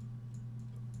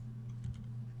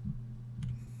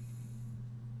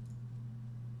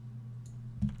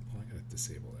 Well, I gotta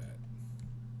disable that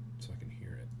so I can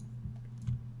hear it.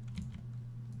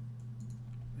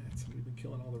 Man, somebody's been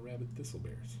killing all the rabid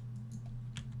thistlebears.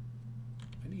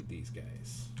 I need these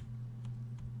guys.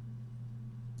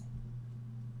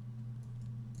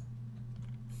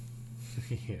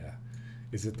 Yeah.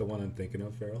 Is it the one I'm thinking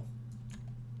of, Farrell?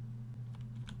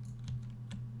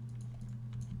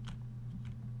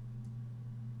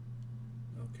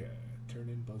 Okay. Turn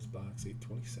in Buzzbox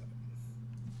 827.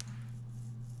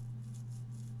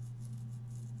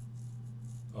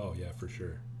 Oh, yeah, for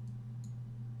sure.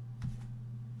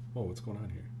 Oh, what's going on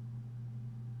here?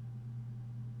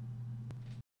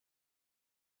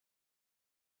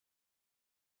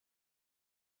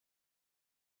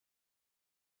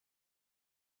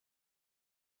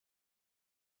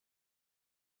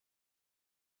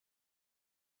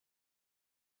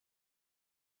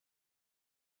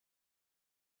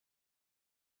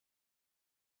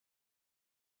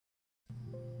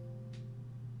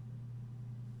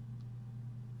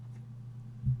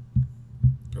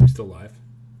 Are we still live?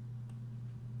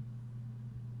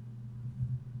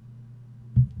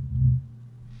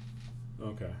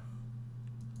 Okay.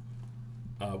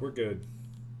 We're good.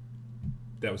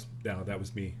 That was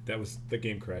me. The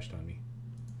game crashed on me.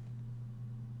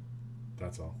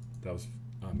 That's all. That was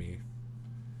on me.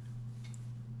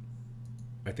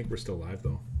 I think we're still live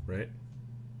though, right?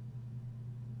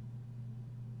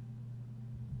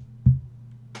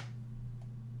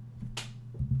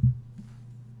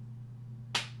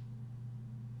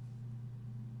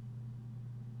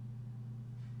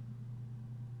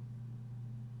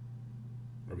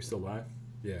 Are we still live?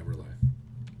 Yeah, we're live.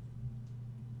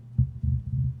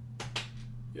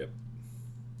 Yep.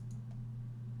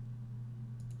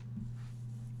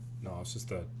 No, it's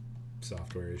just a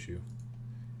software issue.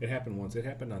 It happened once. It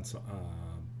happened on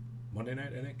Monday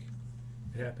night, I think.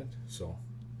 It happened. So,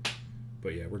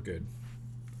 but yeah, we're good.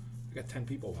 We got 10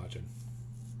 people watching.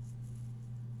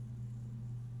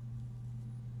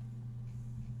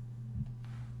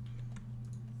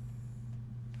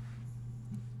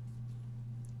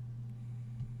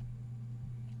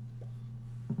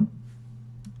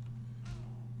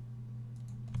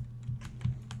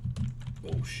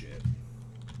 Oh shit.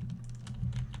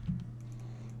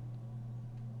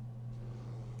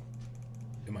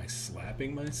 Am I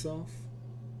slapping myself?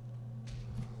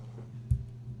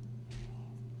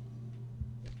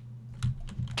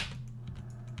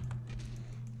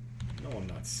 No, I'm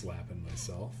not slapping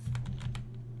myself.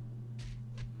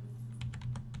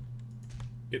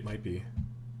 It might be.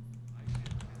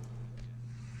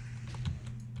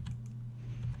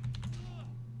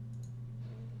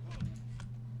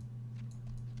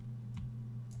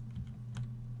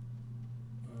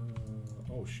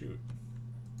 Oh shoot.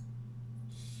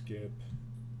 Skip.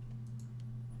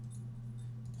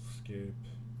 Skip.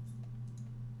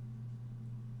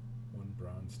 One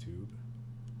bronze tube.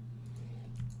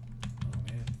 Oh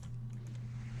man.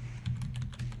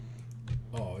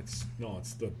 Oh, it's no,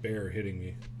 it's the bear hitting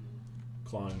me,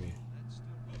 clawing me.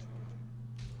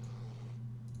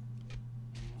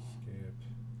 Skip.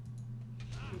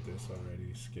 Did this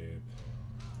already. Skip.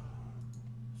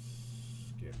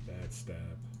 Skip that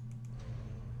step.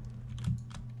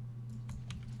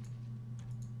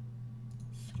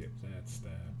 Skip that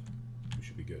step. We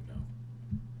should be good now.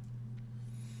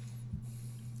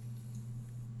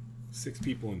 6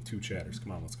 people and 2 chatters.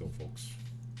 Come on, let's go, folks.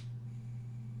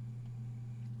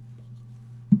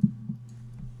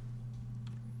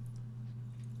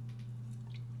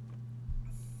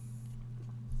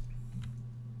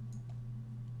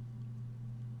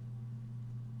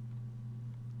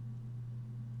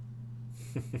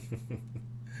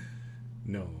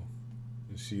 No,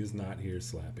 she is not here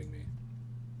slapping me.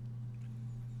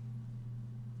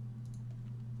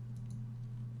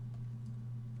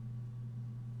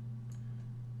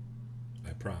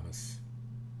 I promise.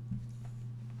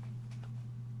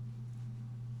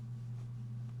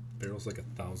 Barrel's like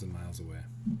 1,000 miles away.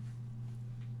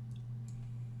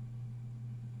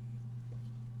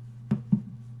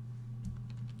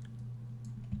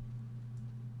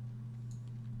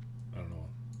 I don't know.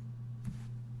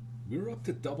 We were up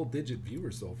to double-digit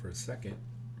viewers though for a second,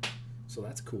 so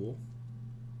that's cool.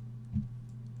 I'm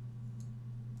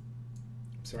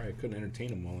sorry I couldn't entertain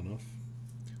them well enough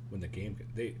when the game.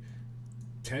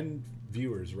 10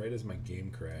 viewers right as my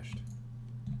game crashed.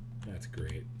 That's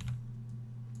great.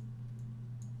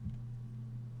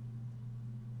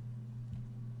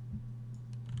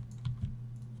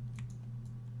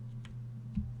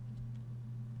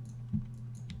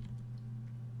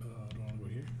 Do I want to go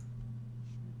here?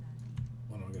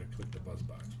 Oh no, I gotta click the buzz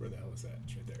box. Where the hell is that?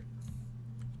 It's right there.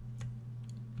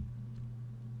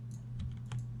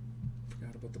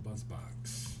 Forgot about the buzz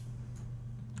box.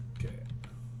 Okay.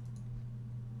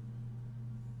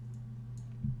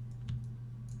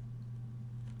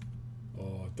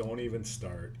 Oh, don't even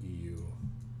start, EU.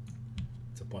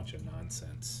 It's a bunch of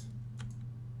nonsense.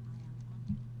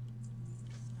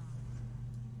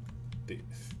 The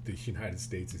United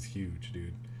States is huge,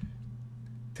 dude.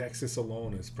 Texas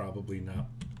alone is probably not,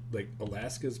 like,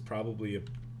 Alaska's probably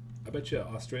I bet you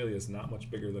Australia is not much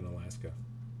bigger than Alaska.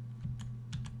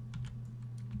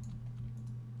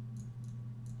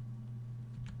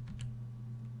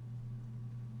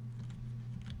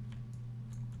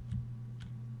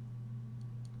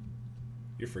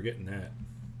 You're forgetting that.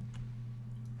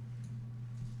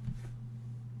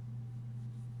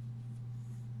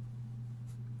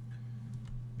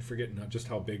 You're forgetting not just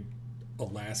how big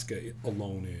Alaska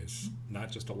alone is.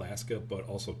 Not just Alaska, but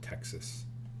also Texas.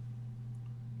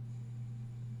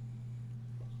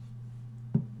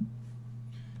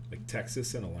 Like,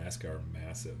 Texas and Alaska are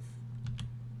massive.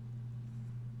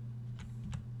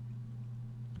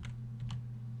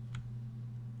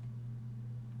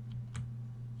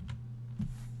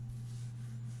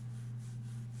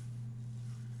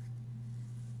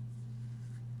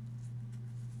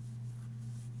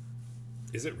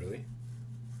 Is it really?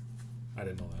 I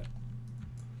didn't know that.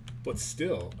 But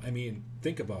still, I mean,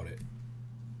 think about it.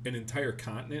 An entire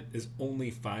continent is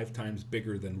only 5 times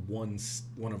bigger than one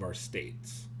of our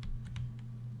states.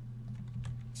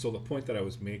 So the point that I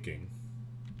was making,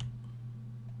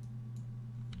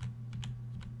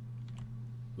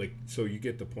 like, so you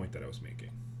get the point that I was making.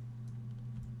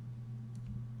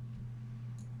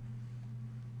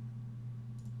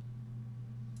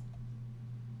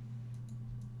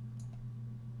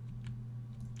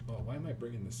 Why am I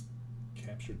bringing this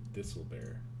captured thistle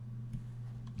bear?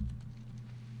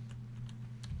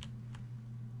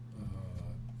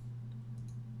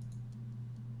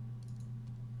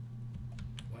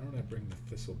 Why don't I bring the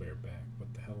thistle bear back?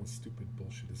 What the hell is stupid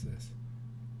bullshit is this?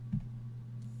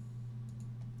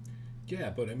 Yeah,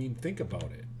 but I mean, think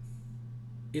about it.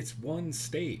 It's one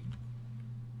state.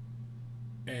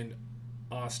 And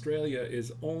Australia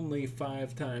is only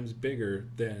 5 times bigger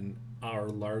than our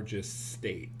largest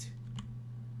state.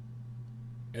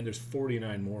 And there's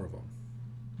 49 more of them.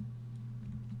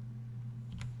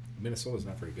 Minnesota's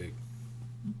not very big.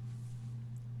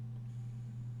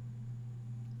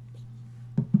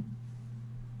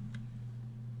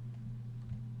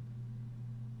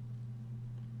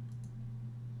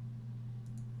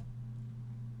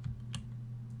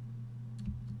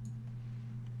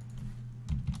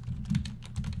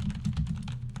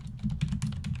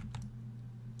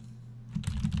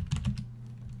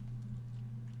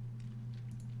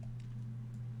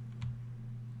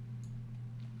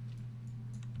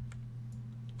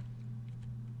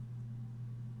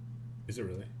 Is it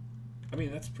really? I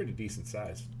mean, that's pretty decent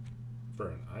size for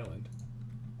an island.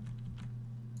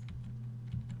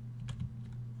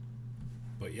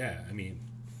 But yeah, I mean,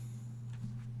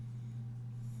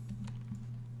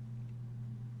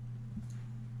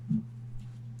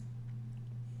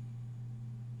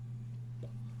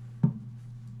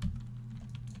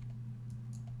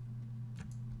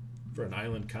 for an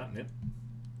island continent,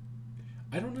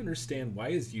 I don't understand,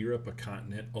 why is Europe a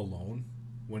continent alone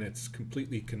when it's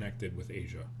completely connected with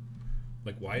Asia?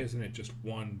 Like, why isn't it just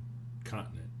one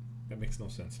continent? That makes no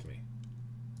sense to me.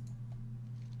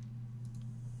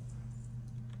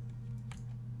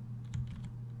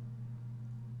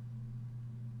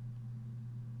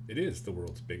 It is the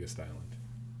world's biggest island,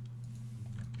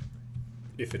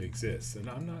 if it exists, and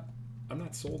I'm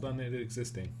not sold on it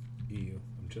existing. EU,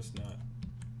 I'm just not.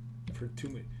 I've heard too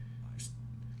many.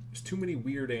 There's too many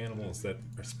weird animals that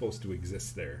are supposed to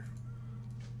exist there.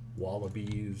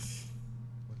 Wallabies.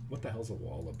 What the hell's a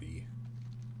wallaby?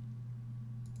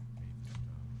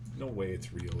 No way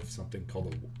it's real if something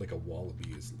called like a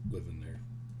wallaby is living there.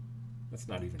 That's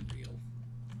not even real.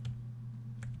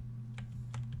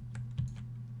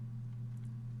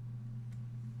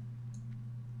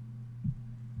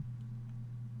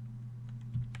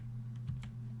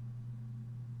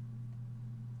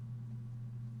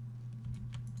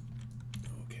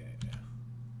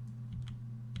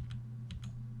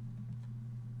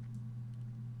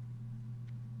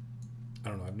 I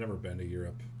don't know, I've never been to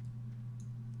Europe.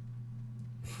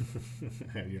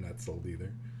 You're not sold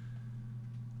either.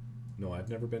 No, I've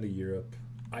never been to Europe.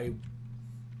 I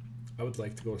would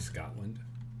like to go to Scotland.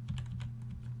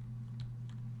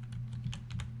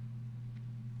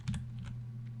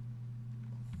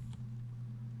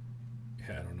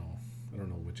 Yeah, I don't know. I don't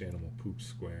know which animal poops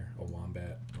square. A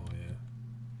wombat. Oh yeah.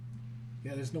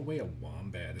 Yeah, there's no way a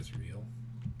wombat is real.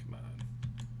 Come on.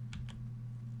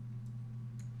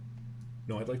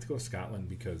 No, I'd like to go to Scotland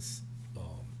because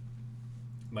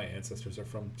my ancestors are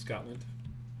from Scotland,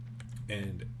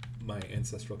 and my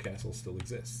ancestral castle still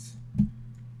exists,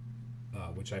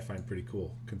 which I find pretty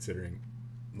cool considering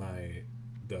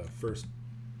the first.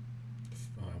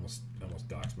 Oh, I almost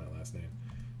doxed my last name.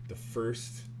 The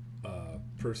first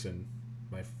person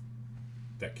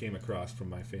that came across from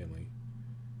my family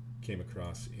came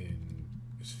across in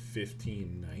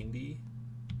 1590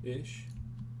 ish,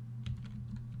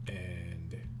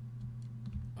 and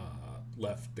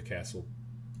left the castle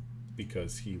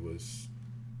because he was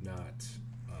not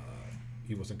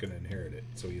he wasn't going to inherit it,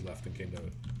 so he left and came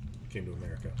to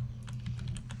America.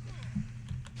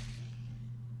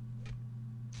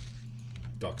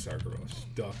 Ducks are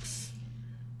gross.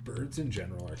 Birds in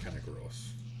general are kind of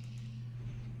gross,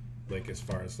 like as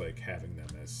far as like having them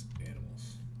as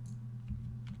animals.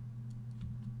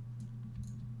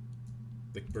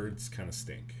 Like birds kind of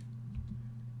stink.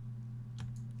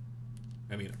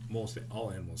 I mean, all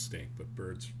animals stink, but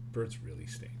birds really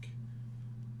stink.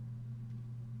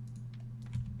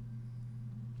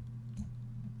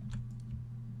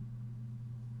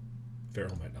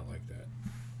 Farrell might not like that.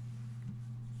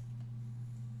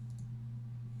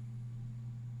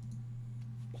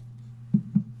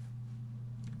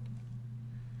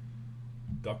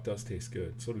 Duck does taste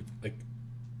good. So do, like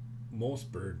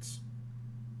most birds.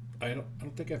 I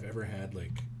don't think I've ever had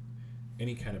like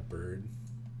any kind of bird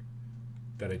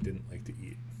that I didn't like to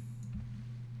eat.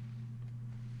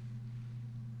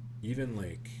 Even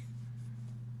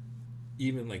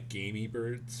like gamey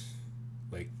birds,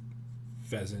 like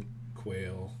pheasant,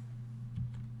 quail,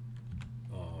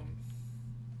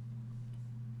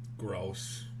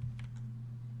 grouse.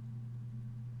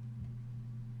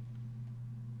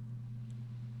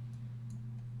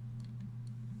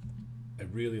 I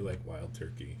really like wild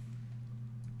turkey.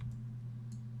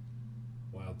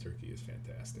 Wild turkey is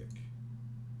fantastic.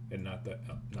 And not the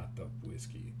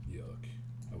whiskey. Yuck.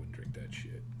 I wouldn't drink that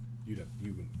shit. You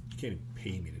can't even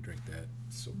pay me to drink that.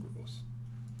 It's so gross.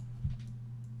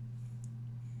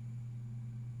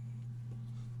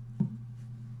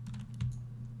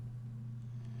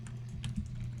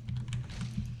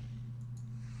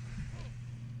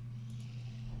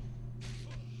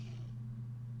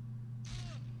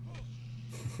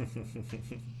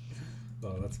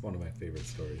 Oh, that's one of my favorite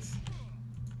stories.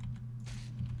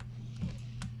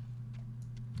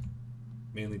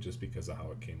 Mainly just because of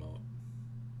how it came out.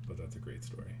 But that's a great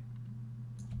story.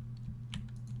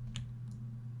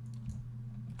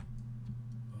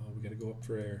 Oh, we gotta go up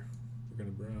for air. We're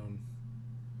gonna brown.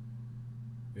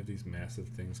 We have these massive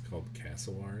things called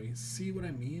cassowaries. See what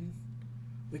I mean?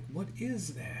 Like, what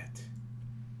is that?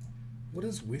 What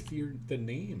is with the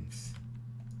names?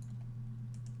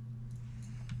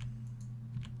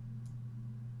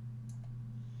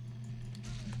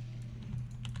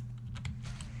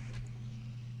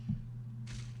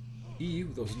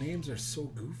 EU, those names are so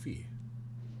goofy.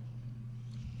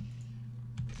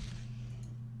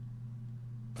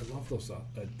 I love those.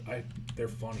 They're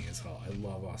funny as hell. I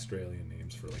love Australian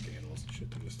names for like animals and shit.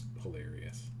 They're just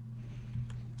hilarious.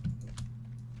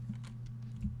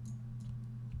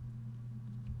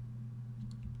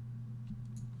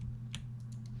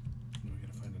 Now we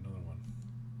gotta find another one,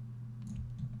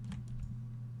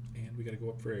 and we gotta go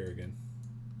up for air again.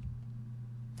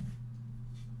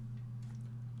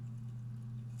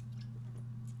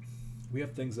 We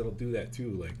have things that'll do that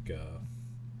too, like,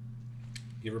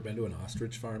 you ever been to an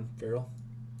ostrich farm, Farrell?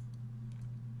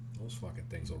 Those fucking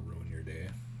things will ruin your day.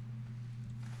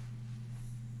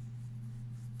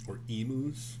 Or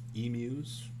emus.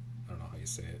 Emus. I don't know how you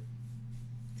say it.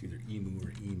 It's either emu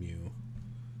or emu.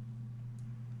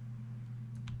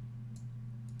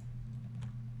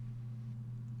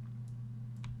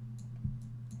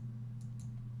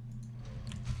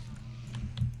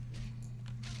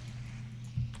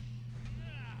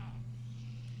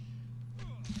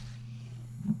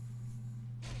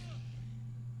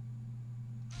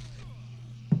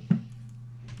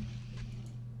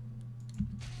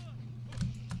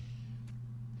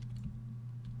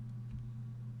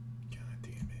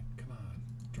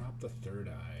 The third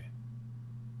eye.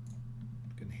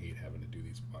 I'm gonna hate having to do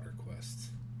these water quests.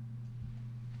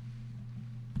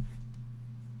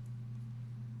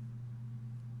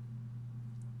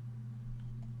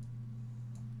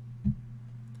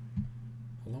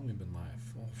 How long have we been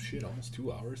live? Oh shit, almost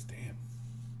 2 hours? Damn.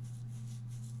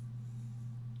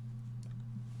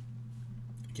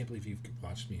 I can't believe you've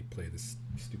watched me play this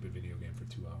stupid video game for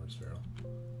 2 hours, Farrell.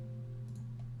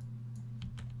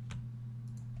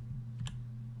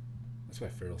 That's why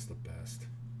Farrell's the best.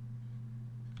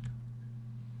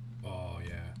 Oh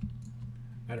yeah,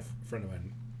 I had a friend of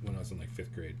mine when I was in like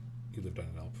 5th grade. He lived on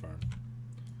an elk farm.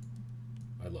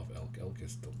 I love elk. Elk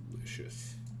is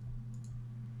delicious.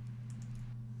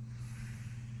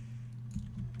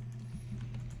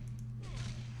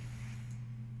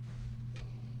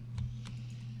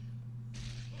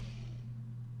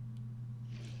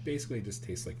 Basically, it just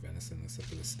tastes like venison, except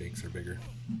for the steaks are bigger.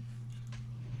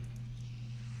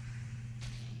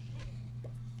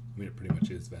 I mean, it pretty much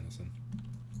is venison.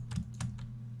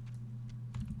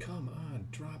 Come on,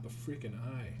 drop a freaking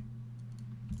eye.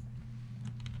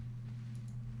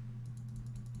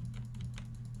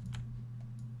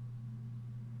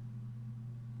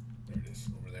 There it is,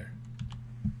 over there.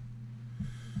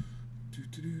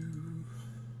 Doo-doo-doo.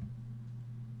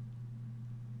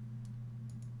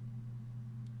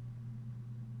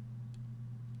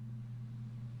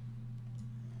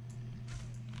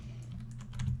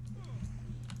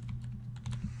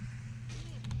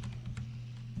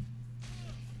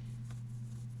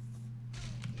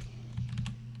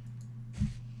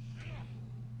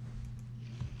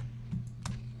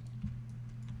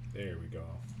 There we go.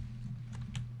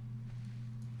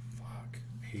 Fuck.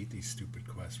 I hate these stupid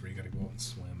quests where you gotta go out and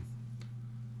swim.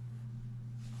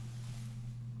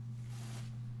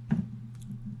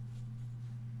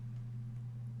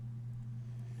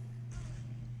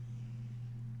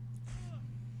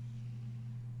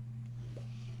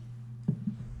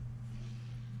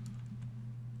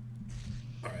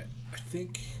 Alright, I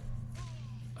think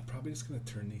I'm probably just gonna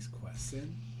turn these quests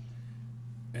in,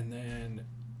 and then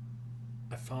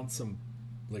I found some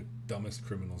like dumbest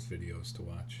criminals videos to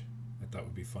watch. I thought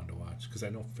would be fun to watch because I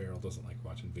know Farrell doesn't like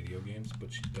watching video games,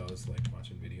 but she does like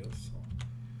watching videos, so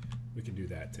we can do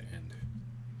that to end.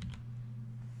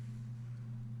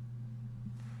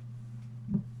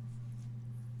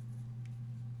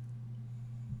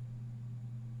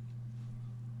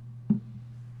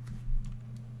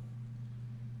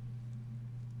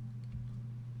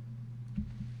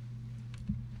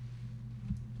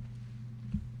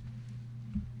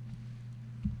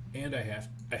 And I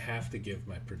have to give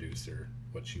my producer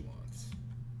what she wants.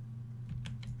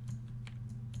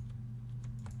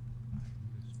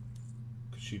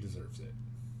 Because she deserves it.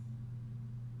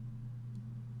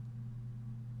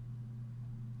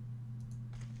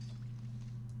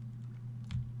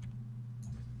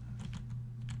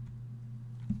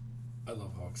 I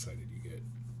love how excited you get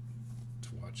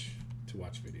to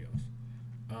watch videos.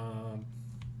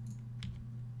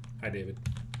 Hi David.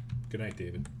 Good night,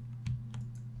 David.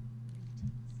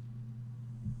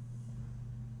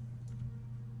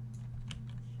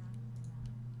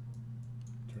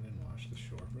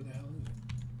 Where the hell is it?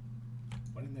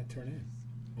 Why didn't that turn in?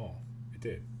 Oh, it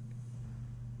did.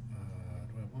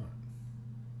 What do I want?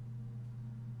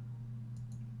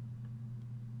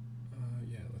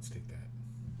 Yeah, let's take that.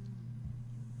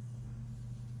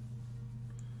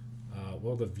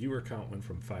 Well, the viewer count went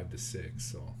from 5 to 6,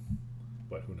 so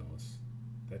But who knows?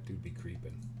 That dude be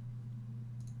creeping.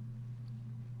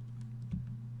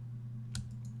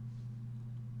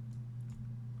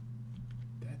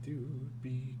 That dude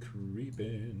be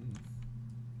creeping.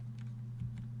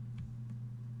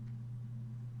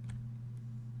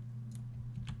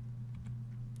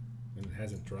 And it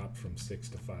hasn't dropped from 6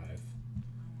 to 5.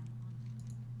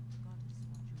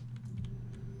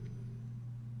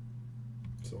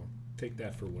 So take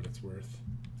that for what it's worth.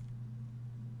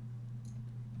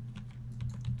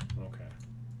 Okay.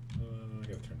 I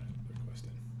gotta turn that request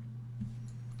in.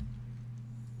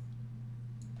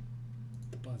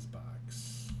 The buzz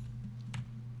box.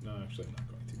 No, actually, I'm not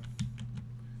going to.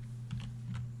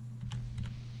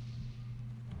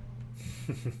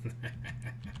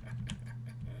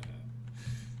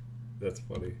 That's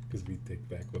funny because we take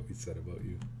back what we said about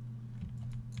you.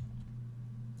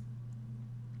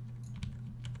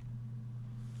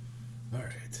 All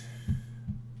right,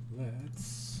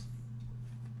 let's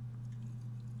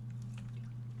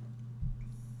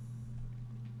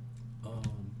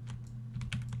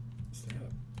is that?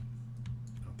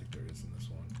 I don't think there is in this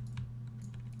one.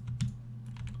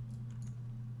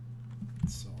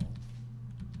 So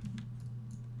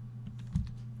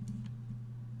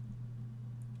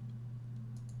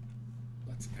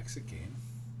let's exit game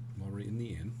while we're in the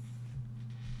inn.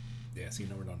 Yeah, see,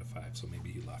 now we're down to 5, so maybe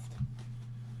he left.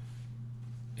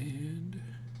 And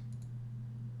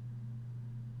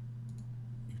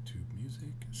YouTube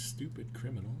music, stupid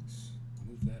criminals.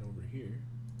 Move that over here.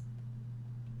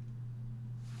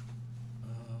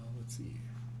 Let's see.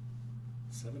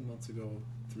 7 months ago,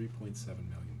 3.7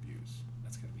 million views.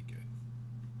 That's gonna be good.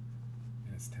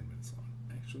 And it's 10 minutes long.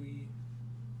 Actually,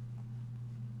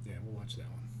 yeah, we'll watch that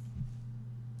one.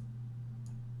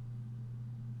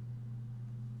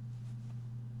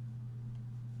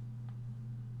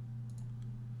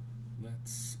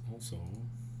 Let's also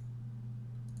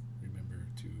remember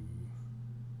to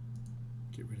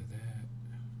get rid of that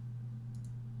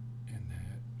and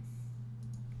that.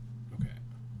 Okay.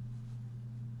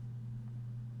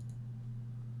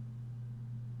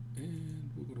 And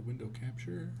we'll go to window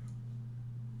capture.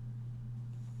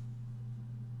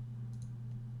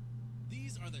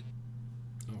 These are the...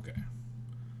 Okay.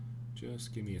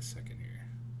 Just give me a second here.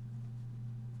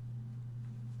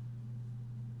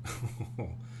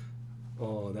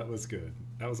 Oh, that was good.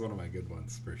 That was one of my good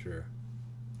ones, for sure.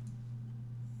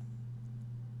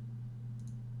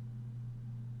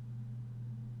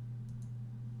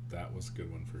 That was a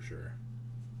good one, for sure.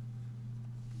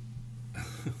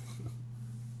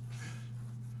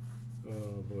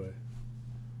 Oh, boy.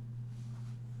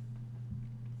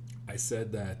 I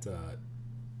said that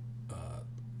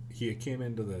he came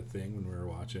into the thing when we were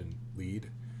watching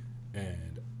Lead,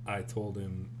 and I told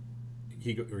him,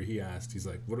 he asked, he's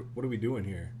like, what are we doing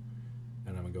here?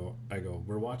 And I go,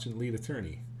 we're watching Lead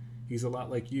Attorney. He's a lot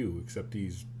like you, except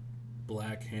he's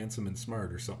black, handsome, and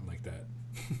smart, or something like that.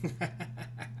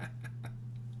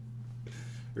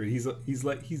 Or he's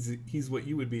what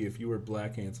you would be if you were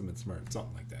black, handsome, and smart,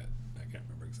 something like that. I can't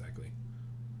remember exactly.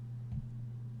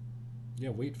 Yeah,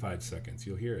 wait 5 seconds,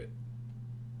 you'll hear it.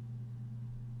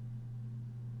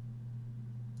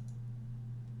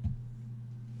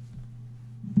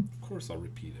 Of course I'll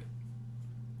repeat it.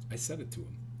 I said it to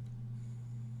him.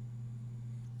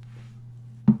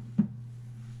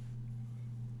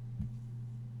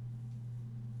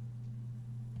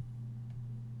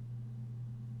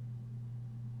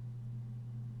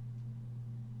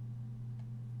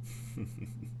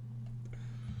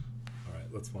 Alright,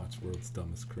 let's watch World's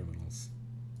Dumbest Criminals.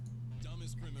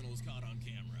 Dumbest criminals caught on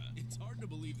camera. It's hard to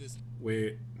believe this.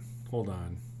 Wait, hold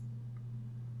on.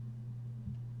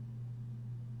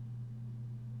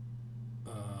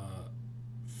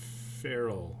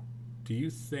 Farrell, do you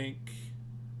think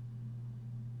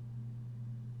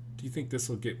this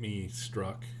will get me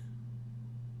struck?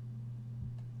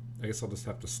 I guess I'll just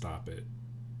have to stop it.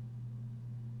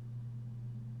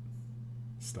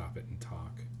 Stop it and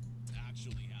talk.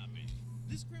 Actually happened.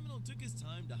 This criminal took his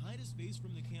time to hide his face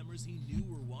from the cameras he knew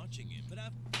were watching him, but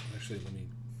actually, let me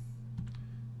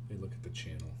look at the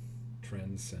channel.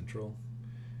 Trends Central.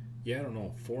 Yeah, I don't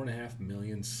know, 4.5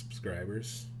 million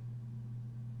subscribers.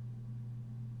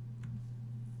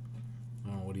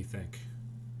 Oh, what do you think?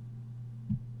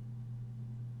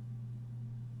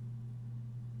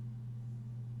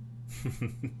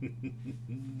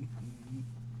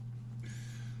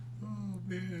 Oh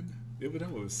man, it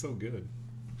was so good.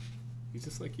 He's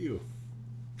just like you.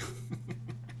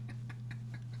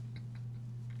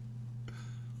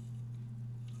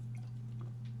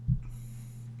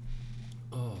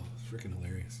 Oh, freaking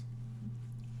hilarious.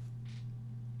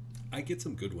 I get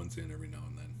some good ones in every now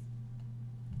and then.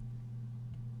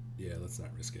 Yeah, let's not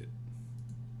risk it.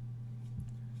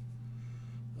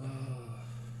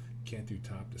 Can't do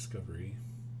top discovery.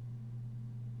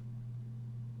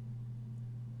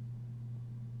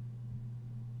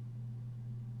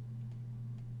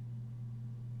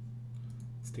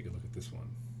 Let's take a look at this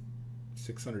one.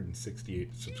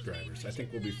 668 subscribers. I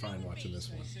think we'll be fine watching this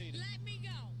one. Let me go.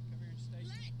 Come here and stay.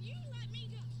 Let me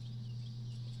go.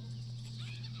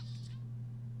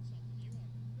 Something you want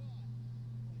to do.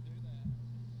 Want to do that?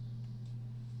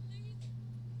 Please.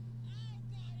 Oh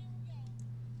God,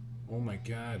 here we go. Oh my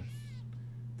god.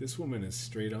 This woman is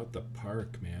straight out the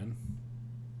park, man.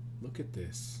 Look at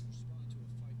this. Respond to a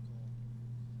fight call.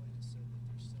 Plaintiff said that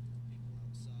there's several people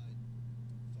outside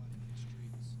fighting in the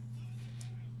streets.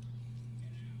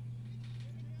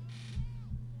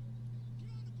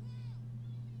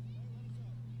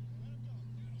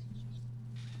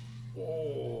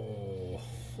 Oh,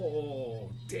 oh,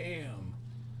 damn.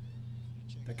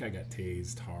 That guy got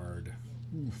tased hard.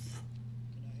 Oof.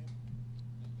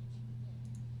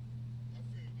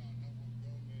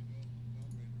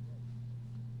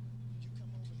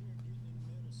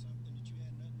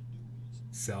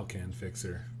 Cell can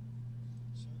fixer.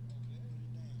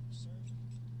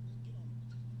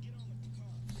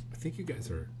 I think you guys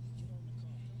are.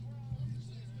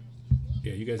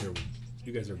 Yeah, you guys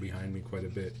are behind me quite a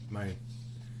bit.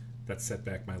 That set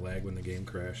back my lag when the game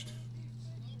crashed.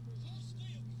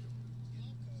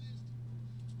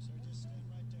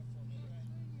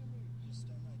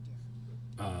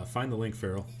 Find the link,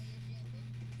 Farrell.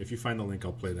 If you find the link,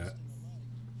 I'll play that.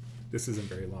 This isn't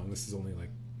very long. This is only like,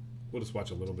 we'll just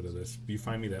watch a little bit of this. You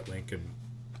find me that link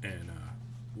and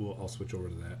I'll switch over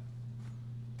to that.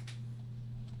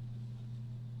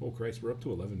 Oh Christ, we're up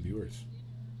to 11 viewers.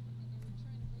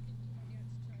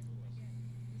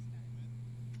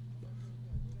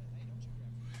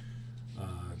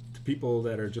 To people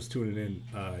that are just tuning in,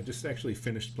 I just actually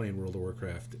finished playing World of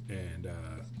Warcraft, and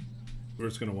we're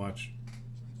just gonna watch.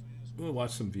 We'll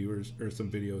watch some viewers or some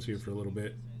videos here for a little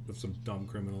bit of some dumb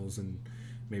criminals and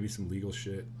maybe some legal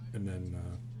shit, and then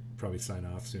probably sign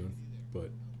off soon.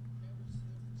 But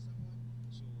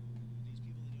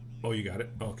oh, you got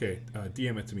it. Okay,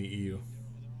 DM it to me, EU.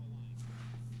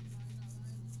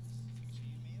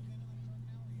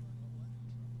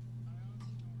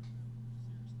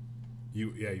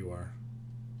 Yeah, you are.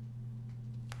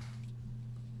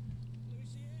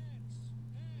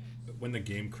 When the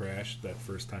game crashed that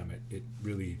first time,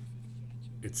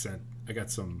 it sent. I got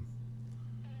some.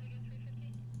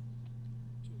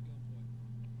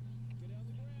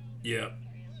 Yeah,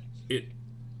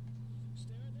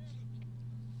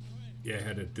 I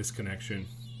had a disconnection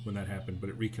when that happened, but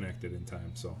it reconnected in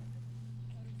time. So.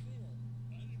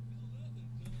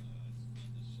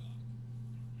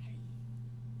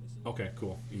 Okay,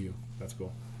 cool. EU, that's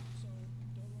cool. So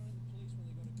don't run into the police when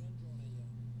they got a gun drawn at you.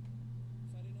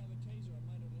 If I didn't have a taser, I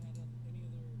might have had any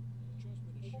other choice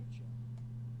but to shoot you.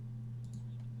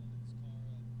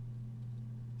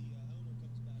 The owner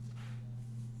comes back with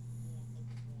a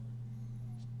open warrant. You don't have any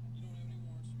warrants, so you're not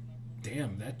going.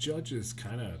 Damn, that judge is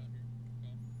kind of.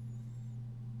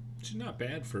 She's not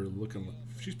bad for looking.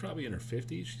 She's probably in her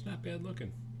 50s. She's not bad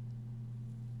looking.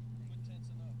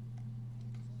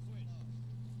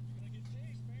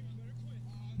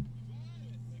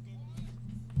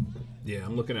 Yeah,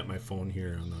 I'm looking at my phone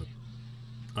here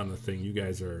on the thing. You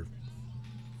guys are.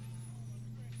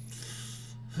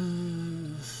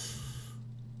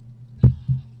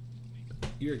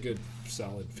 You're a good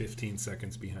solid 15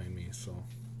 seconds behind me, so.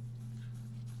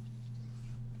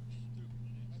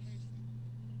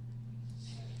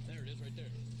 There it is, right there.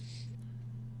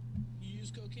 You use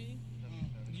cocaine?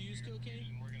 You use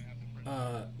cocaine?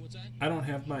 What's that? I don't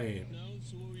have my No.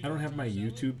 So what were you I don't have my trying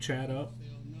to sell? YouTube chat up.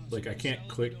 Like I can't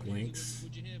click links.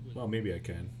 What'd you have with Well, maybe I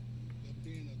can.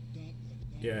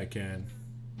 Yeah, I can.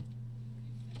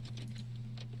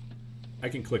 I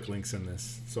can click links in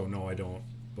this, so no, I don't.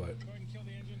 But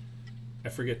I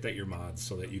forget that you're mods,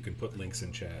 so that you can put links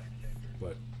in chat.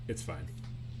 But it's fine.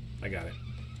 I got it.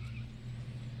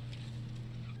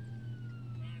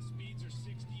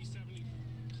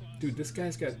 Dude, this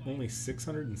guy's got only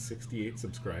 668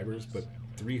 subscribers, but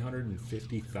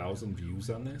 350,000 views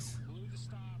on this.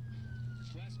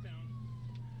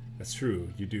 That's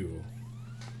true. You do.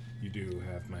 You do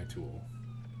have my tool.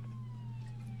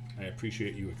 I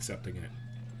appreciate you accepting it.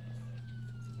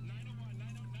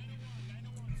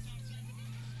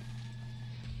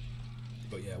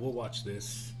 But yeah, we'll watch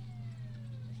this,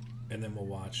 and then we'll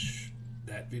watch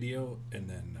that video, and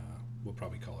then we'll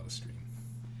probably call it a stream.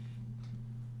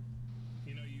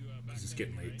 'Cause it's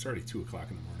getting late. It's already 2 o'clock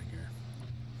in the morning here.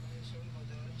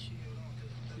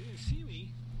 You didn't see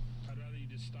me. I'd rather you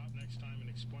just stop next time and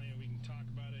explain. We can talk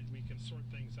about it. We can sort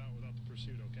things out without the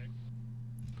pursuit, okay?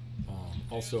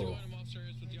 Also, I'm Officer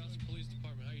Harris with the Austin Police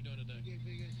Department. How you doing today? You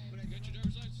got your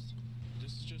driver's license?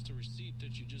 This is just a receipt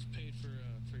that you just paid for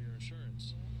your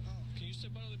insurance. Can you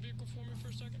step out of the vehicle for me for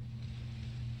a second?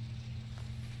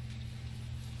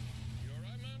 You all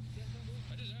right, man?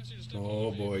 I just asked you to step out oh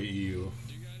of the boy, vehicle. EU.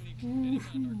 Do you got any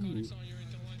kind of narcotics on you or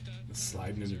anything like that?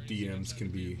 Sliding into DMs can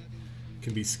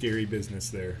be scary business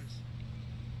there.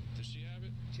 Does she have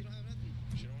it? She don't have nothing.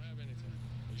 She don't have anything.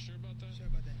 Are you sure about that? Sure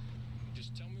about that.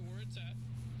 Just tell me where it's at,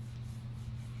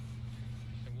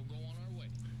 and we'll go on our way.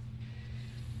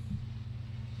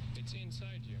 It's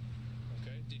inside you,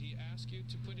 okay? Did he ask you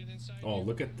to put it inside Oh, you?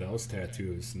 look at those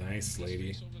tattoos. Nice, This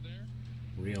lady. face over there?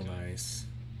 Real nice.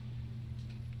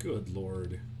 Good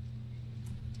lord.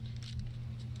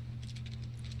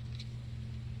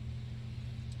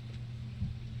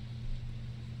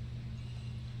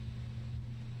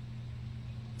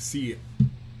 See,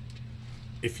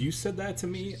 if you said that to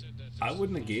me, I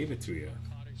wouldn't have gave it to you.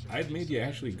 I'd made you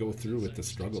actually go through with the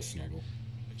struggle snuggle.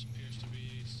 Which appears to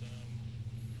be some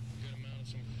good amount of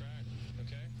some crack,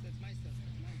 okay? That's my stuff.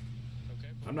 It's mine.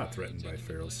 Okay. I'm not threatened by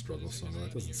Farrell's struggle snuggle.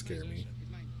 That doesn't scare me.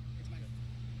 It's mine. It's mine.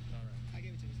 All right. I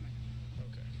gave it to you. It's mine.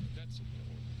 Okay. That's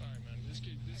all right, man. Let's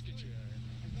get you out of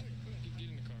here. Get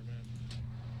in the car, man.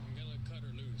 I'm gonna cut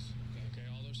her loose. Okay.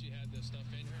 Although she had this stuff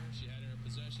in her, she had it in her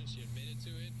possession. She admitted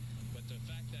to it, but the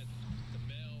fact that the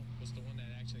male was the one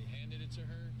that actually handed it to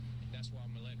her, that's why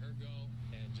I'm gonna let her go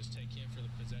and just take him for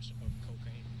the possession of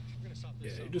cocaine. We're gonna stop Yeah,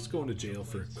 this. you're just going to jail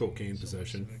for cocaine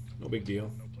possession. No big deal.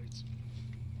 No plates.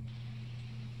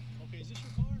 Okay, is this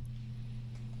your car?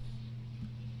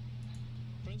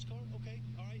 Friend's car? Okay,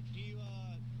 all right. Do you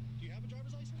have a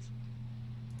driver's license?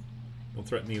 Don't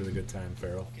threaten me with a good time,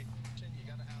 Farrell. Okay, you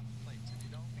gotta have plates. If you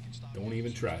don't, we can stop. Don't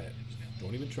even try it.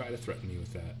 Don't even try to threaten me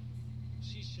with that.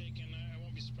 She's shaking. I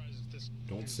won't be surprised if this.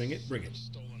 Don't sing it, bring it.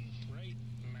 Stolen right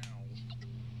now.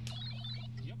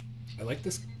 Yep. I like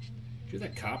this. Hear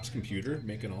that cop's computer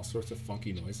making all sorts of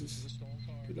funky noises?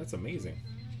 Dude, that's amazing.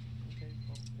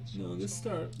 No, this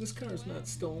car's not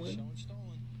stolen.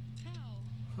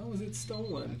 How? How is it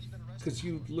stolen? Because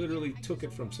you literally took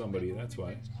it from somebody, that's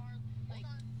why. Like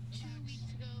 2 weeks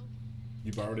ago,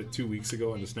 You borrowed it 2 weeks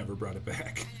ago and just never brought it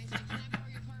back. and I said, "Can I borrow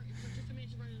your car for just a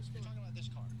minute to run to the store?" Talking about this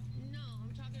car. No,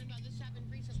 I'm talking about this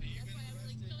happened recently. That's why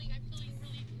I'm feeling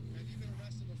really. Have you been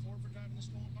arrested before for driving a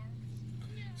stolen car?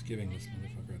 Just giving this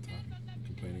motherfucker a talk.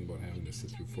 Complaining about having to sit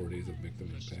through 4 days of victim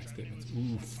impact statements.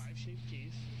 Oof. 5-shaped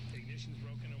keys. The ignition's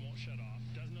broken and won't shut off.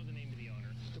 Doesn't know the name of the owner.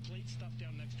 The plate's stuffed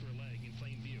down next to her leg in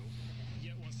plain view.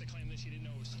 Yet wants to claim that she didn't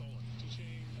know it was stolen.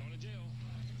 Going to jail.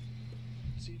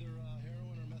 It's either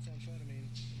heroin or methamphetamine.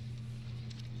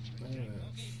 All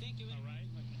right.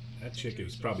 That chick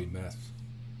is probably meth.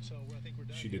 So I think we're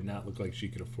done. She did not look like she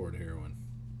could afford heroin.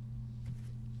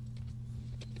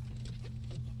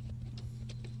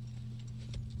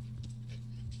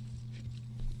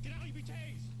 Get out, you be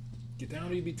tased. Get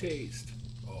down or you be tased.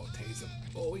 Oh, tase him.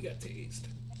 Oh, we got tased.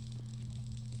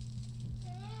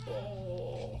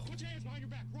 Oh. Put your hands behind your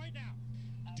back right now.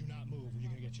 Do not move or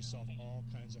you're going to get yourself all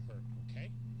kinds of hurt,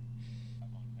 okay?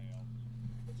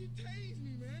 But you tased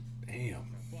me, man. Damn.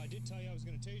 Well, I did tell you I was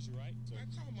going to tase you, right? So, I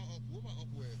called my uncle. Where my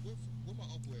uncle at? Where my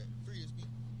uncle at? Frisbee.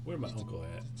 Where my uncle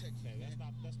at? Text me, okay,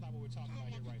 man. that's not what we're talking Call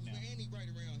about my here right peoples, now. man. Ain't he right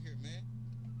around here, man?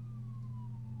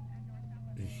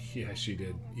 Yeah, she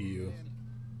did. EU.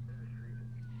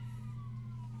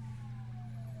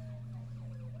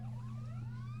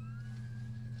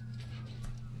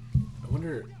 I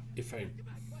wonder if I.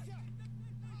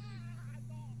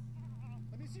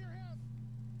 Let me see your hand.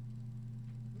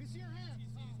 Let me see your hand.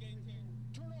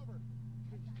 Turn over.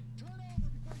 Turn over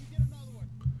before you get another one.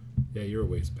 Yeah, you're a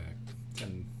ways back.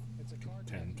 10, It's a car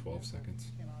 10 12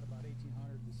 seconds. Came out about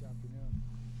 1800 this afternoon.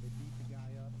 They beat the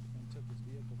guy up and took his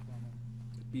vehicle from him.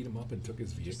 Beat him up and took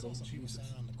his Just vehicle. saw some people Jesus.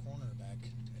 standing on the corner back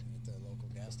at the local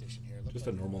gas station here. Looked Just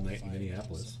like a normal they were night in fighting.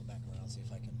 Minneapolis. I'll circle back around, see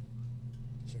if I can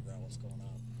figure out what's going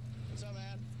on. What's up,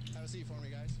 man? Have a seat for me,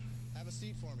 guys. Have a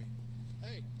seat for me.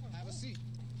 Hey, have a seat.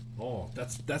 Oh,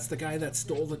 that's the guy that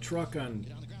stole the truck on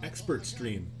Expert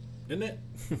Stream, isn't it?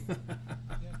 You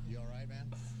all right, man?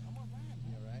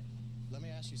 You all right? Let me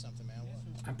ask you something, man.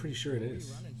 I'm pretty sure it What are is.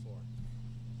 you running for?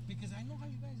 Because I know how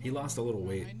you guys He are. lost a little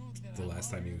weight I know that the I'm last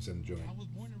time he was in the joint. I was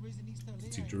born and raised in East LA.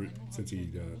 Since he I drew, know how since he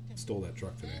you look at stole me. that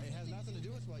truck today. It has nothing to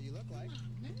do with what you look like.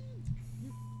 Man,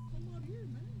 you come out here,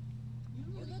 man.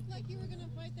 You look like you were gonna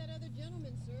fight that other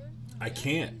gentleman, sir. I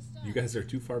can't. You guys are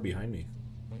too far behind me.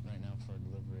 Waiting right now for a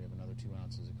delivery of another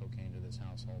ounces of cocaine to this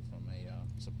household from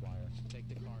a supplier. Take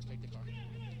the car, take the car.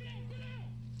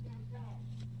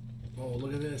 Oh,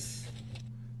 look at this.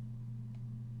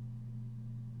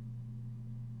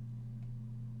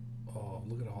 Oh,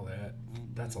 look at all that.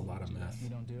 That's a lot of meth. You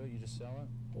don't do it, you just sell it?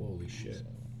 Holy shit.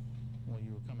 Well,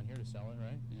 you were coming here to sell it,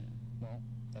 right? Yeah. Well,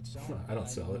 that's selling it. I don't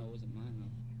sell it. It wasn't mine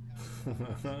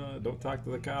though. Don't talk to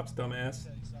the cops, dumbass.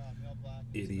 Said he saw a male black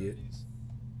in his Idiot. 30s.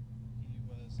 He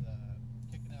was either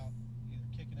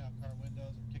kicking out car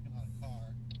windows or kicking out a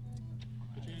car.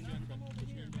 Put your hand behind your back. Put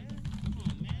your hand behind your back. Come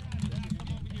on, man.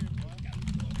 Come over here.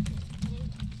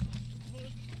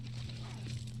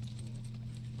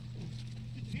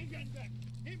 Hand behind your back.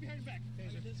 Hand behind your back.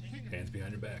 Hands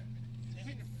behind your back.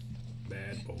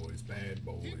 Bad boys, bad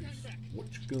boys. What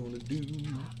you gonna do?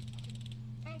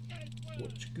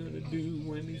 What you gonna do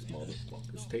when these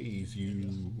motherfuckers tase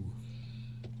you?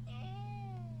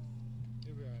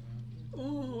 You'll be alright, man.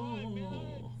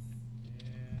 Oh. Yeah,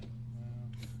 well,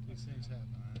 these things happen,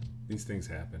 alright? These things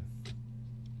happen.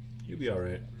 You'll be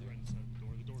alright.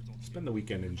 Spend the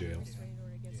weekend in jail.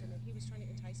 He was trying to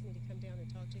entice me to come down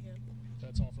and talk to him.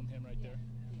 That's all from him right there.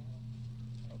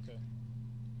 Okay.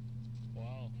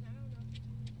 Wow.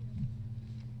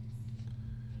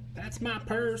 That's my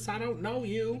purse. I don't know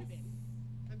you.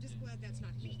 I'm just glad that's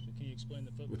not me. Can you explain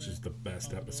the footprint? Which is the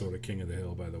best episode of King of the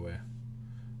Hill, by the way.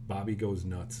 Bobby Goes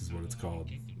Nuts is what it's called.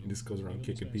 He just goes around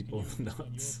kicking people in the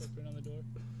nuts. Footprint on the door?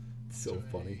 It's so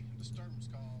funny. Disturbance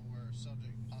call where a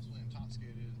subject possibly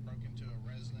intoxicated broke into a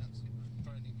residence,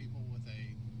 threatening people with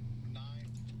a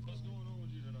knife. What's going on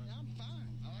with you tonight? I'm fine.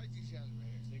 I like these guys over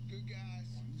here. They're good guys.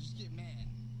 You just get mad.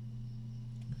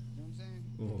 You know what I'm saying?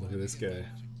 Oh, look at this guy.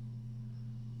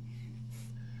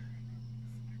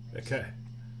 That guy.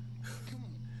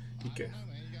 He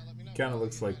kind of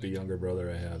looks like the younger brother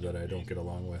I have that I don't get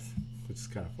along with, which is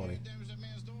kind of funny. Damage that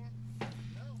man's door? No,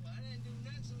 I didn't do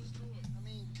nothing to his door. I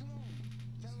mean, come on.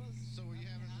 Tell us. So what you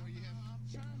having? I'm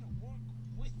trying to work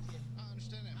with you. I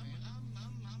understand that, man.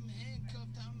 I'm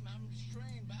handcuffed. I'm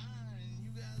restrained behind, and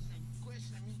you guys are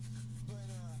questioning me. But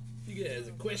You guys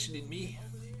are questioning me.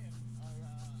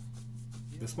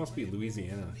 This must be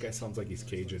Louisiana. That guy sounds like he's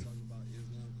Cajun.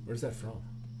 Where's that from?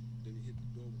 Then he hit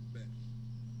the door with the bat.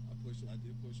 I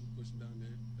did push him down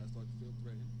there. I started to feel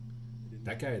threatened.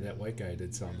 That guy, that white guy,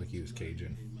 did sound like he was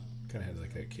Cajun. Kind of had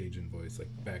like that Cajun voice, like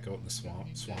back out in the swamp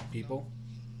people.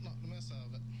 knock the mess out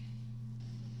of it.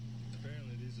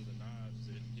 Apparently these are the knives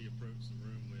that he approached the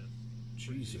room with.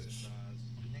 Jesus.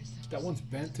 That one's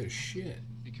bent to shit.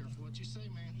 Be careful what you say,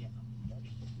 man.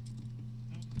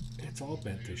 It's all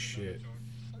bent to shit.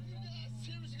 Are you guys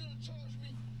seriously gonna charge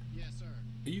me? Yes, sir.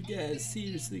 Are you guys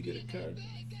seriously gonna cut?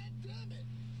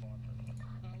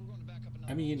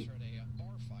 I mean,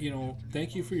 you know,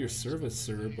 thank you for your service,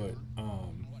 sir, but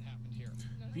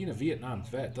being a Vietnam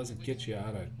vet doesn't get you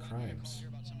out of crimes.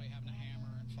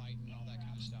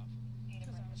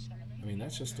 I mean,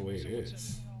 that's just the way it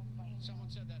is. Someone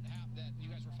said that you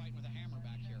guys were fighting with a hammer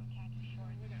back here.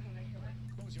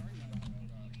 What was the argument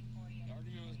about? The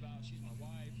argument was about she's my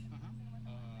wife.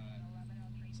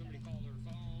 Somebody called her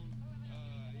phone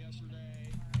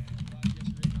yesterday, and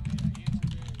yesterday night I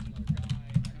answered it. It was another guy.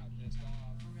 I got pissed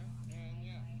off. And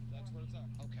yeah, that's where it's at.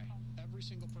 Okay. Every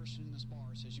single person in this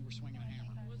bar says you were swinging a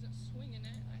hammer. I wasn't swinging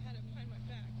it. I had it behind my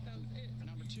back. That was it.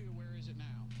 Number two, where is it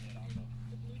now?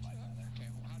 The blue truck. Okay,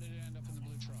 well, how did it end up in the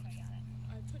blue truck?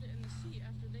 I put it in the seat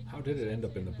after they. How did it end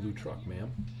up in the blue truck,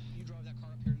 ma'am? You drove that car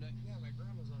up here today? Yeah, my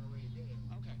grandma's on her way to get it.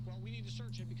 Okay, well, we need to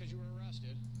search it because you were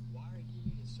arrested. Why do you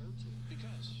need to search it?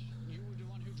 Because you were the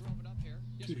one who drove it up here.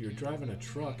 Yes, Dude, we you're can. driving a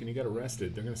truck and you got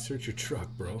arrested. They're gonna search your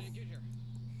truck, bro. How did it get here?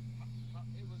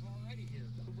 It was already here.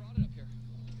 Who brought it up here?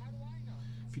 How do I know?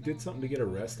 If you did something to get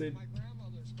arrested, My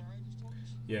grandmother's car. I just told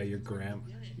you. yeah, your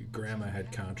grandma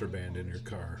had contraband in her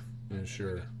car. Yeah,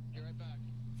 sure. Be right back.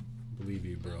 Believe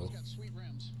you, bro. Grandma's got sweet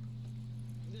rims.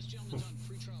 This gentleman's on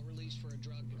pretrial release for a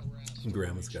drug arrest.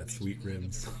 Grandma's got sweet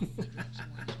rims. Drove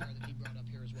somewhere in this car that he brought up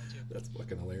here as well, too. That's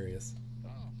fucking hilarious. Oh,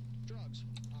 drugs.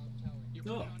 I'm telling you. You put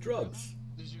No, it on your drugs.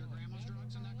 grandma? This is your grandma's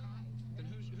drugs in that car? Then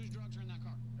whose drugs are in that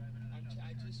car?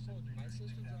 I just told you. My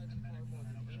sister drives a car more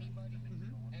than anybody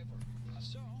ever.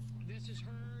 So, this is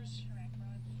hers.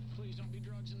 Please don't be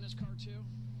drugs in this car, too.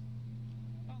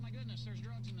 Oh my goodness, there's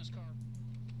drugs in this car.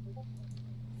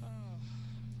 Oh,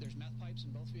 there's meth pipes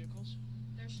in both vehicles?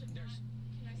 There should not. There's-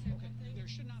 Can I say Okay, one thing? there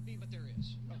should not be, but there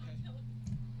is. Okay.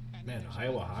 And Man, there's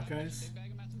Iowa a Hawkeyes? big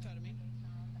bag of methamphetamine.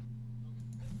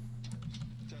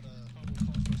 Got a probable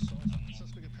cause for assault.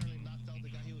 Suspect apparently knocked out the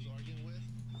guy he was arguing with.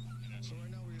 So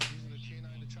right now we're using the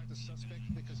canine to track the suspect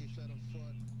because he fled on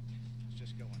foot. It's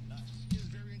just going nuts. He's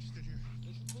very interested here.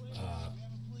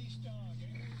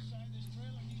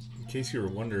 case you were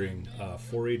wondering,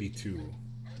 482.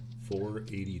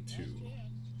 482.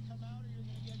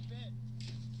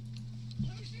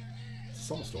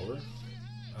 It's almost over.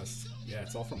 Yeah,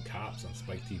 it's all from Cops on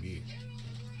Spike TV.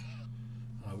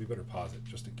 We better pause it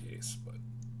just in case, but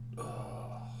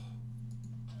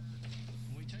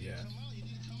yeah.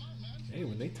 Hey,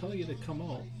 when they tell you to come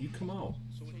out, you come out.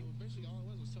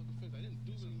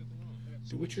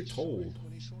 Do what you're told.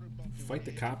 Fight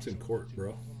the cops in court,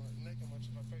 bro.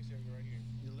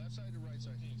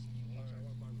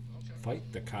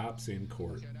 Fight the cops in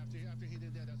court.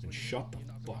 And shut the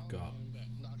fuck up.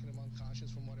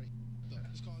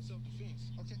 It's called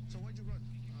self-defense. Okay, so why'd you run?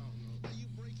 I don't know. You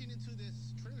breaking into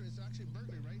this trailer is actually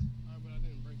burglary, right? But I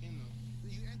didn't break in though.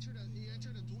 You entered a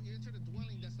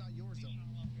dwelling that's not yours though.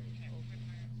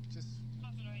 Just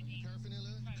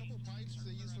paraphernalia, a couple pipes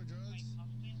they use for drugs,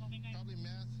 probably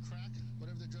meth, crack,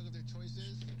 whatever the drug of their choice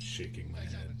is. Shaking my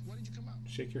head. Why did you come out?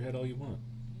 Shake your head all you want.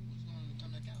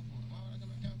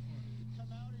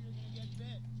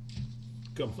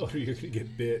 Come out or you're gonna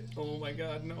get bit. Oh my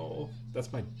god, no.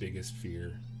 That's my biggest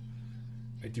fear.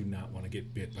 I do not want to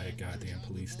get bit by a goddamn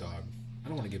police dog. I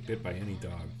don't want to get bit by any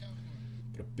dog.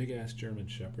 But a big ass German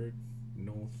Shepherd?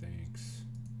 No thanks.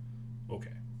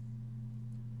 Okay.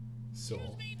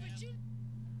 So,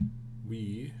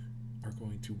 we are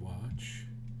going to watch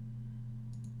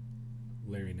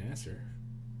Larry Nassar.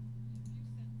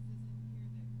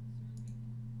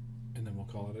 And then we'll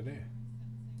call it a day.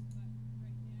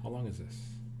 How long is this?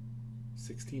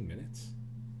 16 minutes?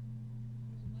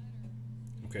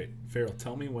 Okay, Farrell,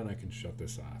 tell me when I can shut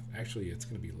this off. Actually, it's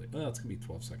going to be late. Well, it's going to be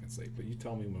 12 seconds late, but you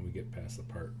tell me when we get past the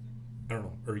part. I don't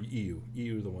know. Or EU.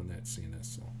 EU, the one that's seen this,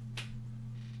 so.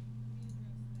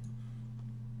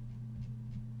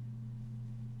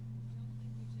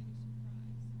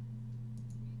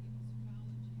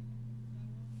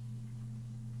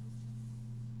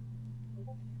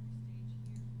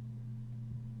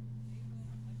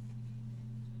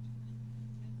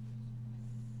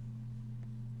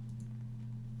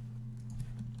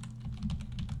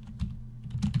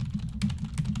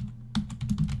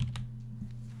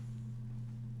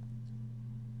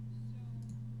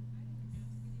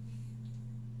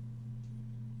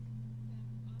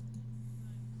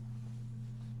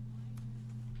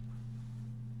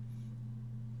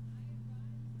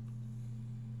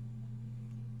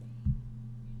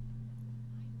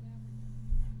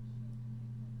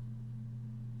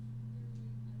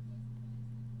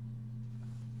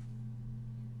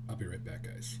 I'll be right back,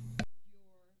 guys.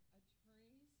 Your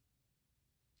attorneys,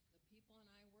 the people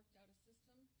and I worked out a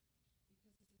system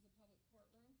because this is a public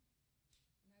courtroom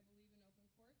and I believe in open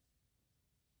courts.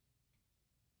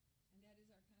 And that is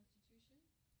our Constitution.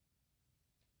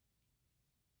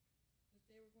 That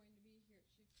they were going to be here.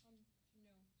 It should come to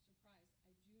no surprise.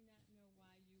 I do not know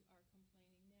why you are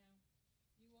complaining now.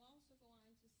 You will also go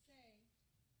on to say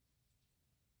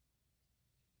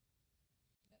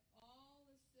that all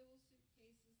the civil suit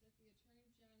cases that the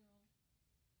Attorney General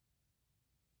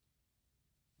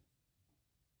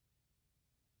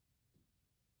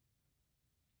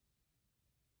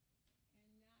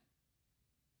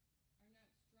are not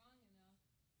strong enough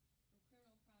for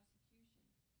criminal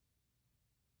prosecution.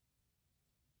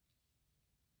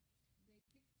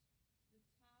 They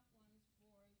picked the top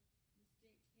ones for the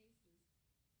state cases.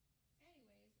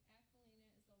 Anyways,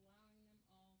 Aquilina is allowing them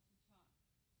all to talk.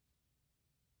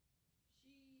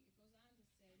 It goes on to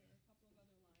say, there are a couple of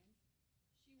other lines,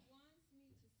 she wants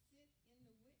me to sit in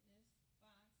the witness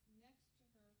box next to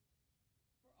her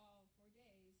for all 4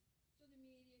 days, so the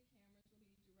media cameras will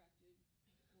be directed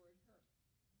toward her.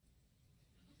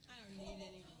 I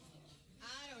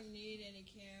don't need any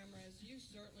cameras. You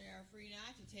certainly are free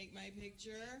not to take my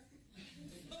picture.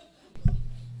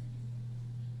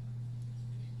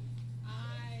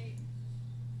 I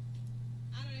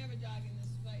don't have a dog in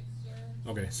this fight, sir.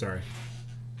 Okay, sorry.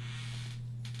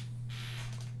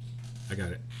 I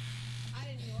got it. I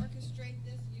didn't orchestrate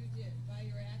this, you did, by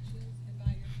your actions and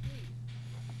by your plea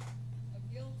of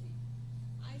guilty.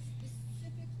 I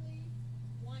specifically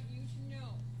want you to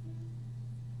know,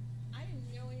 I didn't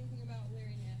know anything about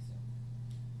Larry Nassar.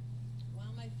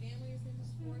 While my family is into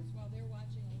sports, while they're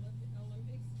watching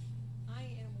Olympics,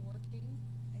 I am working.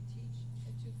 I teach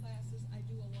at 2 classes. I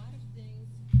do a lot of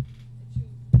things at 2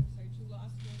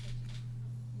 law schools. I teach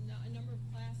a number of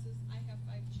classes. I have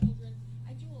 5 children.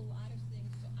 I do a lot of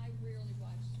things, so I rarely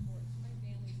watch sports. My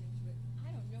family's into it.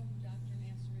 I don't know who Dr.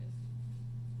 Nassar is.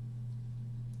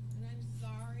 And I'm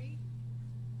sorry.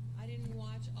 I didn't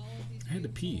watch all of these. I had to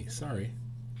pee, sorry.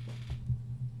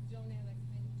 Don't have that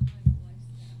kind of time or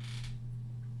lifestyle.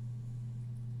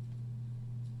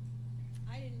 I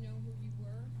I didn't know who you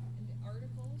were, and the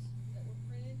articles that were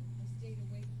printed, I stayed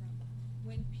away from.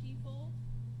 When people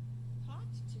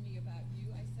talked to me about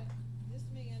you, I said, this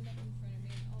may end up in front of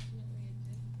me, and ultimately it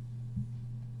did.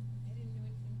 I didn't know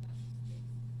anything about this case.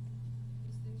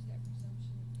 Because there's that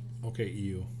presumption of innocence. Okay,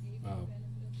 EU.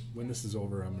 When this is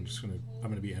over, I'm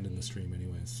gonna be ending the stream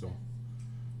anyways. So,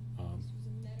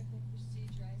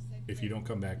 if you don't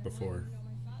come back before,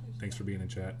 thanks for being in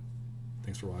chat.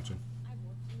 Thanks for watching. I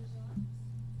worked in his office.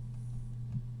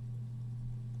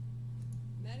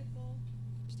 Medical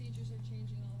procedures are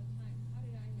changing all the time. How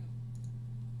did I know?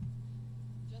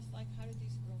 Just like, how did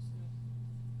these girls know?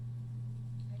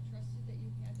 I trusted that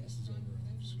you had that strong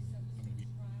defense and set this in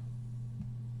trial.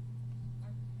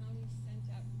 Our county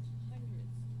sent out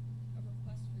hundreds of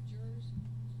requests for jurors.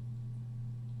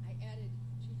 I added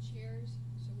 2 chairs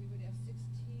so we would have 16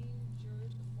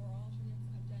 jurors with 4 alternates.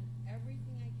 I've done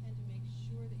everything I can to make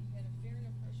sure that you had a fair and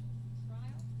impartial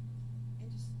trial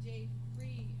and to stay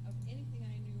free of anything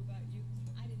I knew about you, because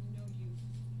I didn't know you.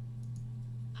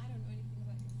 I don't know anything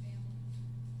about your family.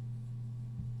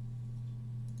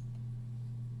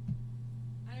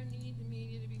 I don't need the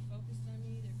media to be focused on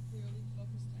me. They're clearly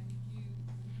focused on you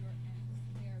and your acts.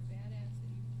 They are bad acts that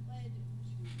you pled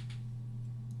to.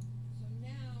 So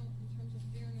now, in terms of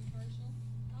fair and impartial,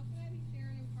 how can I be fair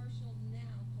and impartial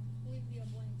now, completely a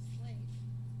blank slate,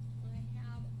 when I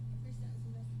have a pre-sentence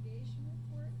investigation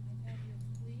report, I have your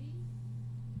plea?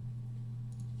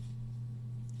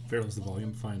 Farrell's the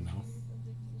volume fine now.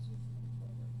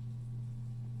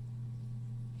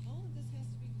 All of this has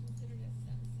to be considered as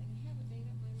sentencing. I haven't made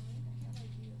up my mind. I have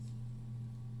ideas.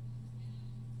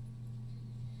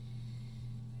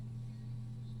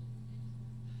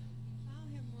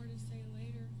 I'll have more to say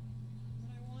later,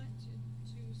 but I want to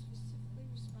specifically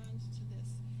respond to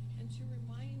this and to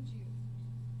remind you,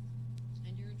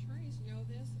 and your attorneys know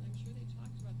this, and I'm sure they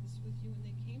talked about this with you when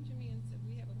they came to me and said,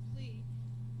 we have a plea.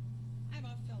 I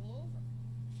about fell over.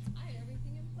 I had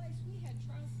everything in place. We had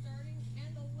trial starting,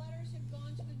 and the letters had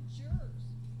gone to the jurors.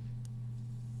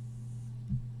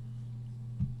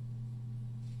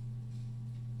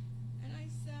 And I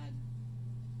said,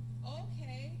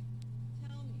 okay,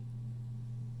 tell me.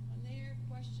 And their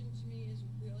question to me is,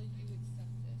 will you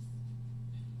accept this?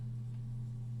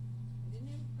 I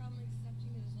didn't have a problem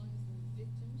accepting it as long as the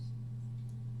victims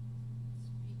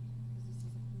speak, because this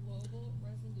is a global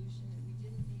resolution, and we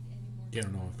didn't need any more. Yeah, I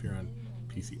don't know if you're on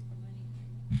PC. For money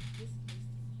on this case,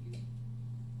 thank you.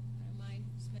 I don't mind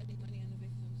spending money on the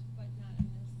victims, but not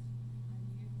on this, on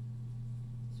you.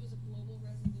 This was a global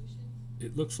resolution.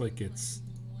 It looks like it's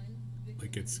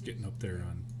getting up there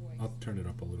on. I'll turn it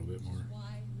up a little bit more.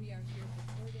 Why we are here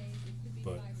for 4 days. It could be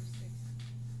But 5 or 6.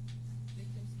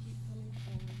 Victims keep coming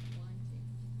forward wanting to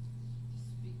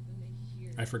speak when they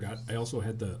hear. I forgot. I also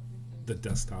had the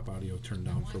desktop audio turned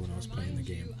down for when I was playing the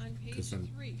game, because then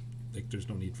like there's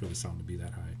no need for the sound to be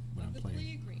that high when I'm The plea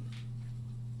playing. agreement.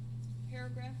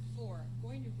 Paragraph 4. I'm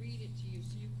going to read it to you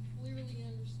so you clearly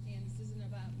understand this isn't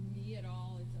about me at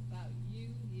all. It's about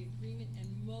you, the agreement, and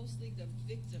mostly the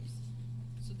victims,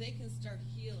 so they can start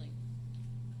healing.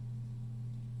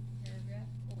 Paragraph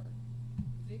 4.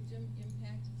 Victim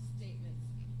impact statements.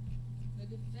 The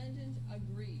defendant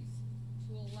agrees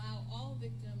to allow all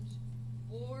victims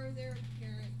or their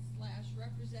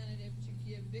parent/representative to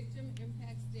give victim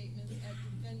impact statements at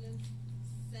defendant's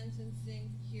sentencing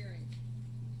hearing.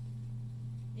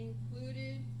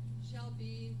 Included shall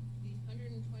be the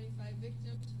 125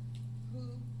 victims who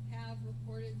have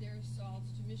reported their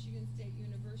assaults to Michigan State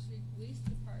University Police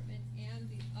Department and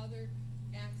the other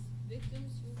acts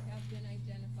victims who have been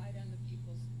identified on the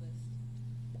people's list.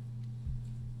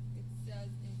 It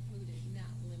says included,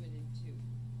 not limited to.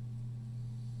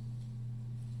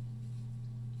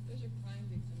 Those are Crime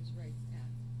Victims' Rights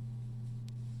Act.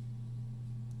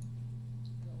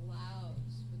 It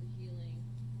allows for the healing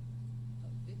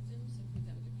of victims and for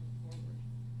them to come forward.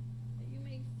 That you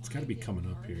may It's got to be coming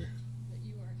up here. that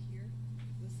you are here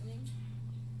listening,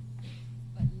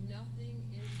 but nothing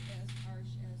is as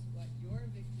harsh as what your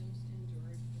victims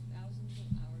endured for thousands of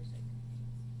hours at your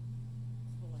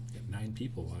hands. Got 9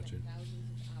 people watching. Thousands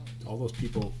of hours. All those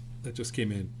people that just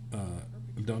came in.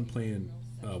 I'm done playing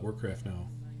Warcraft now,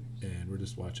 and we're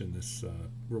just watching this.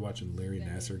 We're watching Larry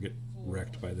Nassar get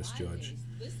wrecked by this 5 judge. days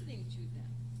listening to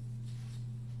them.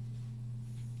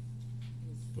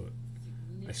 But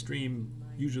I stream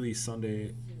usually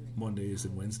Sunday, Mondays,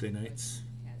 and Wednesday nights.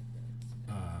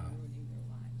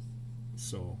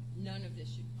 So None of this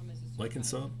should come as a like and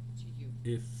sub surprise to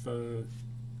you.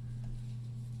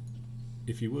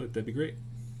 if you would, that'd be great.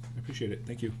 I appreciate it.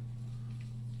 Thank you.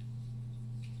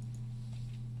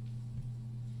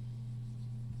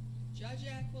 Judge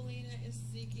Aquilina is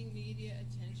seeking media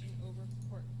attention over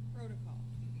court protocol.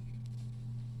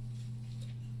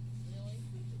 Really?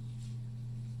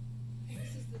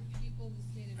 This is the people of the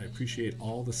state of I Michigan appreciate versus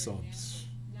all the Larry Nassar, subs.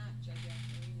 not Judge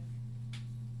Aquilina.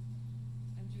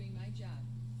 I'm doing my job.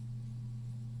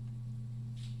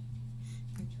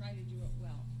 I try to do it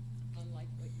well, unlike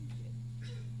what you did.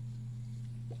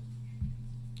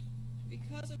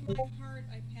 Because of my heart,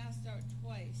 I passed out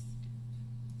twice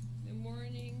the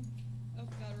morning of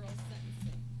federal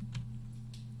sentencing.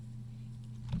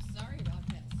 I'm sorry about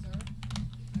that, sir.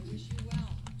 I wish you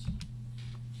well.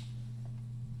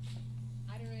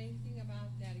 I don't know anything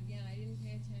about that. Again, I didn't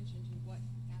pay attention to what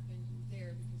happened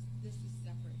there because this is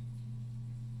separate.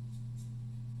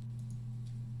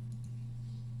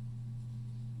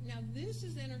 Now, this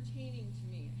is entertaining to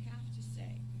me, I have to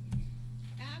say.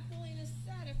 Aquilina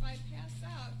said if I pass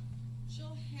out,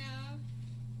 she'll have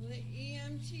the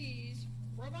EMTs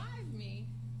revive me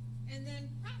and then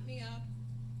prop me up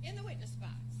in the witness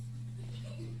box.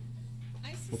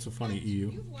 I What's so funny, suspect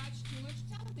EU? You've watched too much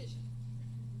television.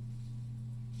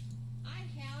 I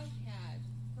have had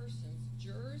persons,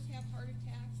 jurors have heart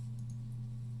attacks,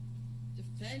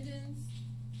 defendants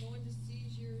go into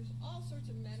seizures, all sorts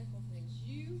of medical things.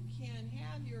 You can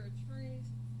have your attorneys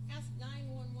ask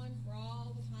 911 for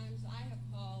all the times I have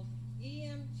called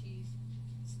EMTs,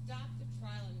 stopped the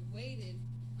trial and waited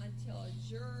until a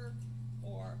juror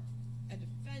or a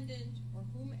defendant or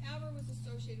whomever was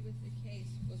associated with the case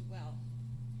was well.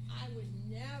 I would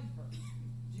never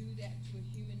do that to a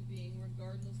human being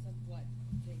regardless of what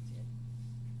they did.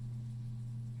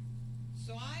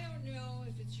 So I don't know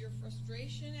if it's your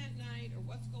frustration at night or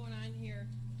what's going on here,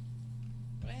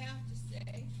 but I have to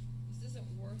say, this isn't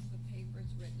worth the paper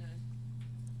it's written on.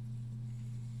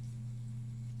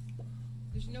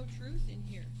 There's no truth in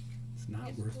here. It's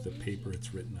not worth the paper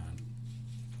it's written on.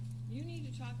 You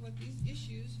need to talk about these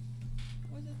issues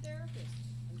with a therapist,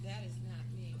 and that is not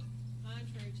me.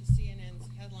 Contrary to CNN's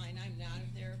headline, I'm not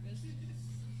a therapist.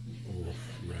 Oh,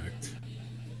 wrecked.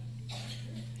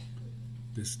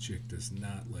 This chick does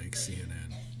not like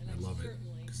CNN. I love it,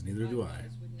 because neither do I.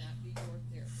 Would not be your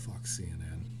therapist. Fuck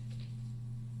CNN.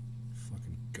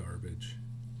 Fucking garbage.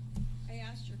 I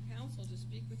asked your counsel to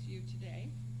speak with you today.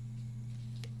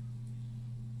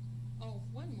 Oh,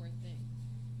 one more thing.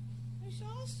 There's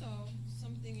also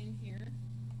something in here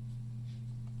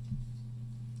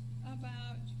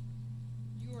about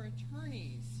your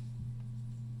attorneys.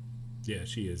 Yeah,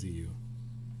 she is EU.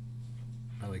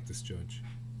 I like this judge.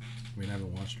 I mean, I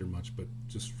haven't watched her much, but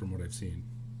just from what I've seen,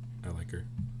 I like her.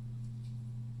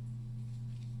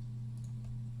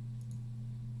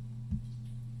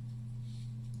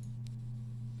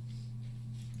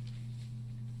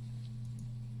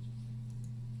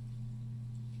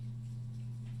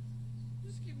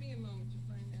 Just give me a moment to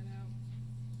find that out.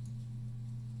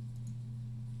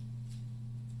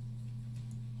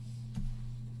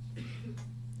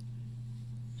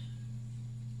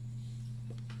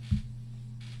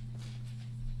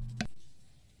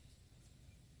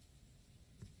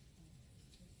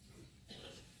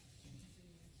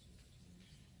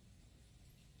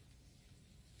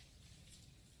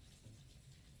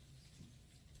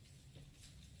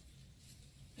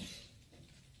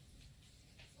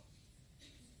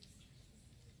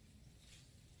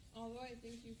 Although I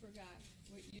think you forgot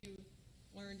what you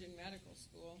learned in medical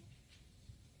school,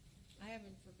 I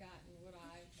haven't forgotten what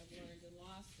I have learned in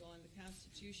law school and the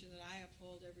Constitution that I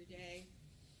uphold every day.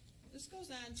 This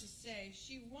goes on to say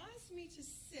she wants me to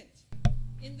sit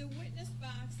in the witness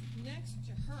box next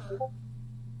to her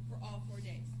for all 4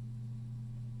 days.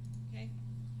 Okay?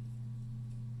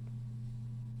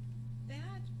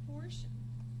 That portion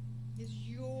is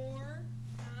your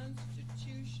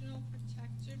constitutional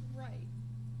protected right.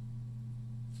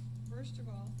 First of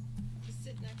all, to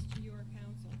sit next to your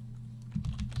counsel.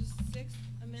 The Sixth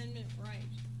Amendment right,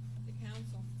 the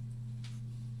counsel.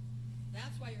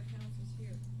 That's why your counsel's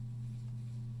here.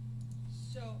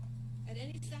 So, at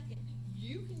any second,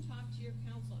 you can talk to your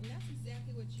counsel, and that's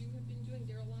exactly what you have been doing.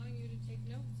 They're allowing you to take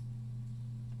notes.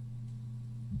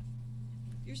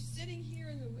 You're sitting here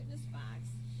in the witness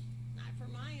box, not for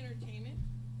my entertainment,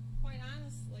 quite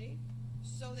honestly,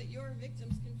 so that your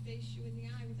victims can face you in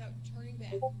the eye without turning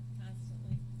back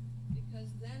constantly. Because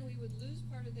then we would lose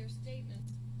part of their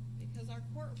statements because our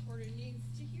court reporter needs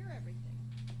to hear everything.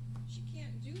 She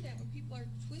can't do that when people are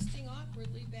twisting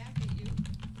awkwardly back at you.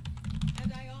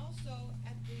 And I also,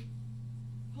 at the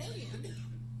podium,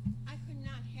 I could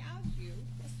not have you,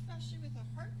 especially with a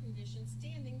heart condition,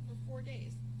 standing for 4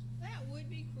 days. That would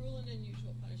be cruel and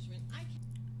unusual punishment.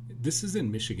 This is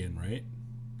in Michigan, right?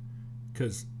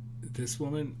 Because this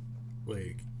woman,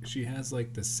 like she has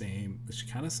like the same. She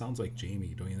kind of sounds like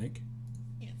Jamie, don't you think?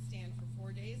 Can't stand for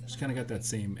 4 days. She's kind of got that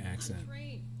same accent. I'm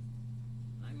trained.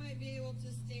 I might be able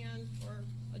to stand for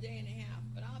a day and a half,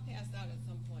 but I'll pass out at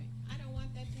some point. I don't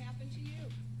want that to happen to you.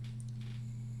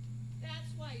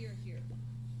 That's why you're here,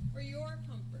 for your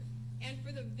comfort and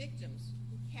for the victims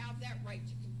who have that right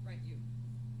to confront you.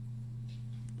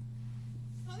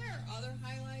 Now, there are other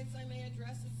highlights I may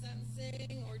address at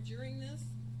sentencing or during this.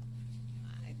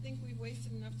 I think we've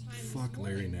wasted enough time. Fuck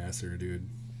Larry Nassar, dude.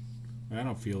 I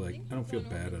don't feel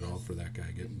bad at all for that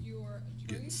guy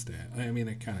getting stabbed. I mean,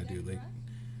 I kind of do. Like,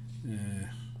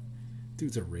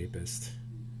 dude's a rapist.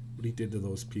 What he did to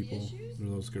those people or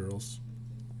those girls,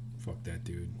 fuck that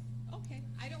dude. Okay,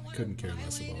 I don't want Couldn't to care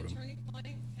less violate about him.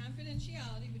 attorney-client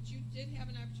confidentiality, but you did have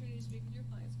an opportunity to speak with your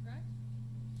clients, correct?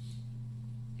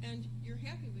 And you're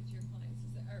happy with your clients,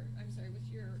 is that, or I'm sorry,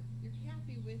 you're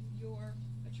happy with your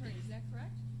attorney, is that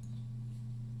correct?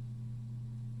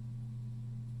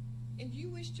 And you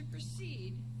wish to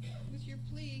proceed with your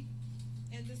plea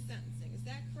and the sentencing, is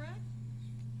that correct?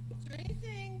 Is there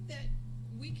anything that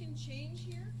we can change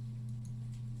here?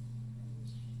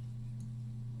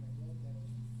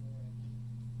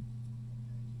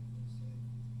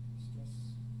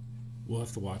 We'll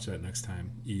have to watch that next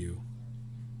time. EU,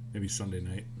 maybe Sunday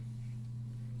night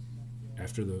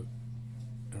after the,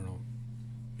 I don't know.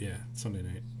 Yeah, Sunday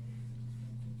night.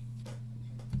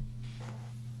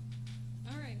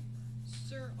 All right,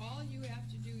 sir, all you have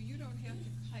to do, you don't have to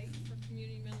kite for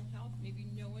community mental health. Maybe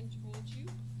no one told you,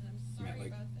 and I'm sorry like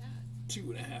about that.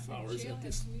 2.5 The hours jail at has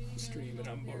this community stream,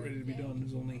 mental and I'm health about there ready to be every done.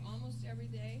 There's only almost every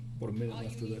day. about a minute All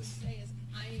left you of need this. to say is,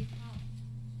 I need help.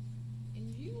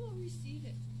 And you will receive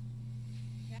it.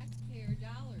 Taxpayer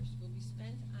dollars will be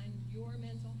spent on your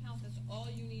mental health. That's all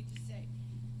you need to say.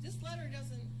 This letter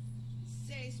doesn't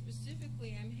say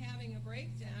specifically, I'm having a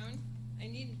breakdown, I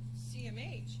need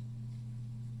CMH.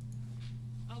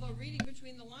 Although reading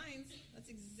between the lines, that's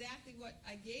exactly what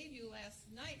I gave you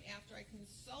last night after I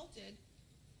consulted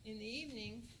in the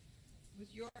evening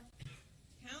with your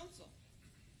counsel.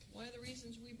 One of the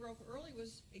reasons we broke early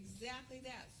was exactly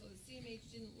that, so the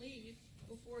CMH didn't leave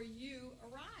before you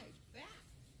arrived back.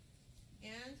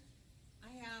 And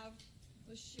I have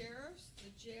the sheriff's,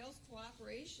 the jail's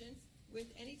cooperation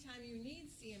with any time you need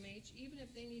CMH, even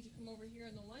if they need to come over here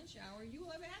in the lunch hour, you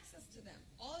will have access to them.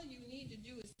 All you need to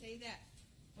do is say that.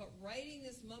 But writing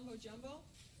this mumbo jumbo,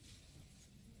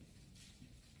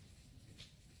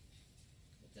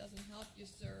 it doesn't help you,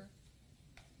 sir.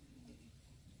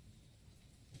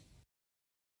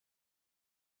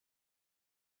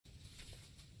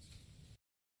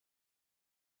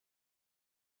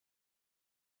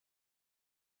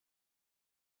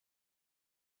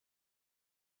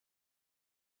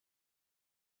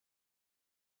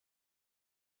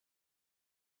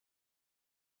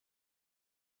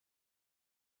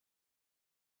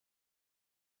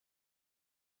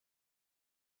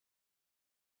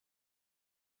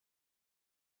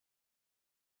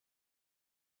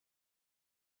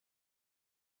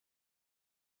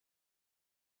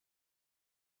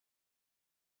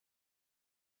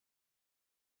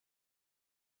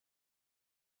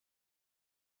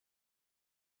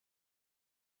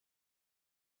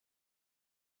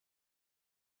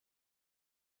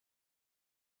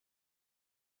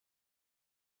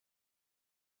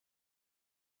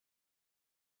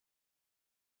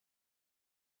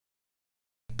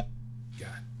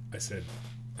 God,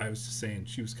 I was just saying,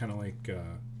 she was kind of like,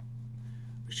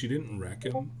 she didn't wreck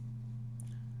him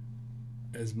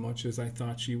as much as I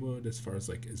thought she would, as far as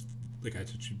like I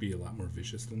thought she'd be a lot more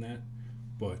vicious than that,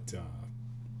 but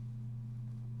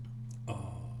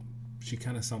she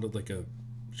kind of sounded like a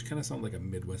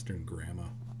Midwestern grandma,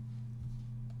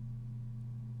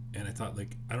 and I thought,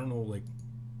 like, I don't know, like,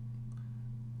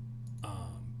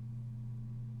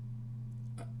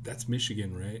 that's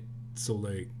Michigan, right? So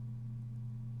like,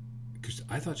 because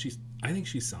I think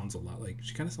she sounds a lot like,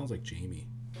 she kind of sounds like Jamie.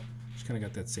 She kind of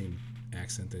got that same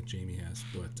accent that Jamie has,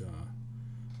 but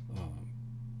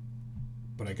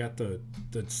I got the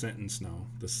sentence now,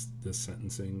 the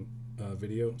sentencing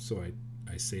video, so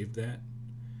I saved that,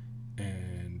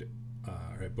 and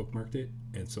I bookmarked it,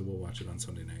 and so we'll watch it on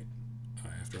Sunday night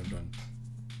after I'm done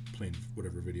playing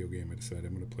whatever video game I decide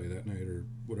I'm going to play that night, or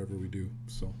whatever we do.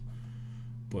 So,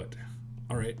 but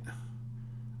all right,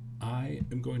 I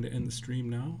am going to end the stream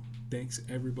now. Thanks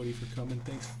everybody for coming.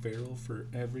 Thanks Farrell for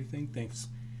everything. Thanks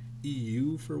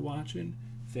EU for watching.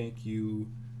 Thank you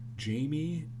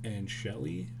Jamie and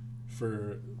Shelly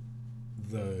for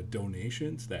the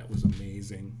donations. That was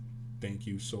amazing. Thank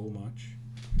you so much,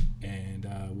 and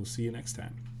we'll see you next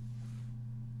time.